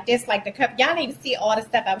do like this, like the cup. Y'all need to see all the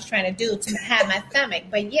stuff I was trying to do to have my stomach.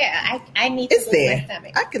 But yeah, I need to lose my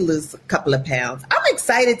stomach. I could lose a couple of pounds. I'm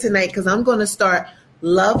excited tonight because I'm going to start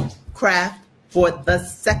Lovecraft for the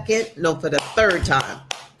third time.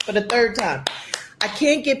 For the third time. I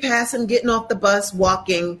can't get past him getting off the bus,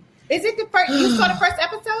 walking. Is it the first? You saw the first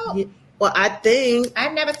episode? Yeah. Well, I think. I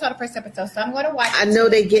never saw the first episode, so I'm going to watch it. I know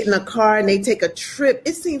they get in a car and they take a trip.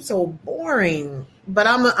 It seems so boring, but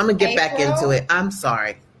I'm going to get back into it. I'm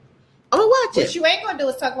sorry. I'm going to watch it. What you ain't going to do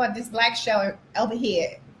is talk about this black show over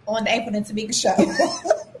here on the April and Tomeeka show.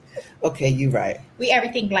 Okay, you're right. We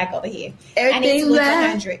everything black over here. Everything I need to lose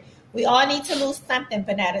black. 100. We all need to lose something,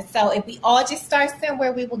 Vanetta. So if we all just start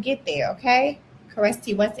somewhere, we will get there, okay?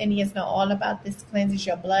 Caresti, West Indians know all about this. Cleanses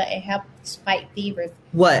your blood and helps fight fevers.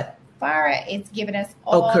 What? Farah is giving us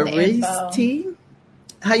all the info. Caresti?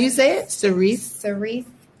 How you say it? Cerise?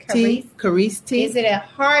 Caresti? Is it a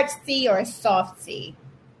hard C or a soft C?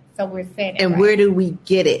 So we're saying it And right. where do we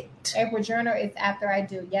get it? April journal is after I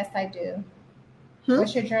do. Yes, I do.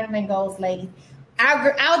 What's your journaling goals, ladies?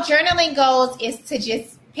 Our journaling goals is to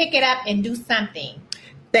just pick it up and do something.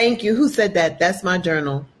 Thank you. Who said that? That's my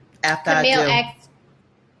journal. After Camille I do.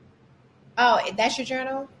 Oh, that's your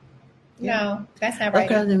journal? Yeah. No, that's not right.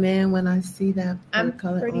 Okay, man, when I see that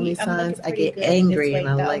color only signs, I get angry and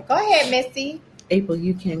I like. Go ahead, Missy. April,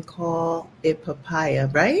 you can call it papaya,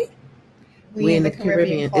 right? We in the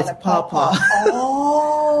Caribbean. It's pawpaw.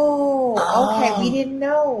 Oh, okay. We didn't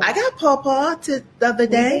know. I got pawpaw the other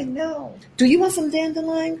day. We didn't know. Do you want some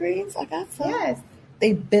dandelion greens? I got some. Yes.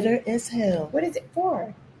 They bitter as hell. What is it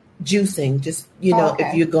for? Juicing. Just,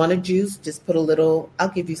 if you're going to juice, just put a little, I'll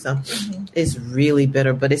give you some. Mm-hmm. It's really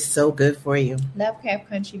bitter, but it's so good for you. Lovecraft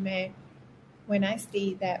Country, man. When I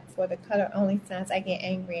see that for the color only signs, I get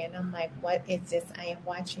angry and I'm like, what is this I am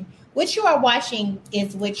watching? What you are watching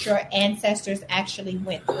is what your ancestors actually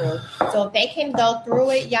went through. So if they can go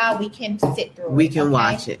through it, y'all, we can sit through it. We can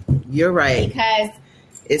watch it. You're right. Because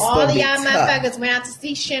all of y'all motherfuckers went out to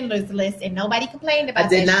see Schindler's List and nobody complained about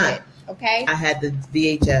that. I did not. Shit, okay? I had the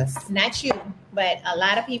VHS. Not you, but a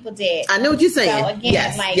lot of people did. I know what you're saying. So again,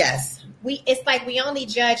 yes. It's like we only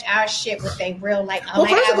judge our shit with a real my God,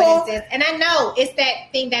 what is this? And I know it's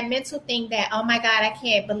that thing, that mental thing that, oh my God, I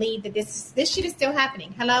can't believe that this shit is still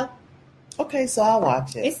happening. Hello? Okay, so I'll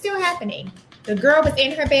watch it. It's still happening. The girl was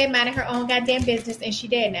in her bed minding her own goddamn business and she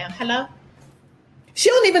dead now. Hello? She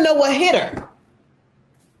don't even know what hit her.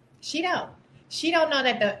 She don't. She don't know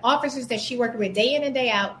that the officers that she worked with day in and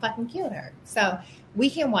day out fucking killed her. So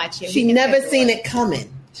we can watch it. She never seen it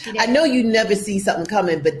coming. I know you never see something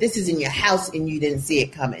coming, but this is in your house and you didn't see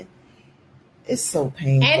it coming. It's so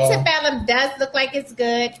painful. Antebellum does look like it's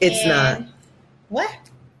good. It's not. What?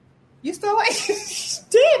 You saw it?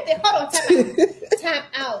 Damn. Hold on. Time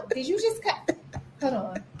out. Did you just cut? Hold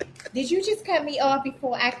on. Did you just cut me off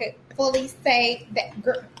before I could fully say that,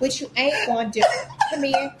 girl, which you ain't going to do? Come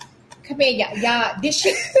here. Come here, y'all. This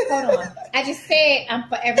shit. Hold on. I just said I'm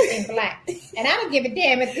for everything black, and I don't give a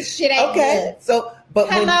damn if this shit ain't good. So, but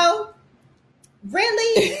hello,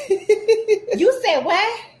 really? You said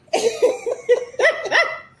what?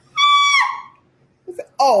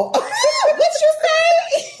 Oh, what you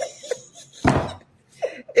say?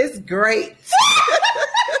 It's great.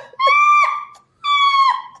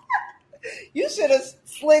 You should have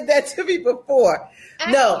slid that to me before.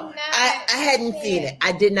 I hadn't seen it.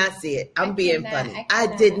 I did not see it. I'm being funny. I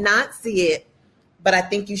did not see it, but I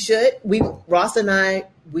think you should. Ross and I,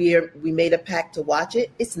 we made a pact to watch it.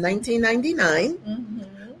 It's $19.99,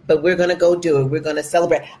 but we're gonna go do it. We're gonna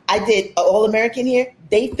celebrate. I did All American here.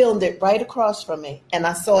 They filmed it right across from me, and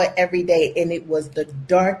I saw it every day. And it was the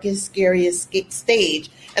darkest, scariest stage.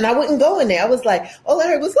 And I wouldn't go in there. I was like, all I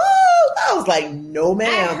heard was, oh! I was like, no,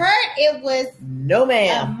 ma'am. I heard it was no,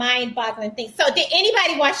 ma'am. A mind-boggling thing. So, did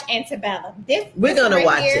anybody watch Antebellum? We're gonna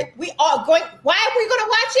watch it. We are going. Why are we gonna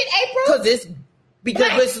watch it, April?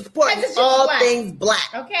 Because we're supporting all things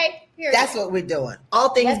black. Okay, period. That's what we're doing.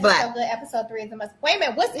 All things black. So good. Episode 3 is a must. Wait a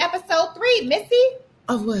minute. What's episode 3, Missy?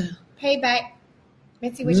 Oh well. Payback.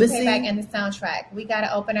 Missy, we should pay back in the soundtrack. We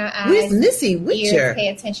gotta open our eyes. Where's Missy Witcher? Pay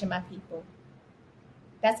attention, my people.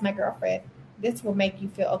 That's my girlfriend. This will make you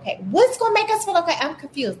feel okay. What's going to make us feel okay? I'm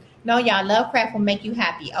confused. No, y'all, Lovecraft will make you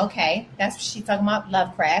happy. Okay. That's what she's talking about,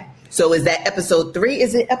 Lovecraft. So is that episode 3?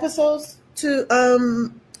 Is it episodes to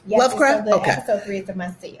yes, Lovecraft? So okay. Episode 3 is a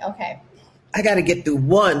must see. Okay. I got to get through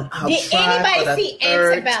one. I'll Did try anybody for the see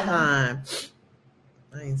third Antebellum? time.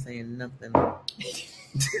 I ain't saying nothing.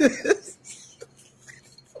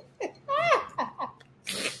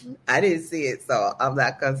 I didn't see it, so I'm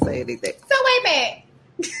not going to say anything. So wait a minute.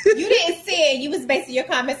 You didn't see it. You was basing your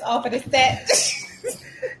comments off of the set.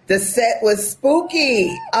 The set was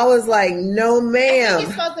spooky. I was like, no, I think ma'am.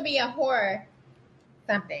 it's supposed to be a horror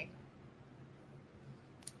something.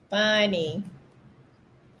 Funny.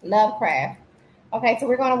 Lovecraft. Okay, so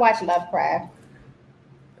we're going to watch Lovecraft.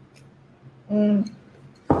 Can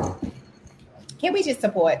we just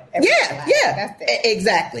support Yeah. That's it.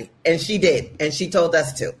 Exactly. And she did. And she told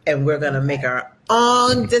us to. And we're going to make our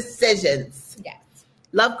own decisions. Yes.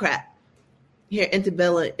 Lovecraft. Here,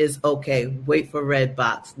 Antebellum is okay. Wait for Red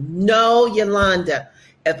Box. No, Yolanda.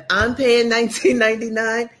 If I'm paying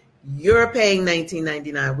 $19.99, you're paying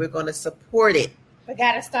 $19.99. We're going to support it. We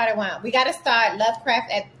got to start at one. We got to start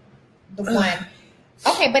Lovecraft at the one.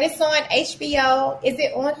 Okay, but it's on HBO. Is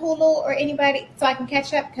it on Hulu or anybody so I can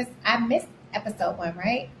catch up? Because I missed episode 1,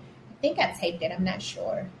 right? I think I taped it. I'm not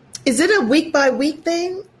sure. Is it a week by week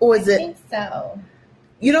thing? Or is I it? think so.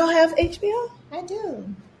 You don't have HBO? I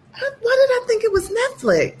do. Why did I think it was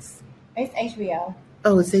Netflix? It's HBO.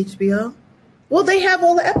 Oh, it's HBO? Well, they have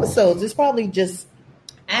all the episodes. It's probably just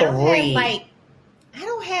I don't three.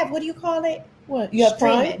 have, what do you call it? What? You have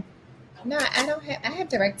Prime? No, I have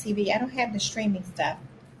DirecTV. I don't have the streaming stuff.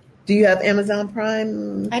 Do you have Amazon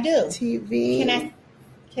Prime? I do. TV?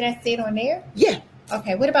 Can I see it on there? Yeah.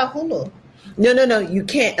 Okay, what about Hulu? No. You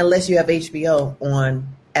can't unless you have HBO on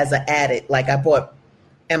as an added. Like I bought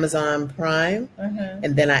Amazon Prime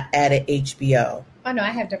and then I added HBO. Oh no,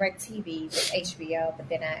 I have DirecTV with HBO, but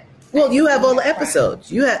then Well, you have all the episodes.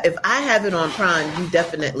 Prime. You have. If I have it on Prime, you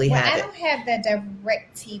definitely have it. I don't have the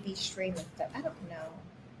DirecTV streaming stuff. I don't know.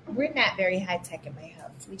 We're not very high tech in my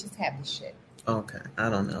house. We just have the shit. Okay, I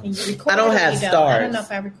don't know. I don't have Stars. I don't know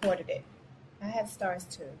if I recorded it. I have Stars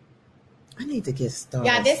too. I need to get Stars.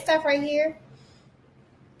 Yeah, this stuff right here.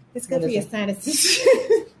 It's good for your sinuses.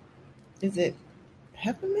 Is it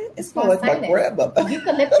peppermint? It smells like my grandmother.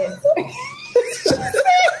 Eucalyptus.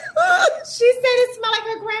 She said it smelled like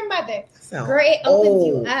her grandmother. Girl, it opens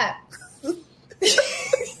you up.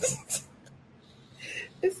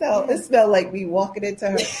 It smelled like me walking into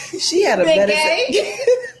her. She had a medicine.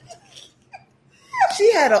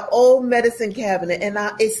 She had an old medicine cabinet, and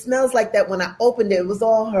it smells like that when I opened it. It was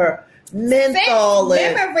all her menthol.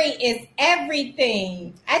 Memory is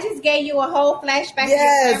everything. I just gave you a whole flashback.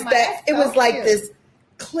 Yes, it was like this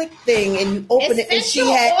click thing, and you open it, and she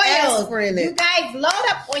had aspirin in it. You guys load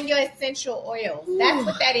up on your essential oils. That's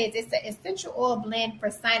what that is. It's an essential oil blend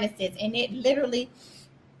for sinuses, and it literally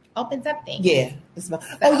opens up things. Yeah.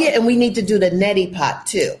 Oh, yeah, and we need to do the neti pot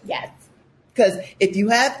too. Yes. Because if you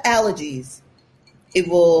have allergies, it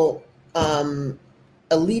will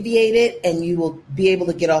alleviate it, and you will be able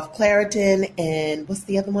to get off Claritin and what's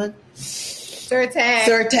the other one?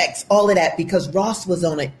 Surtex, all of that, because Ross was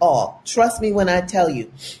on it all. Trust me when I tell you,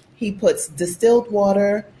 he puts distilled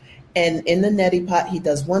water, and in the neti pot, he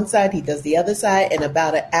does one side, he does the other side, in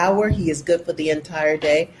about an hour, he is good for the entire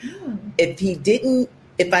day. If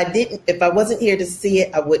I wasn't here to see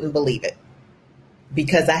it, I wouldn't believe it.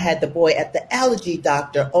 Because I had the boy at the allergy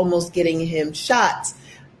doctor almost getting him shots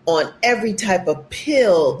on every type of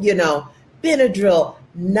pill, Benadryl,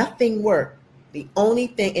 nothing worked. The only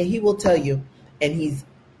thing, and he will tell you, and he's,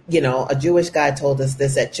 a Jewish guy told us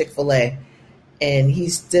this at Chick-fil-A, and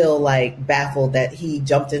he's still like baffled that he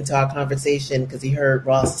jumped into our conversation because he heard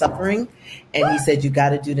Ross suffering, and he said, you got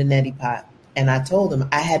to do the neti pot. And I told him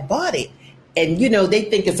I had bought it. And, they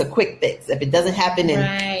think it's a quick fix. If it doesn't happen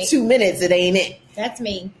in 2 minutes, it ain't it. That's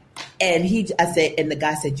me. And the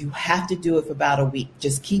guy said, you have to do it for about a week.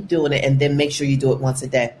 Just keep doing it, and then make sure you do it once a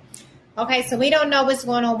day. Okay, so we don't know what's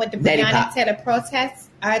going on with the Breonna Taylor protests.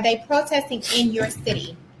 Are they protesting in your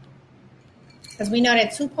city? Because we know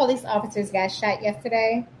that 2 police officers got shot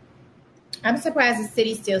yesterday. I'm surprised the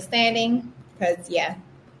city's still standing. Because,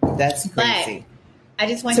 That's crazy. But I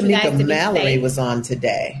just want you guys to be Mallory safe. was on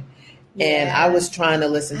today. Yeah. And I was trying to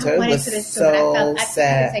listen to her. It was so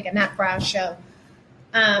sad. I take a Not Brown show.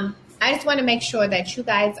 I just want to make sure that you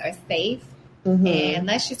guys are safe. Mm-hmm. And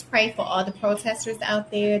let's just pray for all the protesters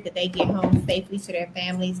out there that they get home safely to their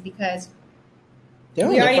families, because we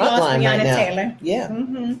already lost Breonna Taylor. Yeah.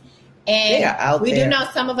 Mm-hmm. And we do know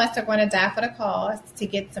some of us are going to die for the cause to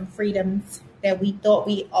get some freedoms that we thought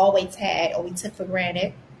we always had or we took for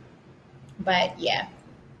granted. But yeah.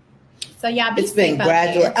 So y'all be it's been safe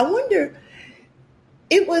gradual. out there. I wonder,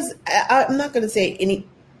 it was, I'm not going to say any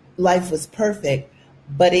life was perfect,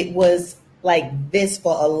 but it was like this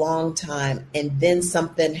for a long time. And then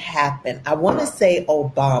something happened. I want to say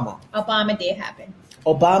Obama. Obama did happen.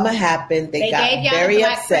 Obama happened. They got gave y'all very a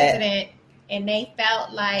black upset. president, and they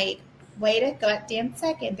felt like, wait a goddamn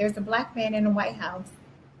second, there's a black man in the White House.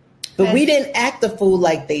 But we didn't act a fool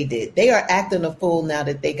like they did. They are acting a fool now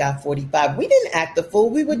that they got 45. We didn't act a fool.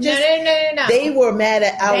 We were just, no. They were mad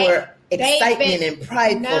at our excitement and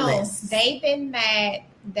pridefulness. No, they've been mad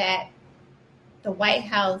that the White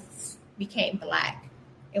House became black.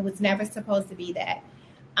 It was never supposed to be that.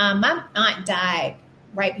 My aunt died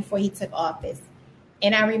right before he took office.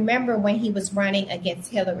 And I remember when he was running against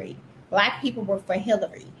Hillary, black people were for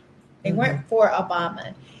Hillary. They weren't for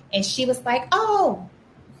Obama. And she was like, oh,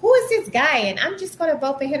 who is this guy? And I'm just going to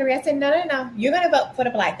vote for Hillary. I said, no. You're going to vote for the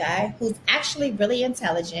black guy who's actually really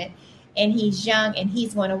intelligent, and he's young, and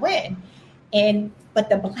he's going to win. But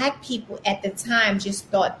the black people at the time just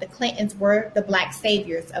thought the Clintons were the black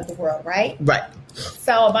saviors of the world, right? Right.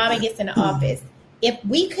 So Obama gets into office. If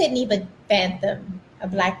we couldn't even fathom a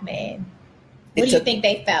black man, what do you think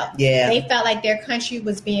they felt? Yeah. They felt like their country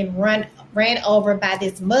was being ran over by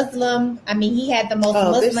this Muslim. I mean, he had the most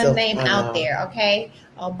Muslim name out there, okay?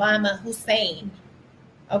 Obama Hussein.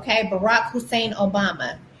 Okay, Barack Hussein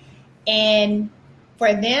Obama. And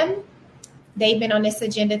for them, they've been on this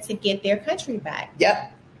agenda to get their country back.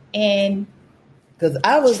 Yep. And because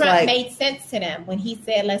I was Trump made sense to them when he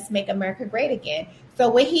said, let's make America great again. So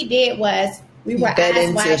what he did was, we were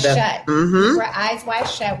eyes wide shut. We were eyes wide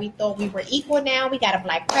shut. We thought we were equal now. We got a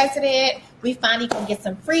black president. We finally gonna get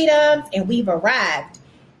some freedoms, and we've arrived.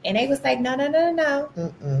 And they was like, no.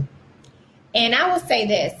 Mm-mm. And I will say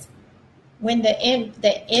this: when the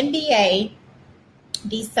NBA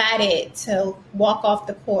decided to walk off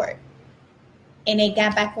the court, and they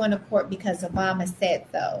got back on the court because Obama said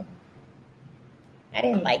so, I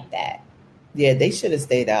didn't like that. Yeah, they should have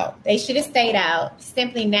stayed out. They should have stayed out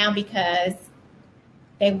simply now because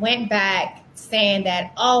they went back saying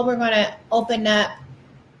that, oh, we're going to open up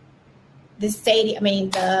the stadium,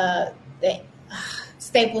 the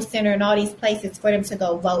Staples Center and all these places for them to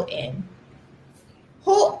go vote in.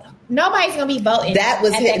 Nobody's going to be voting. That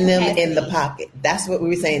was hitting them in the pocket. That's what we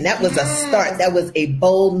were saying. That was a start. That was a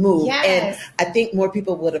bold move. Yes. And I think more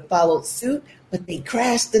people would have followed suit, but they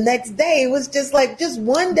crashed the next day. It was just like, just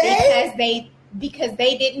one day. Because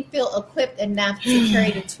they didn't feel equipped enough to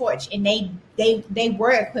carry the torch, and they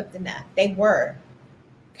were equipped enough. They were.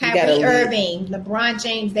 Kyrie Irving, LeBron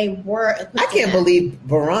James, they were equipped enough. I can't believe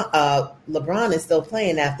LeBron is still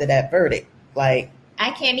playing after that verdict. Like,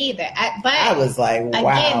 I can't either. But I was like,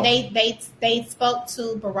 wow. Again, they spoke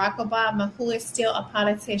to Barack Obama, who is still a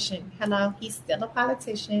politician. Hello, he's still a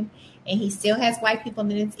politician, and he still has white people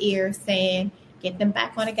in his ear saying, get them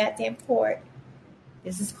back on the goddamn court.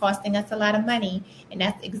 This is costing us a lot of money. And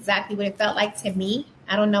that's exactly what it felt like to me.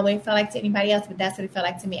 I don't know what it felt like to anybody else, but that's what it felt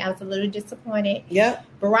like to me. I was a little disappointed. Yeah.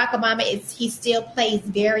 Barack Obama, he still plays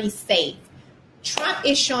very safe. Trump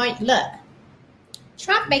is showing, look,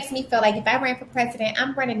 Trump makes me feel like if I ran for president,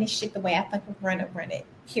 I'm running this shit the way I fucking run it,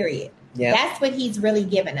 period. Yeah. That's what he's really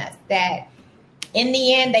giving us, that in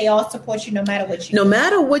the end, they all support you no matter what you do. No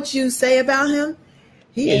matter what you say about him,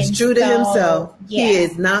 he is true to himself. Yes, he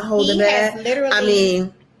is not holding back. I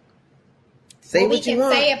mean, say what you want. What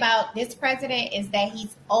we can say about this president is that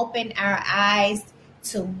he's opened our eyes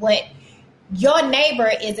to what your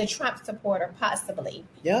neighbor is a Trump supporter, possibly.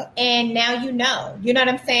 Yeah. And now you know. You know what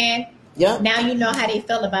I'm saying? Yeah. Now you know how they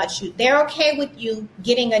feel about you. They're okay with you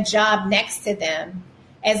getting a job next to them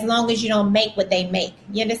as long as you don't make what they make.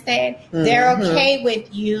 You understand? Mm-hmm. They're okay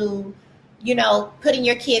with you, putting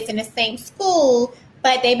your kids in the same school,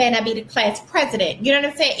 but they may not be the class president. You know what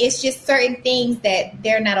I'm saying? It's just certain things that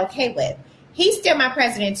they're not okay with. He's still my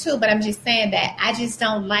president too, but I'm just saying that I just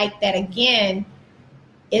don't like that, again,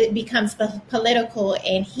 it becomes political,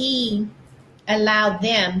 and he allowed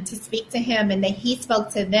them to speak to him, and that he spoke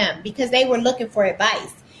to them because they were looking for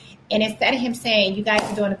advice. And instead of him saying, you guys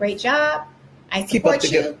are doing a great job, I support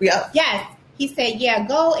you. Yeah. Yes. He said, yeah,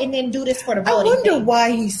 go and then do this for the voting. I wonder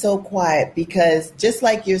why he's so quiet, because just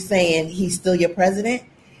like you're saying, he's still your president.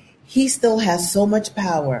 He still has so much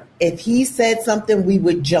power. If he said something, we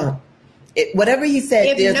would jump. Whatever he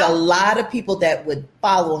said, there's a lot of people that would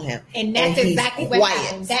follow him. And that's exactly what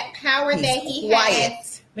happened. That power that he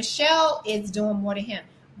has, Michelle is doing more to him.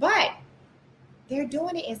 But they're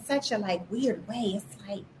doing it in such a weird way.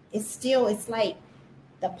 It's like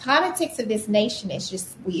the politics of this nation is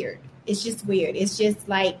just weird. It's just weird. It's just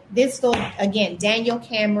like this little, again, Daniel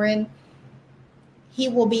Cameron, he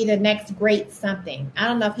will be the next great something. I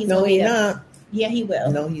don't know if he's No, he's not. Yeah, he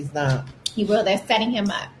will. No, he's not. He will. They're setting him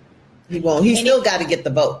up. He won't. He's still got to get the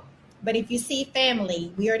vote. But if you see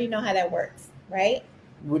family, we already know how that works, right?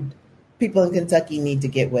 People in Kentucky need to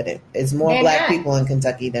get with it. It's more black people in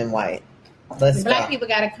Kentucky than white. Black people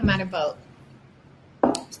got to come out and vote.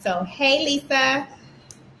 So, hey, Lisa.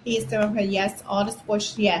 He's doing her yes, all the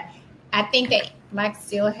sports. Yeah. I think that blacks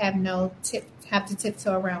still have have to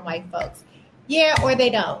tiptoe around white folks. Yeah, or they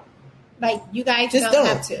don't. Like, you guys just don't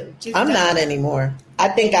have to. I'm not anymore. I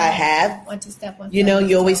think I have. Want to step on. You know,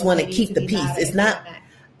 you always want to keep the peace. It's not.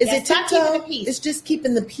 Is it stop keeping the peace? It's just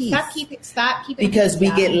keeping the peace. Stop keeping because the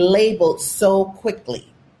peace, we get labeled so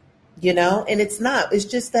quickly. You know, and it's not. It's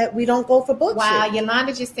just that we don't go for bullshit. Wow,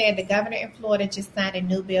 Yolanda just said the governor in Florida just signed a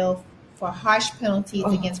new bill for harsh penalties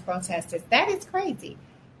against protesters. That is crazy.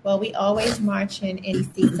 Well, we always march in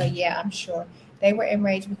NEC, so yeah, I'm sure. They were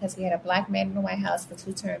enraged because we had a black man in the White House for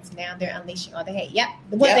 2 terms. Now they're unleashing all the hate. Yep.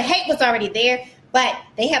 Well, the hate was already there, but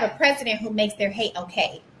they have a president who makes their hate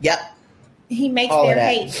okay. Yep. He makes their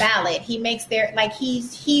hate valid. He makes their, like,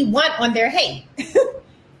 he won on their hate.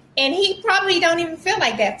 And he probably don't even feel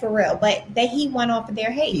like that for real, but he won off of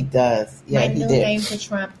their hate. He does. Yeah, My new name for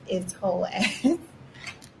Trump is whole ass.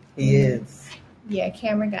 He is. Yeah,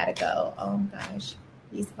 Cameron got to go. Oh, gosh.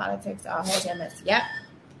 These politics are a whole damn mess. Yep.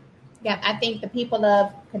 Yeah, I think the people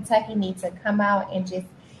of Kentucky need to come out and just...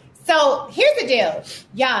 So, here's the deal.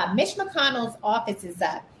 Yeah, Mitch McConnell's office is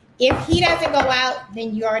up. If he doesn't go out,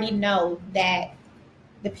 then you already know that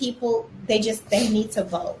the people, they need to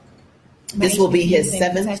vote. This will be his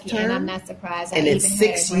 7th term. And I'm not surprised. And it's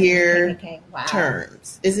 6-year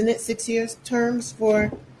terms. Isn't it 6 years terms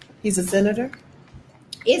for... He's a senator?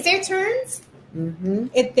 Is there terms? Mm-hmm.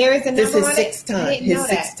 If there is a number on it? This is 6th time. His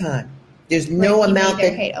 6th time. There's no amount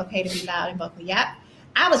that... Okay to be loud and vocal. Yep.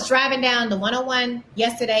 I was driving down the 101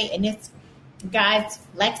 yesterday, and this guy's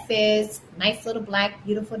Lexus, nice little black,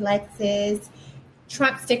 beautiful Lexus,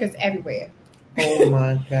 Trump stickers everywhere. Oh,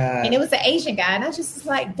 my God. And it was an Asian guy, and I just was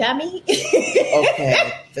like, dummy.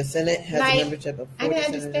 Okay. The Senate has a membership of 40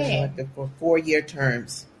 senators elected for 4-year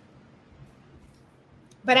terms.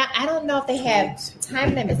 But I don't know if they have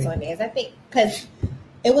time limits on theirs. I think because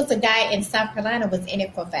it was a guy in South Carolina was in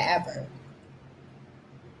it for forever.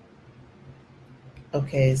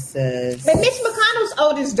 Okay, it says... But Mitch McConnell's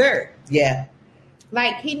old as dirt. Yeah.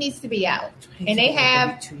 Like, he needs to be out. And they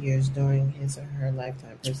have... 2 years during his or her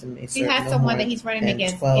lifetime. Person may he has someone that he's running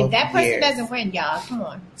against. If that person doesn't win, y'all, come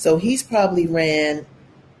on. So he's probably ran...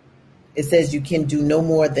 It says you can do no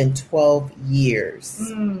more than 12 years.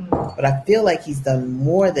 But I feel like he's done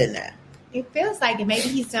more than that. It feels like it. Maybe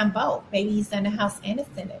he's done both. Maybe he's done the House and the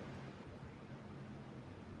Senate.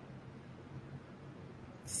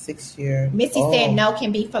 6-year. Missy said no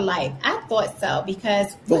can be for life. I thought so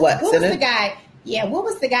because for what was the guy? Yeah, what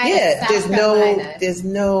was the guy? Yeah, there's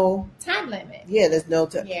no time limit. Yeah, there's no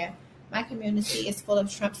time. Yeah, my community is full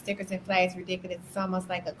of Trump stickers and flags. Ridiculous. It's almost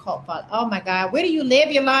like a cult following. Oh my God, where do you live,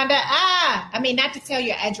 Yolanda? I mean, not to tell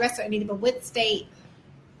your address or anything, but what state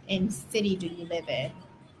and city do you live in?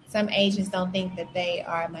 Some Asians don't think that they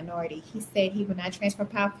are a minority. He said he would not transfer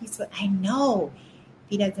power peacefully. I know.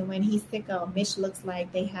 He doesn't win. He's sicko. Mitch looks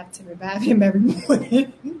like they have to revive him every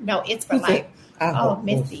morning. No, it's for life.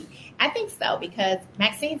 Missy. I think so because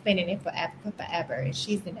Maxine's been in it forever and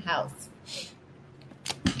she's in the House.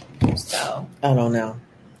 So I don't know.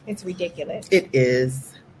 It's ridiculous. It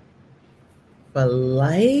is for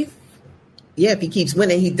life. Yeah, if he keeps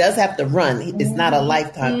winning, he does have to run. It's not a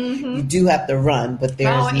lifetime. You do have to run, but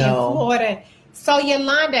there's no. In Florida. So,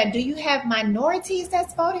 Yolanda, do you have minorities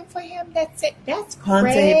that's voting for him? That's it. That's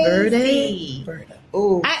crazy. Verde.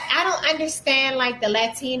 Ooh. I don't understand, like, the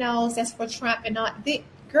Latinos that's for Trump and all.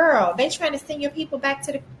 Girl, they trying to send your people back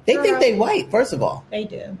to the... They think they white, first of all. They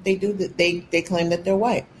do. They do. They claim that they're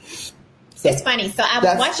white. So it's funny. So, I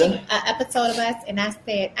was watching an episode of us, and I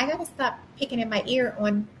said, I got to stop picking in my ear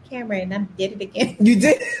on camera, and I did it again. You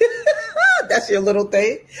did? That's your little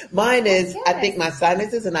thing? Mine is, I think my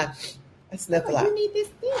sinuses, and I sniff a lot. You need this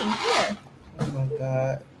thing here. Oh my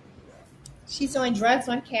God. She's doing drugs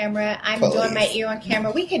on camera. I'm doing my ear on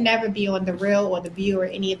camera. We can never be on The Real or The View or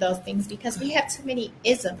any of those things because we have too many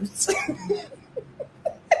isms.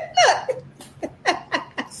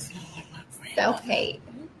 Self-hate.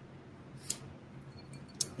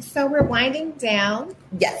 So we're winding down.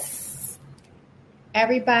 Yes.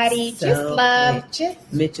 Everybody, just love.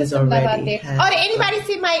 Mitch is love already. Out there. Did anybody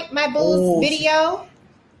see my boo's video?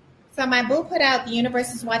 So my boo put out The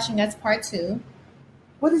Universe is Watching Us Part 2.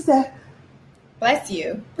 What is that? Bless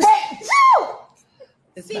you.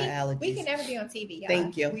 It's See, my allergies. we can never be on TV, y'all.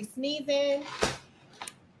 Thank you. We sneezing.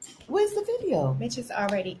 Where's the video? Mitch is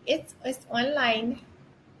already. It's online.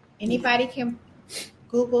 Anybody can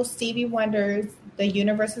Google Stevie Wonder's The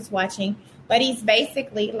Universe is Watching. But he's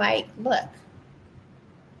basically like, look,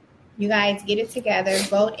 you guys get it together,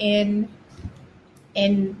 vote in,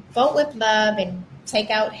 and vote with love, and take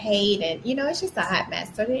out hate, and it's just a hot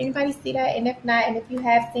mess. So did anybody see that? And if not, and if you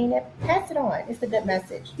have seen it, pass it on. It's a good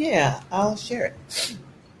message. Yeah, I'll share it.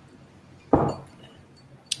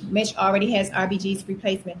 Mitch already has RBG's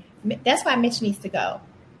replacement. That's why Mitch needs to go.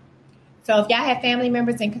 So if y'all have family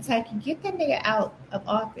members in Kentucky, get that nigga out of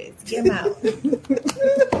office. Get him out.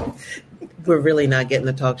 We're really not getting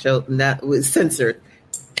the talk show. That was censored.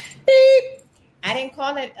 Beep. I didn't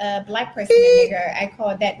call it a black person a nigger. I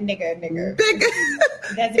called that nigger. It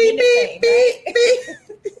doesn't mean the same, right?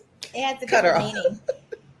 It has a different meaning.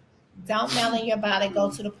 Don't mail in your ballot. Go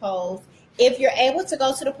to the polls. If you're able to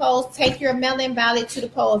go to the polls, take your mail-in ballot to the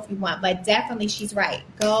poll if you want. But definitely, she's right.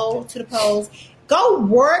 Go to the polls. Go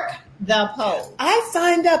work the polls. I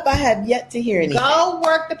signed up. I have yet to hear anything. Go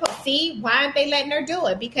work the polls. See, why aren't they letting her do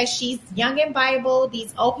it? Because she's young and viable.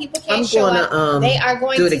 These old people can't show up. They are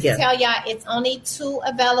going to tell y'all it's only 2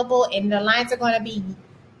 available, and the lines are going to be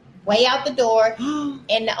way out the door,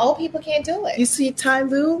 and the old people can't do it. You see, Ty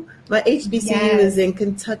Lue, my HBCU is in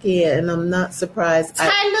Kentucky, and I'm not surprised.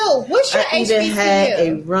 Ty Lue, what's your HBCU? I even had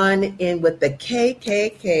a run in with the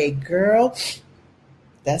KKK. Girl,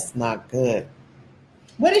 that's not good.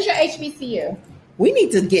 What is your HBCU? We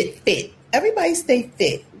need to get fit. Everybody stay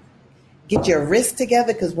fit. Get your wrists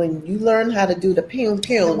together, because when you learn how to do the pew.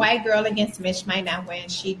 The white girl against Mitch might not win.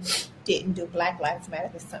 She didn't do Black Lives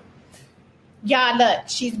Matter or something. Y'all, look,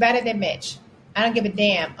 she's better than Mitch. I don't give a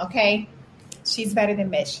damn, okay? She's better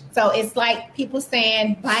than Mitch. So it's like people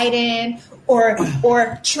saying Biden or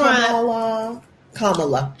Trump.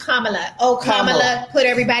 Kamala. Oh, Kamala put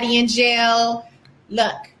everybody in jail.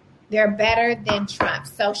 Look, they're better than Trump.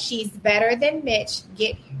 So she's better than Mitch.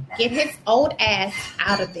 Get his old ass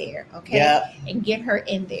out of there, okay? Yep. And get her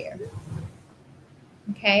in there.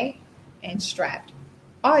 Okay? And strapped.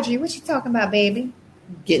 Audrey, what you talking about, baby?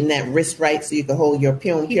 Getting that wrist right so you can hold your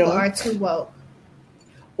pew. People are too woke.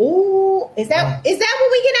 Ooh, is that what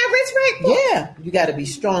we get our wrist right for? Yeah, you got to be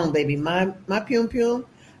strong, baby. My pew.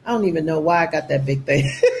 I don't even know why I got that big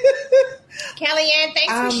thing. Kellyanne,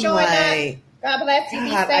 thanks for showing up. God bless you.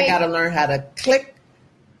 I got to learn how to click,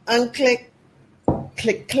 unclick,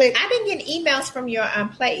 click. I've been getting emails from your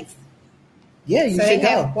place. Yeah, you should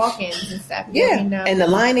go. Walk-ins and stuff. Yeah, and the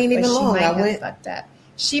line ain't even long. I went. Fucked up.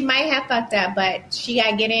 She might have fucked up, but she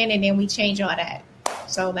got to get in, and then we change all that.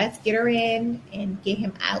 So let's get her in and get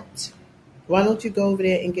him out. Why don't you go over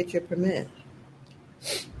there and get your permit?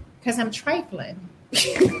 Because I'm trifling.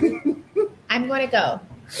 I'm going to go.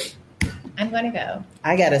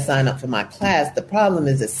 I got to sign up for my class. The problem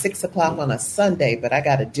is it's 6:00 on a Sunday, but I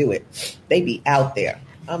got to do it. They be out there.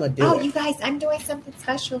 I'm going to do it. Oh, you guys, I'm doing something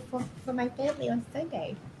special for my family on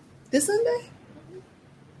Sunday. This Sunday?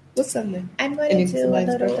 What Sunday? I'm going to do a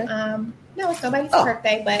little, no, it's nobody's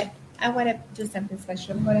birthday, but I want to do something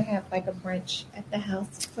special. I'm going to have like a brunch at the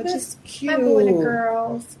house for just cute. My boo and the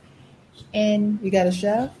girls. And you got a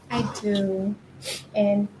chef? I do.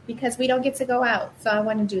 And because we don't get to go out, so I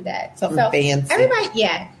want to do that. Something fancy. Everybody,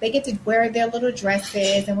 they get to wear their little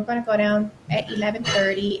dresses, and we're going to go down at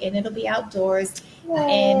 11:30, and it'll be outdoors. Aww.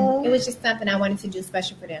 And it was just something I wanted to do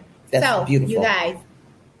special for them. That's beautiful. You guys,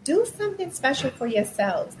 do something special for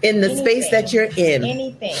yourselves. In the space that you're in.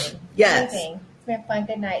 Anything. Yes. Anything. It's been fun.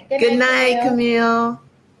 Good night. Good night, Camille.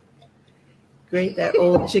 Great, that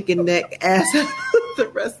old chicken neck ass. The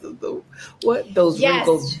rest of those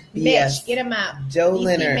wrinkles. Mitch, get him out. Joe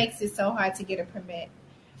Leonard. He makes it so hard to get a permit.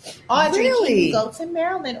 Audrey, can you go to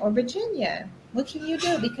Maryland or Virginia? What can you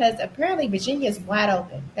do? Because apparently Virginia is wide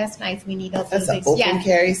open. That's nice. We need those. That's an open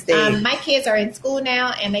carry state. My kids are in school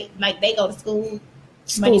now, and they go to school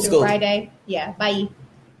Monday through Friday. Yeah, bye.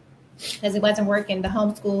 Because it wasn't working, the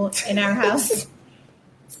homeschool in our house.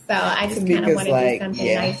 So I just kind of want to do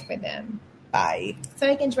something nice for them. Bye. So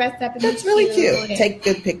they can dress up and that's really cute. Take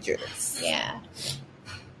good pictures. Yeah.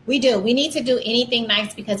 We do. We need to do anything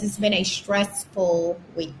nice because it's been a stressful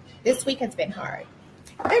week. This week has been hard.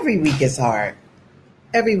 Every week is hard.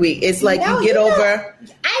 Every week. It's like you get over.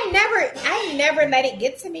 I never let it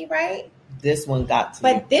get to me, right? This one got to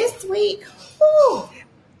me. But this week, whew.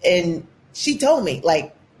 And she told me,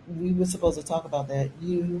 like, we were supposed to talk about that.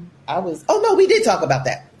 We did talk about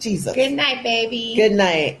that. Jesus. Good night, baby. Good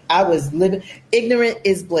night. I was living. Ignorant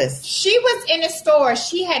is bliss. She was in a store.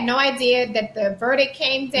 She had no idea that the verdict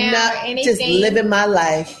came down or anything. Just living my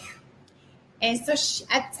life. And so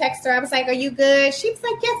I texted her. I was like, "Are you good?" She was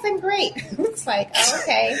like, "Yes, I'm great." I was like, "Oh,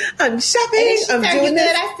 okay." I'm shopping. I'm said, doing "You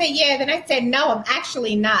this. good?" I said, "Yeah." Then I said, "No, I'm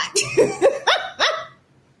actually not."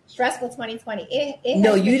 Stressful 2020.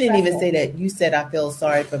 No, you didn't even say that. You said, "I feel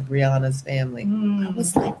sorry for Brianna's family." I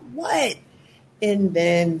was like, "What?" And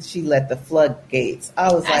then she let the floodgates. I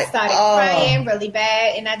started crying really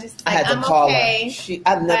bad, and I just I had to call her.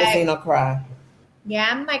 I've never seen her cry. Yeah,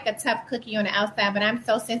 I'm like a tough cookie on the outside, but I'm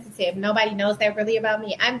so sensitive. Nobody knows that really about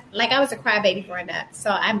me. I was a crybaby growing up,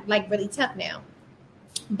 so I'm like really tough now.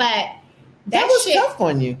 But that was tough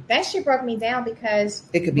on you. That shit broke me down because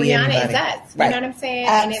it could be Brianna anybody. is us. You right. know what I'm saying?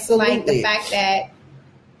 Absolutely. And it's like the fact that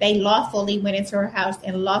they lawfully went into her house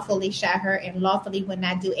and lawfully shot her and lawfully would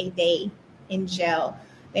not do a day in jail.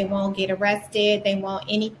 They won't get arrested. They won't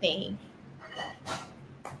anything.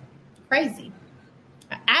 Crazy.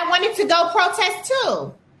 I wanted to go protest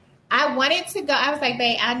too. I wanted to go. I was like,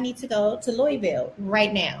 babe, I need to go to Louisville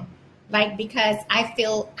right now. Like, because I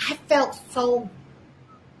felt so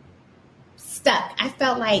stuck. I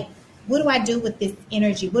felt like, what do I do with this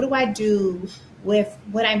energy? What do I do with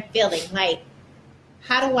what I'm feeling? Like,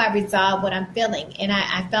 how do I resolve what I'm feeling? And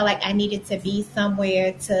I felt like I needed to be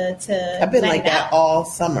somewhere to I've been like that all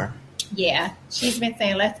summer. Yeah. She's been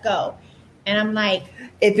saying, let's go. And I'm like,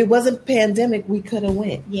 if it wasn't pandemic, we could have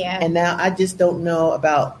went. Yeah. And now I just don't know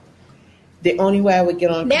about the only way I would get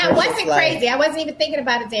on. That wasn't crazy. I wasn't even thinking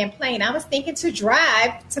about a damn plane. I was thinking to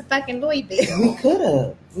drive to fucking Louisville. We could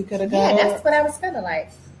have. We could have gone. Yeah, that's what I was feeling like.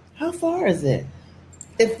 How far is it?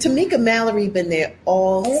 If Tomeeka Mallory been there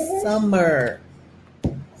all summer.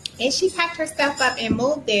 And she packed her stuff up and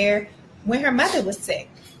moved there when her mother was sick.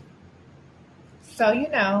 So, you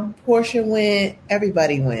know. Portia went.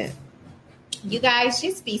 Everybody went. You guys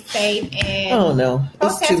just be safe and oh no,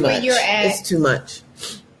 it's too much. Where you're at. It's too much.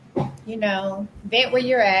 You know, vent where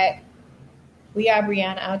you're at. We are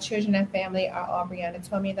Brianna. Our children and family are all Brianna.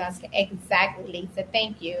 Tomeeka. Exactly, Lisa.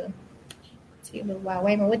 Thank you. T-Lou. Wow.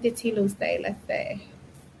 Wait a minute. What did T-Lou say? Let's say.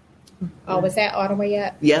 Oh, was that all the way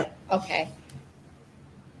up? Yep. Okay.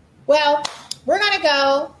 Well, we're gonna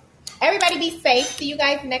go. Everybody be safe. See you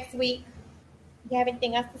guys next week. You have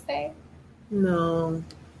anything else to say? No.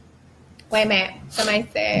 Wait a minute. Somebody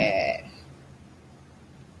said,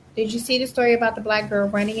 did you see the story about the black girl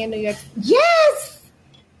running in New York? Yes!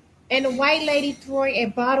 And the white lady throwing a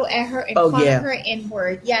bottle at her and calling her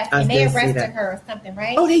N-word. Yes, and they arrested her or something,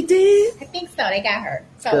 right? Oh, they did? I think so. They got her.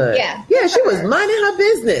 So, good. Yeah. Yeah, she was minding her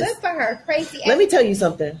business. Good for her. Crazy. Let me tell you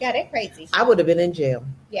something. Yeah, they're crazy. I would have been in jail.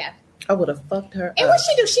 Yeah. I would have fucked her and up. What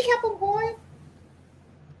she do? She kept on going?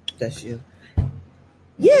 That's you.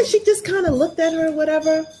 Yeah, she just kind of looked at her or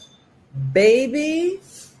whatever. Baby,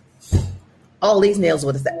 all these nails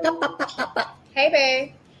would have said, pop, pop, pop, pop, pop.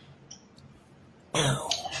 Hey, babe.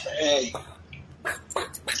 Hey.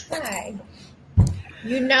 Hi.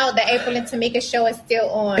 You know the April and Tomeeka show is still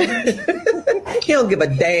on. He don't give a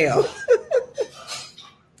damn.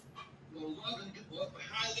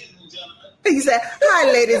 He said,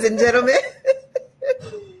 hi, ladies and gentlemen.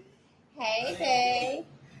 Hey, babe.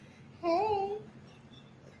 Hey.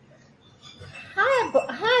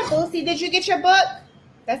 Hi, Boosie. Did you get your book?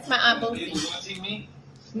 That's my Aunt Boosie. Watching me?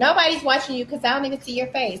 Nobody's watching you because I don't even see your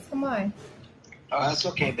face. Come on. Oh, that's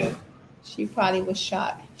okay then. She probably was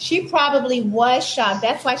shocked.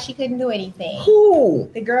 That's why she couldn't do anything. Who?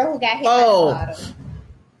 The girl who got hit by the bottom.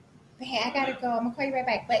 But hey, I gotta go. I'm gonna call you right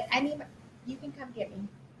back. But you can come get me.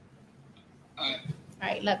 All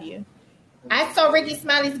right, love you. I saw Ricky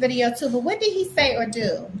Smiley's video too, but what did he say or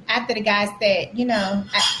do after the guy said, you know,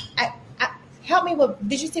 help me with,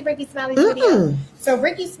 did you see Ricky Smiley's video? So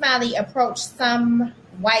Ricky Smiley approached some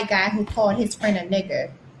white guy who called his friend a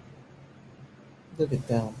nigger. Look at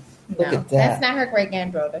them. Look at that. That's not her great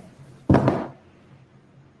grandbrother. No.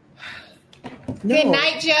 Good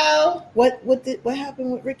night, Joe. What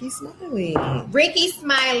happened with Ricky Smiley? Ricky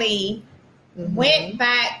Smiley went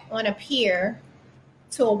back on a pier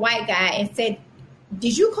to a white guy and said,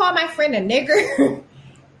 did you call my friend a nigger?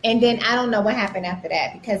 And then I don't know what happened after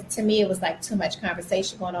that, because to me it was like too much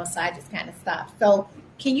conversation going on, so I just kind of stopped. So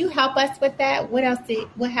can you help us with that? What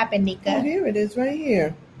happened, Nika? Oh, here it is right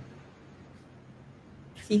here.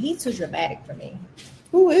 See, he's too dramatic for me.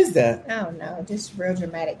 Who is that? I don't know. Just real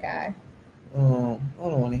dramatic guy. Oh, I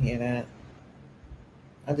don't want to hear that.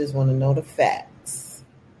 I just want to know the facts.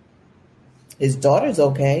 His daughter's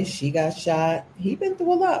okay. She got shot. He been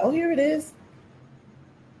through a lot. Oh, here it is.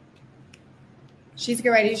 She's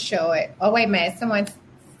getting ready to show it. Oh, wait a minute. Someone's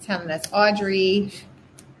telling us. Audrey.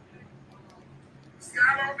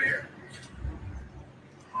 Scott over here.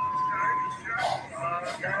 Oh,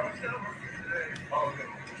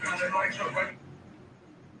 okay.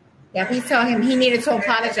 Yep, he told him he needed to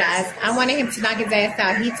apologize. I wanted him to knock his ass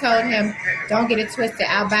out. He told him, don't get it twisted.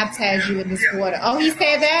 I'll baptize you in this water. Oh, he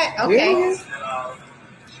said that? Okay. Really?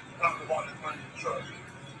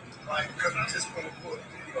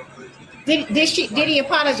 Did he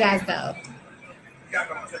apologize though? I'm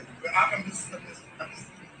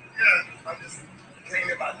just came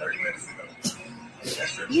in about 30 minutes ago.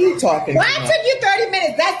 You talking? Why it took you 30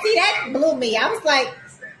 minutes? That blew me. I was like,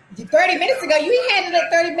 30 minutes ago? You handled it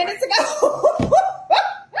 30 minutes ago.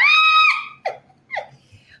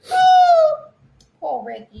 Poor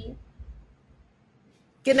Ricky.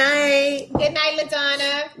 Good night. Good night,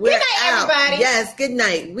 LaDonna. We're good night, out. everybody. Yes, good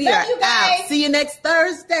night. We Love are you guys. out. See you next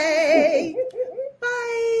Thursday.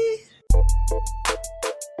 Bye.